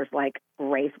trivial matters like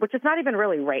race, which is not even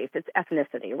really race, it's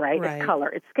ethnicity, right? It's color,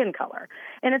 it's skin color,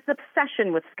 and it's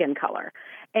obsession with skin color,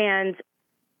 and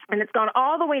it's gone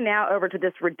all the way now over to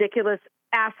this ridiculous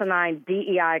asinine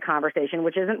DEI conversation,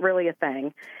 which isn't really a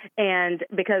thing. And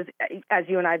because, as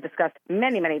you and I have discussed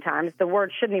many, many times, the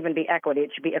word shouldn't even be equity.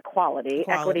 It should be equality.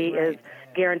 Equity is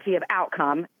guarantee of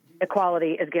outcome.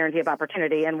 Equality is guarantee of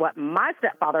opportunity. And what my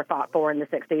stepfather fought for in the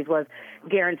 60s was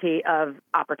guarantee of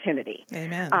opportunity.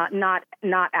 Amen. Not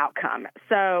outcome.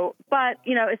 So, but,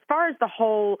 as far as the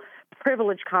whole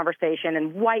privilege conversation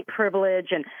and white privilege,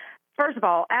 and first of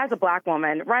all, as a black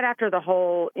woman, right after the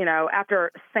whole,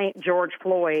 after St. George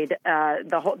Floyd,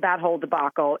 that whole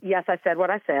debacle, yes, I said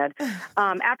what I said.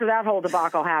 After that whole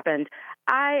debacle happened,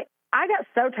 I got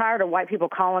so tired of white people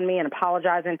calling me and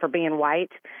apologizing for being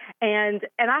white. And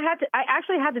I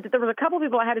actually had to, there was a couple of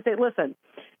people I had to say, listen,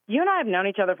 you and I have known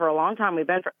each other for a long time. We've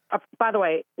been, by the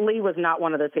way, Lee was not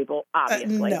one of those people,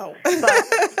 obviously. No.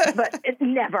 but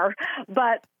never.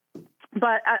 But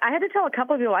I had to tell a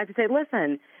couple of people, I had to say,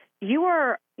 listen,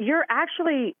 you're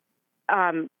actually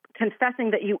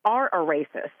confessing that you are a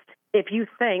racist if you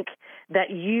think that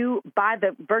you, by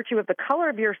the virtue of the color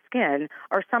of your skin,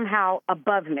 are somehow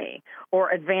above me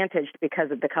or advantaged because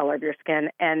of the color of your skin,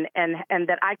 and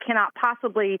that I cannot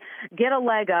possibly get a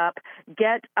leg up,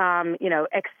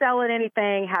 excel at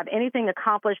anything, have anything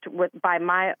accomplished by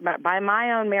my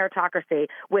own meritocracy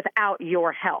without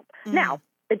your help. Mm. Now,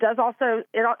 it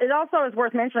also is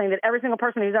worth mentioning that every single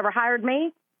person who's ever hired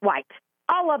me, white.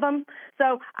 All of them.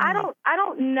 So I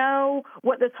don't know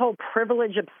what this whole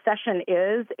privilege obsession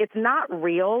is. It's not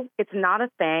real. It's not a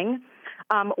thing.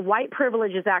 White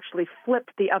privilege is actually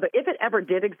flipped the other, if it ever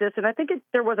did exist. And I think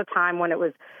there was a time when it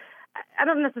was, I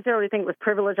don't necessarily think it was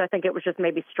privilege. I think it was just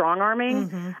maybe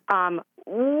strong-arming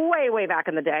way back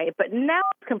in the day. But now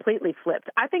it's completely flipped.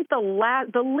 I think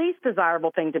the least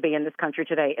desirable thing to be in this country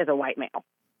today is a white male.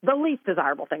 The least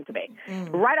desirable thing to be.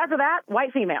 Right after that,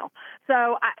 white female.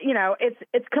 So,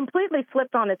 it's completely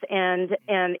flipped on its end,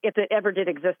 and if it ever did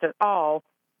exist at all.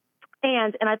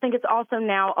 And I think it's also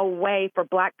now a way for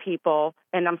black people,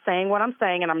 and I'm saying what I'm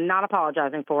saying, and I'm not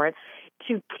apologizing for it,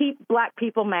 to keep black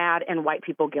people mad and white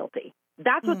people guilty.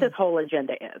 That's what this whole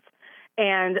agenda is.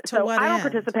 And so I don't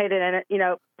participate in it.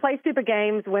 Play stupid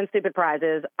games, win stupid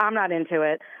prizes. I'm not into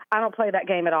it. I don't play that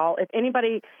game at all. If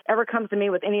anybody ever comes to me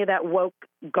with any of that woke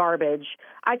garbage,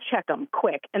 I check them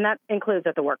quick, and that includes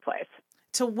at the workplace.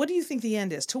 So what do you think the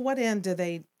end is? To what end do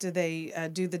they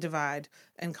do the divide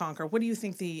and conquer? What do you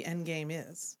think the end game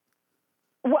is?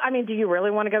 Well, I mean, do you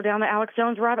really want to go down the Alex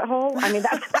Jones rabbit hole? I mean,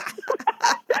 that's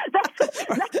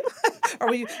Are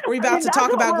we about to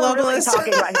talk about globalists?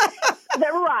 Really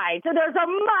right. So there's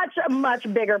a much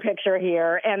bigger picture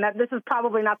here, and that this is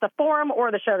probably not the forum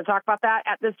or the show to talk about that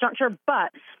at this juncture.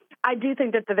 But I do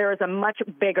think that there is a much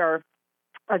bigger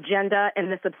agenda,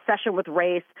 and this obsession with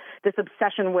race, this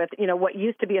obsession with, what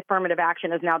used to be affirmative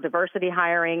action is now diversity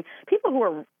hiring. People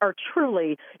who are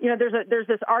truly, there's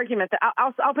this argument that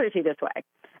I'll put it to you this way.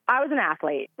 I was an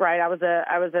athlete, right? I was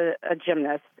a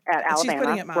gymnast at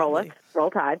Alabama.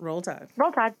 Roll Tide.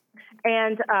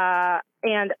 And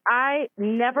I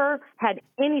never had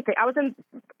anything. I was in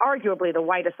arguably the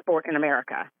whitest sport in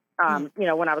America.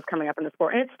 When I was coming up in the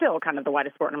sport, and it's still kind of the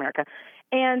whitest sport in America.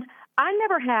 And I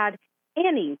never had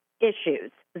any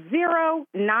issues, zero,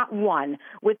 not one,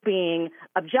 with being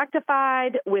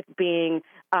objectified, with being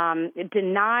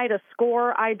denied a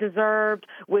score I deserved,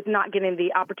 with not getting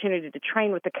the opportunity to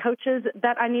train with the coaches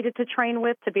that I needed to train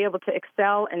with to be able to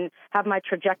excel and have my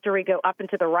trajectory go up and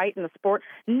to the right in the sport.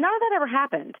 None of that ever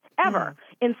happened, ever.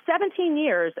 In 17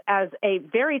 years as a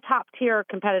very top-tier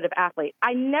competitive athlete,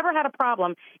 I never had a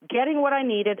problem getting what I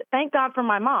needed. Thank God for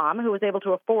my mom, who was able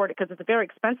to afford it because it's a very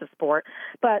expensive sport.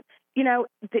 But it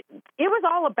was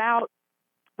all about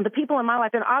the people in my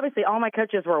life. And obviously all my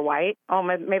coaches were white.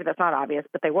 Maybe that's not obvious,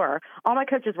 but they were. All my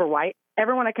coaches were white.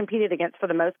 Everyone I competed against, for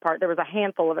the most part, there was a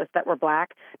handful of us that were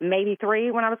black, maybe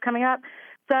 3 when I was coming up.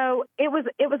 So it was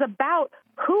about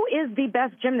who is the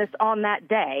best gymnast on that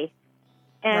day,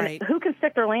 and who can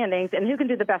stick their landings, and who can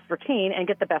do the best routine and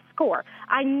get the best score.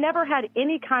 I never had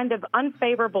any kind of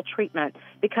unfavorable treatment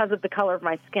because of the color of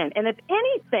my skin. And if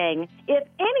anything,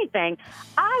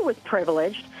 I was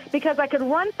privileged because I could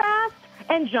run fast,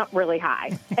 and jump really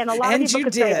high. And a lot of people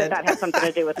could say that has something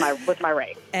to do with my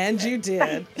race. And you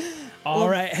did. All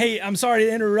right. Hey, I'm sorry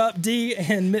to interrupt, Dee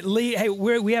and Lee. Hey,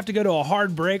 we have to go to a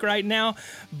hard break right now.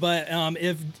 But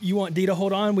if you want Dee to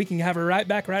hold on, we can have her right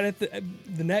back right at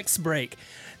the next break.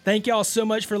 Thank y'all so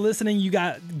much for listening. You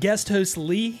got guest host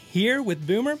Lee here with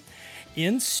Boomer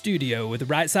in studio with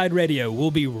Right Side Radio.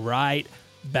 We'll be right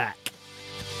back.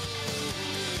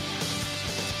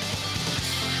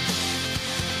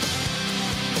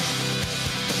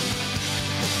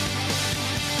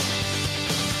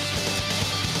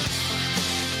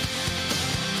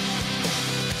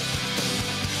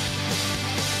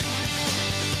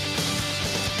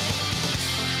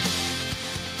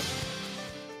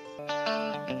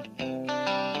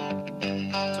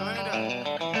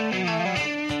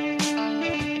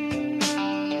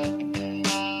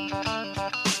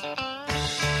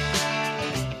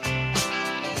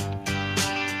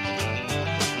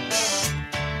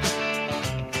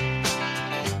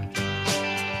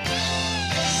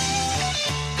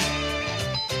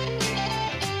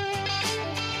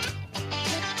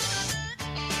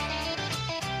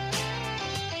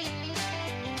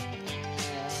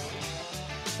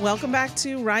 Welcome back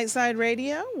to Right Side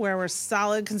Radio, where we're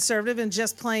solid, conservative, and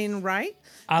just plain right.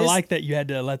 I like that you had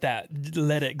to let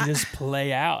it just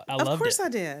play out. I loved it. Of course I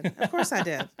did. Of course I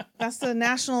did. That's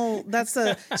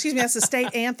the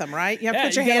state anthem, right? You have to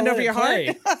put your hand over your heart.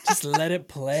 Just let it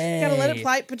play. You gotta let it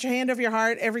play. Put your hand over your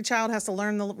heart. Every child has to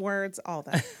learn the words, all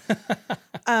that.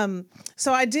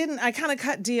 So I kind of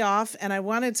cut Dee off, and I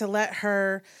wanted to let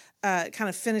her kind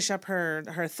of finish up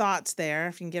her thoughts there.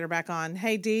 If you can get her back on.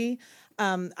 Hey, Dee.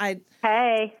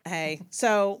 Hey.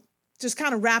 So just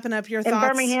kind of wrapping up your thoughts.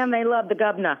 In Birmingham, they love the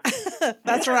governor.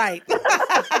 That's right.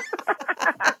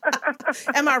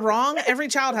 Am I wrong? Every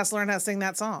child has to learn how to sing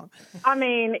that song. I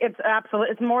mean,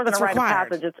 it's more than a rite of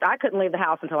passage. I couldn't leave the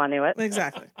house until I knew it.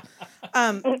 Exactly.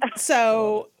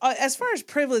 So as far as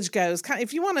privilege goes,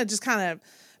 if you want to just kind of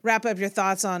wrap up your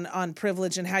thoughts on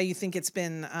privilege and how you think it's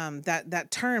been, that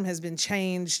term has been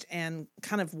changed and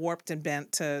kind of warped and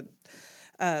bent to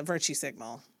virtue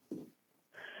signal.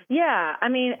 Yeah, I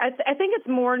mean, I think it's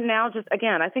more now just,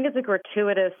 again, I think it's a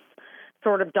gratuitous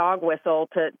sort of dog whistle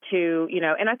to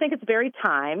and I think it's very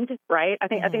timed, right? I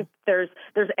think there's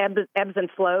ebbs and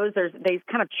flows. They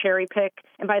kind of cherry pick,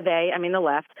 and by they, I mean the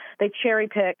left. They cherry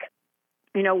pick,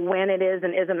 when it is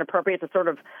and isn't appropriate to sort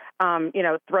of,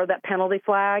 throw that penalty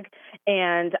flag.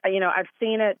 And, I've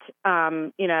seen it,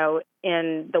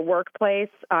 in the workplace.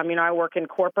 I work in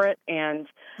corporate, and,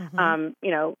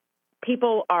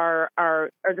 people are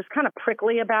just kind of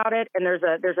prickly about it. And there's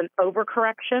an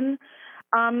overcorrection,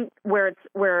 where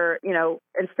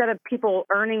instead of people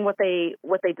earning what they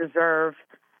deserve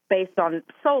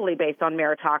solely based on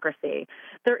meritocracy,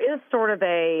 there is sort of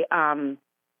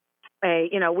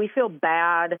we feel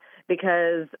bad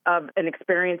because of an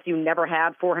experience you never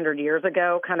had 400 years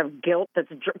ago, kind of guilt that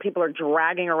people are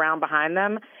dragging around behind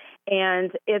them.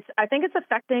 And I think it's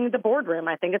affecting the boardroom.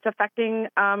 I think it's affecting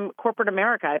corporate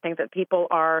America. I think that people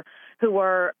who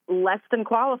are less than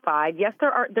qualified. Yes,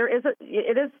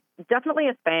 it is definitely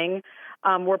a thing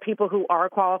where people who are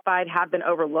qualified have been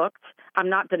overlooked. I'm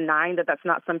not denying that that's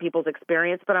not some people's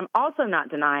experience, but I'm also not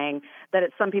denying that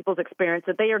it's some people's experience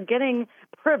that they are getting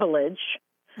privilege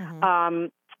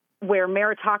where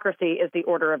meritocracy is the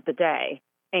order of the day.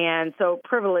 And so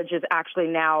privilege is actually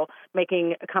now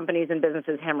making companies and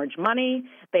businesses hemorrhage money.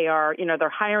 They are, they're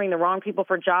hiring the wrong people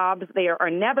for jobs. They are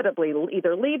inevitably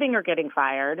either leaving or getting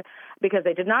fired because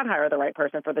they did not hire the right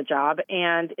person for the job.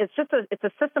 And it's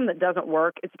a system that doesn't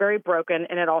work. It's very broken,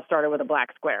 and it all started with a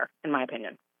black square, in my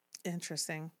opinion.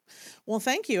 Interesting. Well,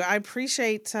 thank you. I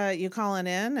appreciate you calling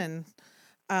in,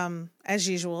 and as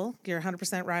usual, you're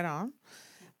 100% right on.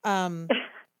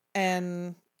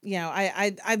 And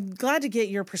I'm glad to get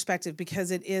your perspective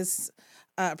because it is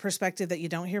a perspective that you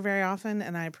don't hear very often,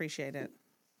 and I appreciate it.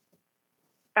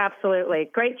 Absolutely.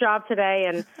 Great job today,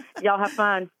 and y'all have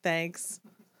fun. Thanks.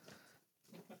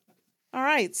 All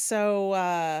right, so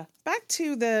back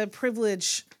to the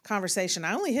privilege conversation.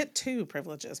 I only hit 2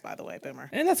 privileges, by the way, Boomer.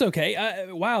 And that's okay.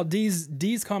 Wow,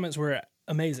 Dee's comments were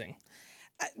amazing.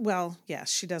 Well,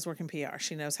 yes, she does work in PR.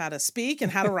 She knows how to speak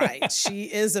and how to write. She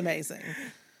is amazing.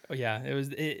 Oh yeah,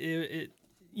 it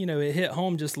hit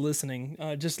home just listening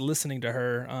to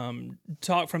her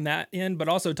talk from that end, but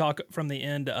also talk from the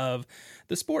end of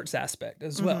the sports aspect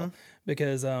as well,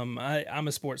 because I'm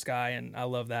a sports guy and I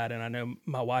love that, and I know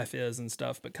my wife is and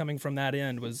stuff. But coming from that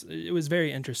end was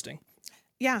very interesting.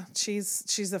 Yeah,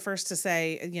 she's the first to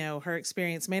say, her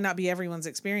experience may not be everyone's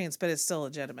experience, but it's still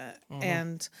legitimate.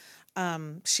 And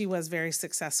She was very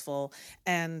successful,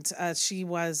 and she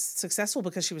was successful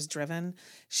because she was driven.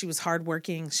 She was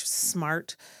hardworking. She was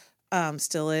smart.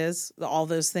 Still is, all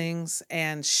those things.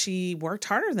 And she worked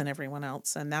harder than everyone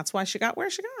else. And that's why she got where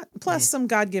she got. Plus some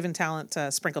God-given talent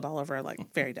sprinkled all over her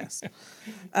like fairy dust.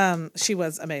 She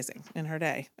was amazing in her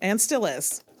day and still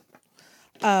is.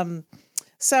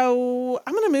 So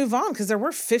I'm going to move on because there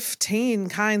were 15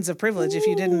 kinds of privilege, if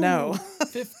you didn't know.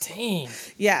 15.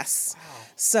 Yes. Wow.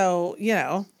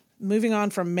 So, moving on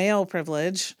from male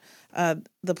privilege,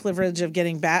 the privilege of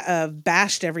getting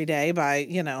bashed every day by,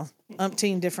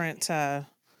 umpteen different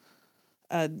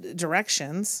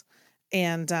directions.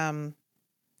 And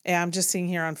I'm just seeing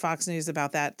here on Fox News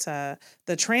about that,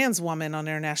 the trans woman on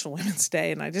International Women's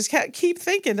Day. And I just keep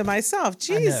thinking to myself,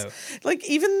 geez, like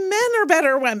even men are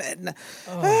better women.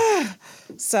 Oh.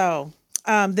 So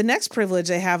the next privilege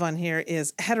they have on here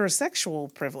is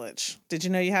heterosexual privilege. Did you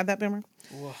know you had that, Boomer?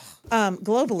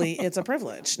 Globally, it's a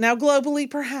privilege. Now, globally,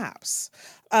 perhaps.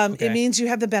 It means you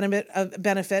have the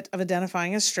benefit of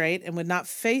identifying as straight and would not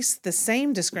face the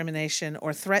same discrimination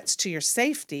or threats to your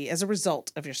safety as a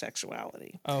result of your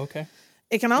sexuality. Oh, okay.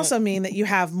 It can also mean that you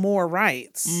have more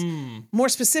rights. More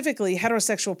specifically,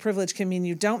 heterosexual privilege can mean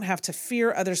you don't have to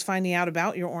fear others finding out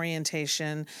about your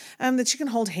orientation, that you can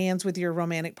hold hands with your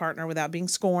romantic partner without being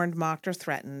scorned, mocked, or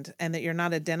threatened, and that you're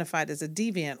not identified as a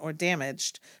deviant or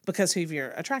damaged because who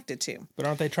you're attracted to. But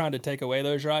aren't they trying to take away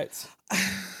those rights?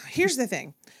 Here's the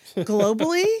thing.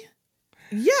 Globally,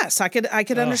 yes, I could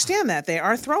understand that. They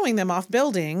are throwing them off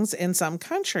buildings in some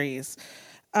countries.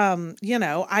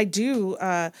 I do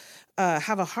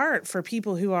have a heart for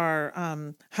people who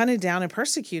are hunted down and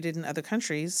persecuted in other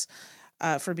countries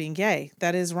for being gay.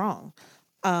 That is wrong.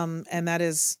 And that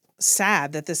is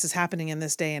sad that this is happening in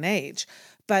this day and age.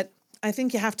 But I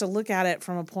think you have to look at it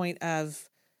from a point of,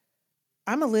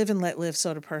 I'm a live and let live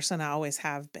sort of person. I always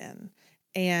have been.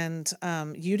 And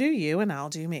you do you and I'll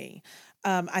do me.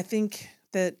 I think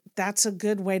that that's a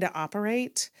good way to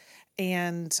operate.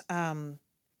 And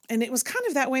it was kind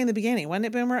of that way in the beginning, wasn't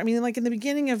it, Boomer? I mean, like in the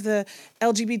beginning of the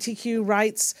LGBTQ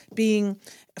rights being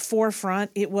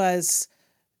forefront, it was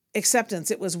acceptance.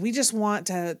 It was, we just want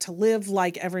to live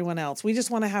like everyone else. We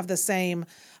just want to have the same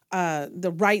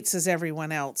the rights as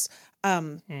everyone else.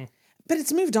 But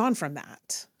it's moved on from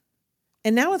that.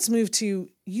 And now it's moved to,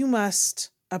 you must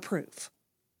approve.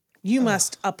 You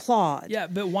must applaud. Yeah,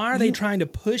 but why are they trying to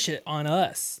push it on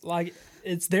us? Like,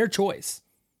 it's their choice.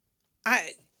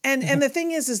 And the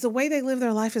thing is the way they live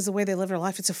their life is the way they live their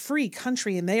life. It's a free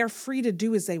country, and they are free to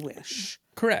do as they wish.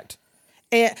 Correct.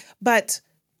 But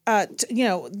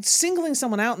singling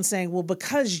someone out and saying, well,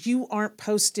 because you aren't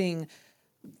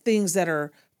things that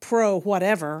are pro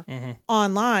whatever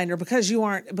online, or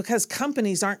because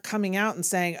companies aren't coming out and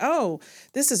saying, oh,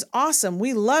 this is awesome,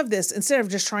 we love this, instead of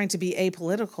just trying to be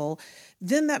apolitical,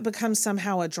 then that becomes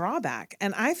somehow a drawback.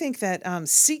 And I think that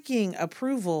seeking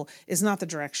approval is not the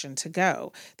direction to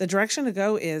go. The direction to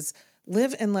go is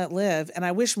live and let live. And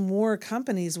I wish more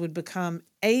companies would become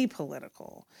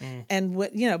apolitical. And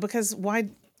because why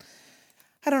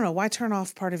turn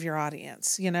off part of your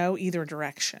audience, either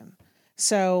direction.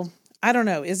 So I don't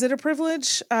know. Is it a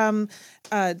privilege to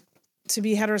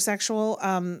be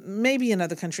heterosexual? Maybe in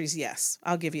other countries, yes.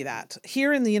 I'll give you that.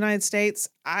 Here in the United States,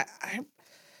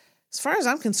 as far as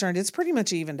I'm concerned, it's pretty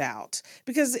much evened out,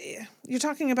 because you're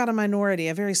talking about a minority,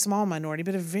 a very small minority,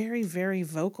 but a very, very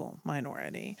vocal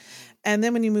minority. And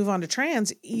then when you move on to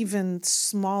trans, even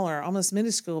smaller, almost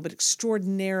minuscule, but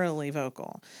extraordinarily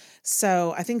vocal.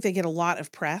 So I think they get a lot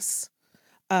of press.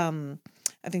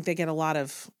 I think they get a lot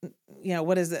of,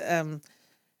 what is it?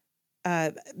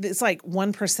 It's like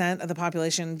 1% of the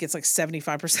population gets like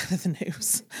 75% of the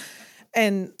news.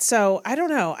 And so I don't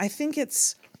know. I think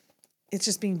it's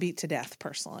just being beat to death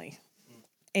personally.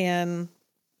 And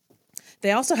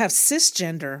they also have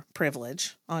cisgender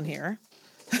privilege on here.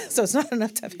 So it's not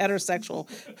enough to have heterosexual.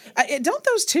 Don't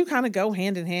those two kind of go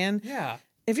hand in hand? Yeah.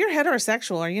 If you're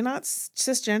heterosexual, are you not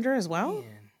cisgender as well?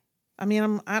 Man. I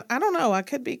mean, I don't know. I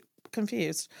could be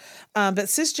confused. But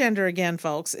cisgender, again,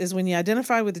 folks, is when you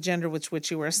identify with the gender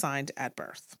which you were assigned at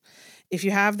birth. If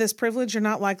you have this privilege, you're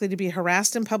not likely to be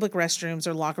harassed in public restrooms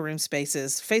or locker room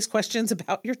spaces, face questions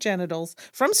about your genitals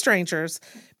from strangers,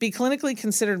 be clinically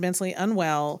considered mentally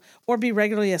unwell, or be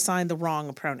regularly assigned the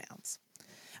wrong pronouns.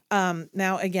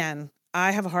 Now, again,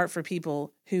 I have a heart for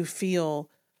people who feel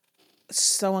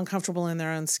so uncomfortable in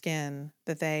their own skin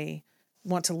that they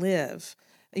want to live.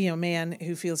 A man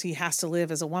who feels he has to live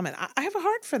as a woman. I have a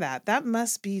heart for that. That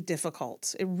must be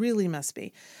difficult. It really must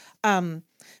be. But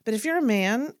if you're a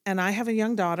man and I have a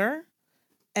young daughter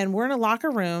and we're in a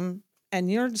locker room and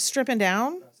you're stripping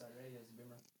down,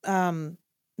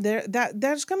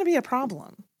 there's going to be a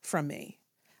problem from me.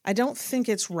 I don't think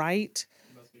it's right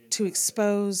to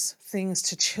expose things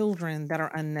to children that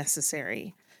are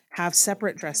unnecessary. Have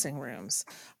separate dressing rooms.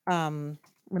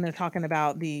 When they're talking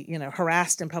about the,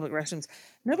 harassed in public restrooms,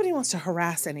 nobody wants to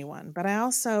harass anyone, but I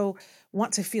also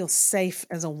want to feel safe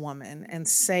as a woman and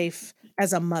safe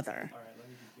as a mother.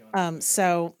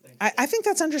 So I think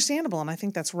that's understandable, and I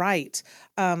think that's right.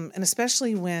 And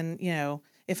especially when,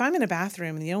 if I'm in a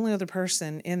bathroom and the only other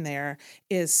person in there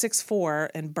is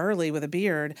 6'4" and burly with a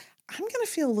beard, I'm going to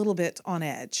feel a little bit on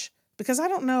edge. Because I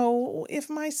don't know if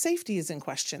my safety is in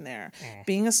question there.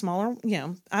 Being a smaller,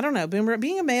 I don't know. Boomer,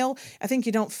 being a male, I think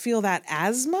you don't feel that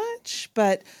as much.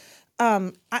 But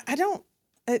I don't.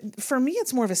 For me,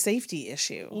 it's more of a safety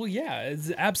issue. Well, yeah,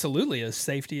 it's absolutely a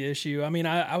safety issue. I mean,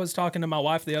 I was talking to my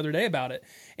wife the other day about it,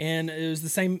 and it was the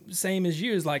same as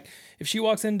you. Is like if she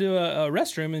walks into a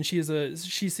restroom and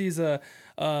she sees a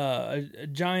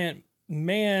giant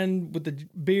man with a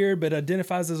beard but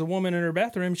identifies as a woman in her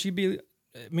bathroom, she'd be.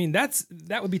 I mean, that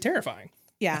would be terrifying.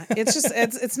 Yeah, it's just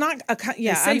it's not a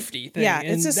safety thing. Yeah,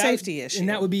 it's a safety issue, and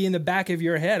that would be in the back of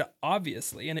your head,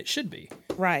 obviously, and it should be.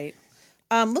 Right.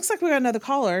 Looks like we got another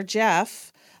caller,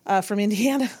 Jeff, from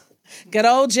Indiana. Good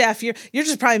old Jeff. You're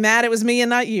just probably mad it was me and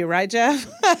not you, right, Jeff?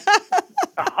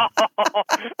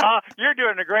 You're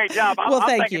doing a great job. Well, I'm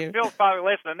thank thinking you. Phil's probably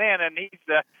listening in, and he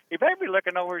better be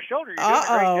looking over his shoulder. You're doing a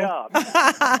great job.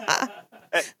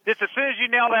 Just as soon as you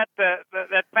nail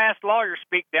that fast lawyer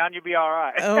speak down, you'll be all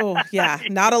right. Oh, yeah.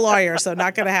 Not a lawyer, so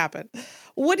not going to happen.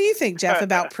 What do you think, Jeff,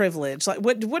 about privilege? Like,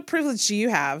 what privilege do you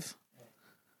have?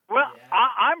 Well,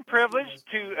 I'm privileged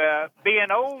to be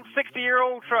an old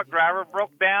 60-year-old truck driver,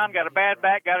 broke down, got a bad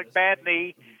back, got a bad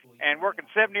knee, and working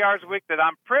 70 hours a week. That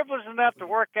I'm privileged enough to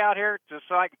work out here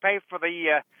so I can pay for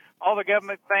all the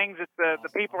government things that the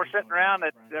people are sitting around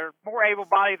that they're more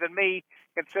able-bodied than me,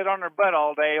 can sit on their butt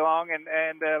all day long and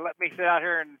let me sit out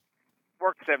here and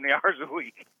work 70 hours a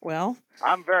week. Well,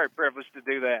 I'm very privileged to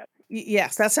do that.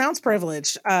 Yes, that sounds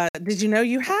privileged. Did you know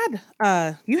you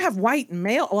have white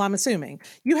male? Well, I'm assuming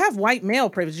you have white male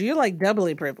privilege. You're like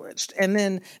doubly privileged, and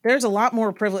then there's a lot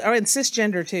more privilege, and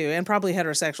cisgender too, and probably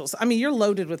heterosexuals. I mean, you're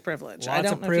loaded with privilege.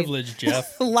 Lots of privilege,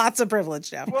 Jeff. Lots of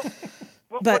privilege, Jeff.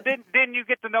 But didn't you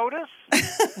get to notice?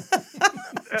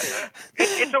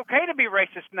 It's okay to be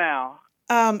racist now.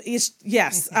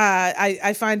 Yes.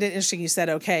 I find it interesting you said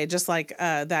okay, just like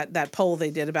that poll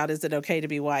they did about is it okay to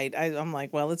be white. I'm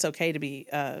like, well, it's okay to be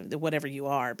whatever you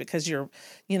are because you're,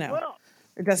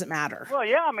 it doesn't matter. Well,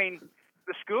 yeah, I mean,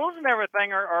 the schools and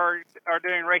everything are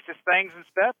doing racist things and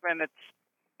stuff, and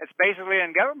it's basically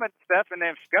in government stuff, and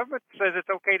if government says it's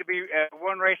okay to be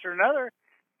one race or another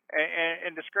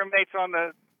and discriminates on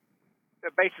the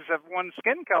basis of one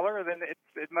skin color, then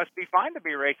it must be fine to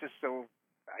be racist. So,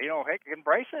 heck,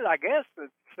 embrace it. I guess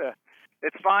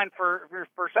it's fine for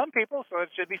some people, so it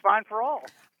should be fine for all.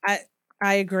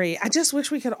 I agree. I just wish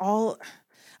we could all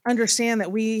understand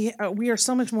that we are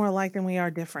so much more alike than we are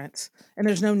different, and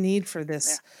there's no need for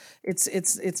this. Yeah.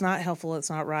 It's not helpful. It's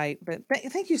not right. But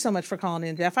thank you so much for calling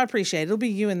in, Jeff. I appreciate it. It'll be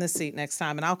you in this seat next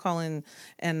time, and I'll call in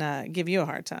and give you a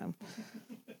hard time.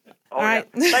 All right.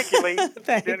 Thank you, Lee.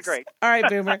 Thanks. You're doing great. All right,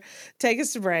 Boomer. Take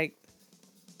us to break.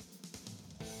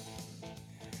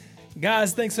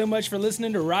 Guys, thanks so much for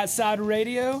listening to Right Side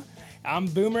Radio. I'm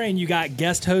Boomer, and you got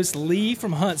guest host Lee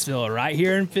from Huntsville right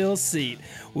here in Phil's seat.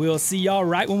 We'll see y'all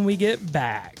right when we get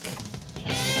back.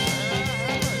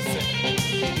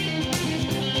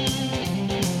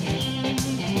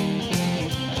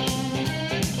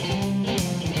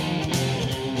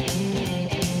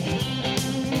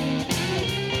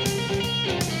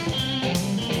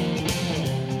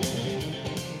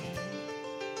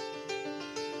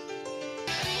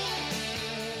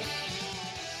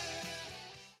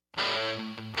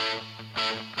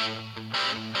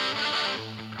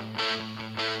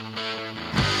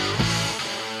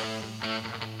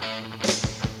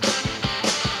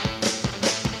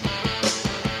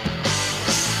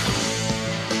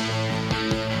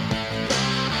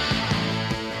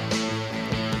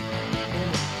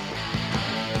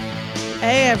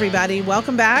 Hey, everybody.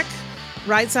 Welcome back.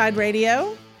 Right Side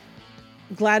Radio.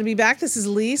 Glad to be back. This is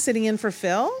Lee sitting in for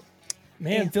Phil.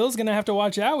 Man, Phil's going to have to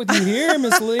watch out with you here,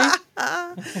 Miss Lee.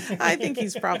 I think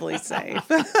he's probably safe.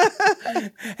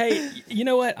 Hey, you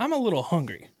know what? I'm a little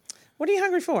hungry. What are you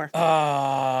hungry for?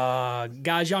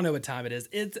 Guys, y'all know what time it is.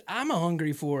 I'm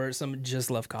hungry for some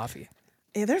Just Love coffee.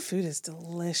 Yeah, their food is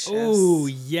delicious. Oh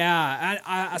yeah,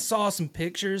 I saw some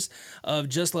pictures of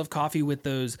Just Love Coffee with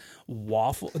those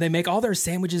waffle. They make all their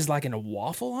sandwiches like in a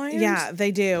waffle iron. Yeah,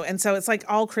 they do, and so it's like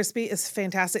all crispy. It's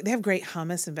fantastic. They have great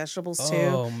hummus and vegetables too.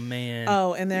 Oh man.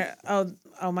 Oh, and they're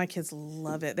my kids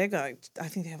love it. They got I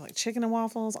think they have like chicken and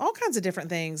waffles, all kinds of different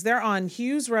things. They're on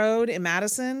Hughes Road in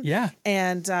Madison. Yeah,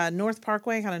 and North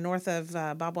Parkway, kind of north of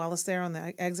Bob Wallace there on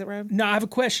the exit road. Now I have a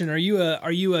question. Are you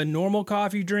a normal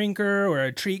coffee drinker or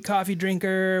a treat coffee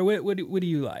drinker? What do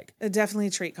you like? Definitely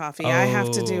treat coffee. I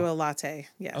have to do a latte.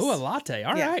 Yes. Oh, a latte.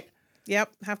 All right.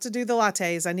 Yep, have to do the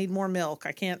lattes. I need more milk.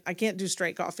 I can't do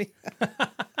straight coffee.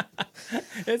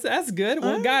 That's good.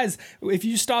 Well, guys, if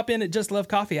you stop in at Just Love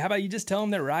Coffee, how about you just tell them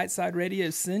that Right Side Radio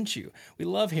sent you? We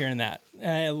love hearing that.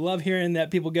 I love hearing that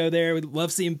people go there. We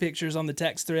love seeing pictures on the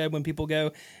text thread when people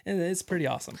go, and it's pretty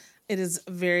awesome. It is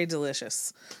very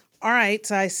delicious. All right,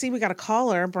 I see we got a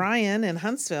caller, Brian in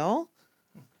Huntsville.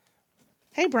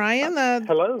 Hey, Brian.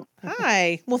 Hello.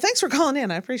 Hi. Well, thanks for calling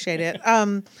in. I appreciate it.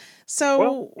 And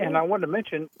I wanted to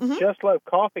mention, Just Love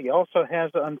Coffee also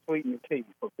has unsweetened tea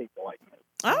for people like me.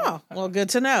 Oh, well, good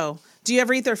to know. Do you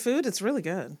ever eat their food? It's really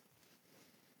good.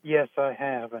 Yes, I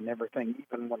have, and everything.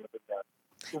 Even one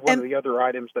of the other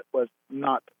items that was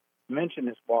not mentioned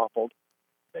is waffled.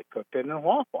 They cooked it in a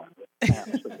waffle. It's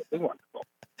absolutely wonderful.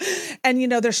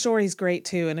 And their story's great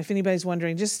too. And if anybody's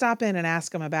wondering, just stop in and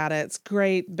ask them about it. It's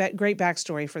great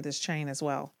backstory for this chain as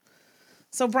well.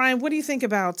 So, Brian, what do you think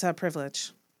about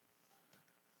Privilege?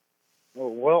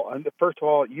 Well, first of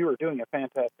all, you are doing a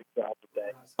fantastic job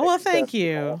today. Oh, well, thank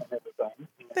you.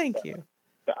 Thank you.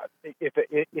 If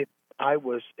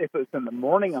it was in the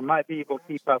morning, I might be able to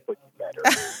keep up with you better.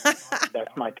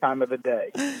 That's my time of the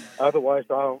day. Otherwise,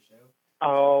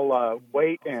 I'll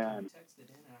wait and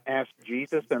ask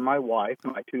Jesus and my wife,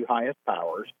 my two highest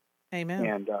powers. Amen.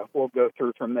 And we'll go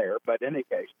through from there. But in any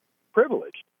case,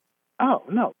 privileged. Oh,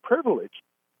 no, privilege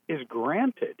is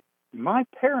granted. My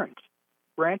parents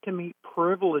granted me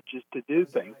privileges to do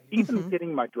things, even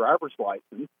getting my driver's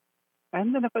license.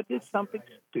 And then if I did something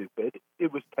stupid,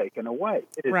 it was taken away.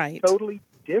 It is totally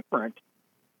different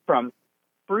from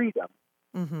freedom,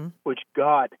 which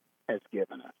God has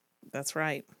given us. That's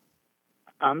right.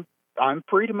 I'm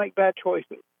free to make bad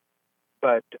choices,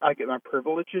 but I get my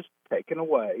privileges taken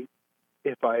away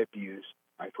if I abuse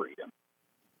my freedom.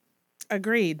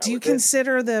 Agreed. Do you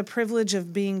consider the privilege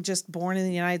of being just born in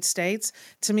the United States?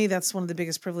 To me, that's one of the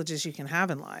biggest privileges you can have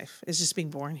in life, is just being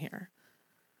born here.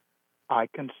 I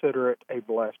consider it a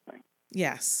blessing.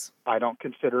 Yes. I don't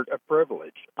consider it a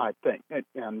privilege, I think.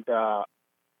 And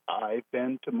I've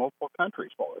been to multiple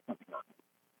countries while I've been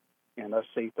here, and I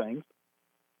see things.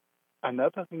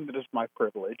 Another thing that is my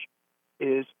privilege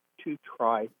is to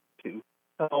try to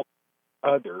help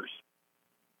others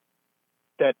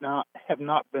that have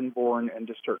not been born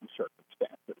into certain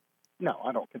circumstances. No,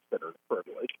 I don't consider it a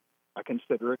privilege. I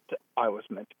consider it I was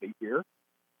meant to be here,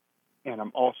 and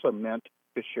I'm also meant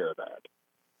to share that.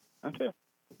 That's it.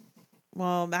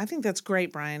 Well, I think that's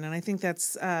great, Brian, and I think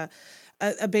that's a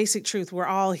basic truth. We're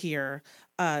all here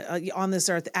on this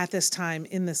earth at this time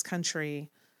in this country,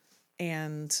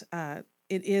 and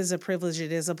it is a privilege.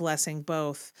 It is a blessing,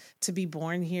 both to be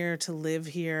born here, to live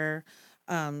here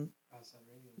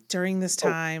during this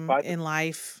time in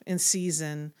life, in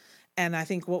season. And I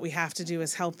think what we have to do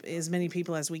is help as many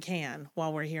people as we can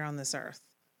while we're here on this earth.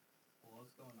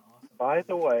 By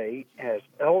the way, as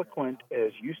eloquent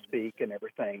as you speak and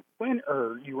everything, when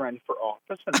are you running for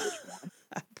office and which one?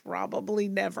 Probably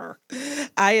never.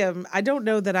 I don't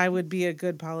know that I would be a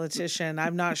good politician.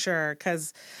 I'm not sure,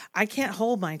 because I can't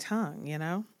hold my tongue,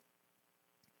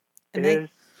 And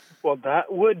well,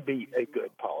 that would be a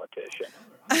good politician,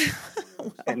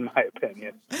 in my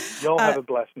opinion. Y'all have a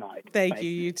blessed night. Thank you.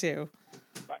 You too.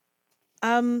 Bye.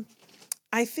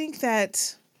 I think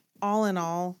that all in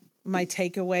all, my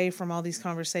takeaway from all these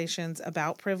conversations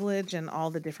about privilege and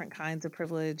all the different kinds of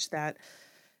privilege that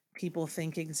people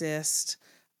think exist,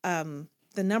 the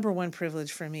number one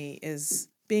privilege for me is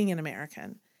being an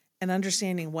American and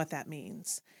understanding what that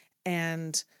means,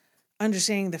 and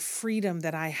understanding the freedom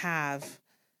that I have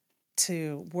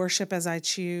to worship as I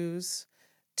choose,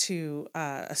 to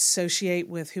associate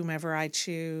with whomever I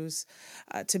choose,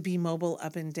 to be mobile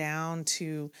up and down,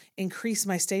 to increase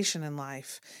my station in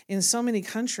life. In so many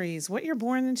countries, what you're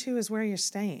born into is where you're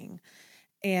staying.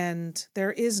 And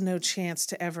there is no chance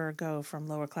to ever go from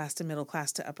lower class to middle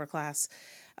class to upper class.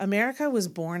 America was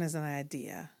born as an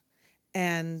idea,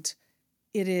 and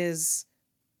it is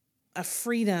a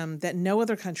freedom that no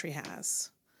other country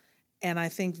has. And I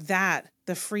think that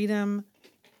the freedom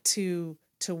to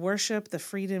worship, the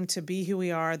freedom to be who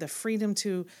we are, the freedom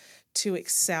to to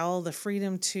excel, the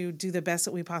freedom to do the best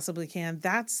that we possibly can.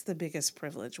 That's the biggest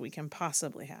privilege we can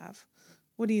possibly have.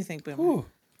 What do you think, Boomer? Ooh.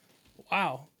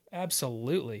 Wow,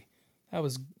 absolutely. That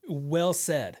was well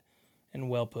said and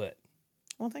well put.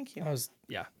 Well, thank you.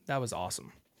 That was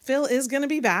awesome. Phil is going to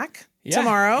be back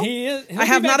tomorrow. He is. I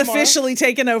have not officially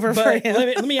taken over for him.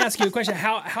 Let me ask you a question.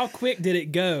 How quick did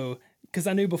it go? Because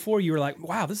I knew before you were like,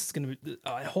 wow, this is going to be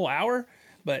a whole hour.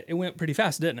 But it went pretty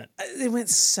fast, didn't it? It went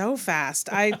so fast.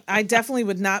 I definitely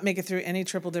would not make it through any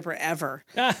Triple Dipper ever.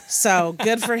 So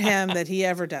good for him that he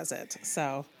ever does it.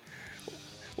 So,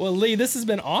 well, Lee, this has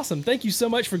been awesome. Thank you so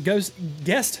much for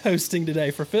guest hosting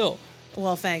today for Phil.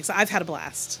 Well, thanks. I've had a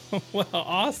blast. Well,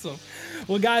 awesome.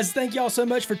 Well, guys, thank y'all so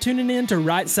much for tuning in to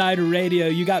Right Side Radio.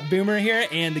 You got Boomer here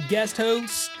and the guest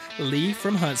host, Lee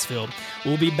from Huntsville.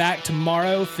 We'll be back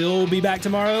tomorrow. Phil will be back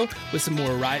tomorrow with some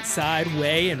more Right Side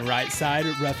Way and Right Side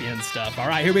Ruffian stuff. All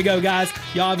right, here we go, guys.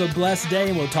 Y'all have a blessed day,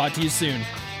 and we'll talk to you soon.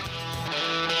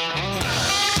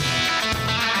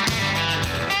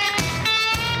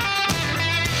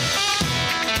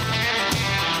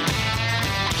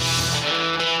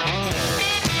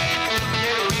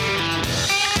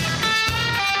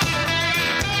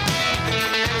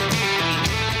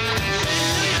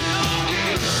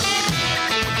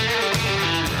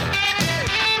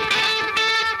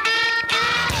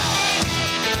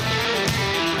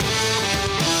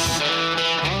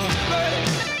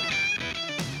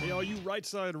 Right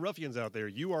Side Ruffians out there,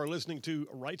 you are listening to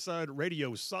Right Side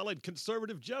Radio, solid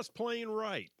conservative, just plain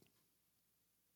right.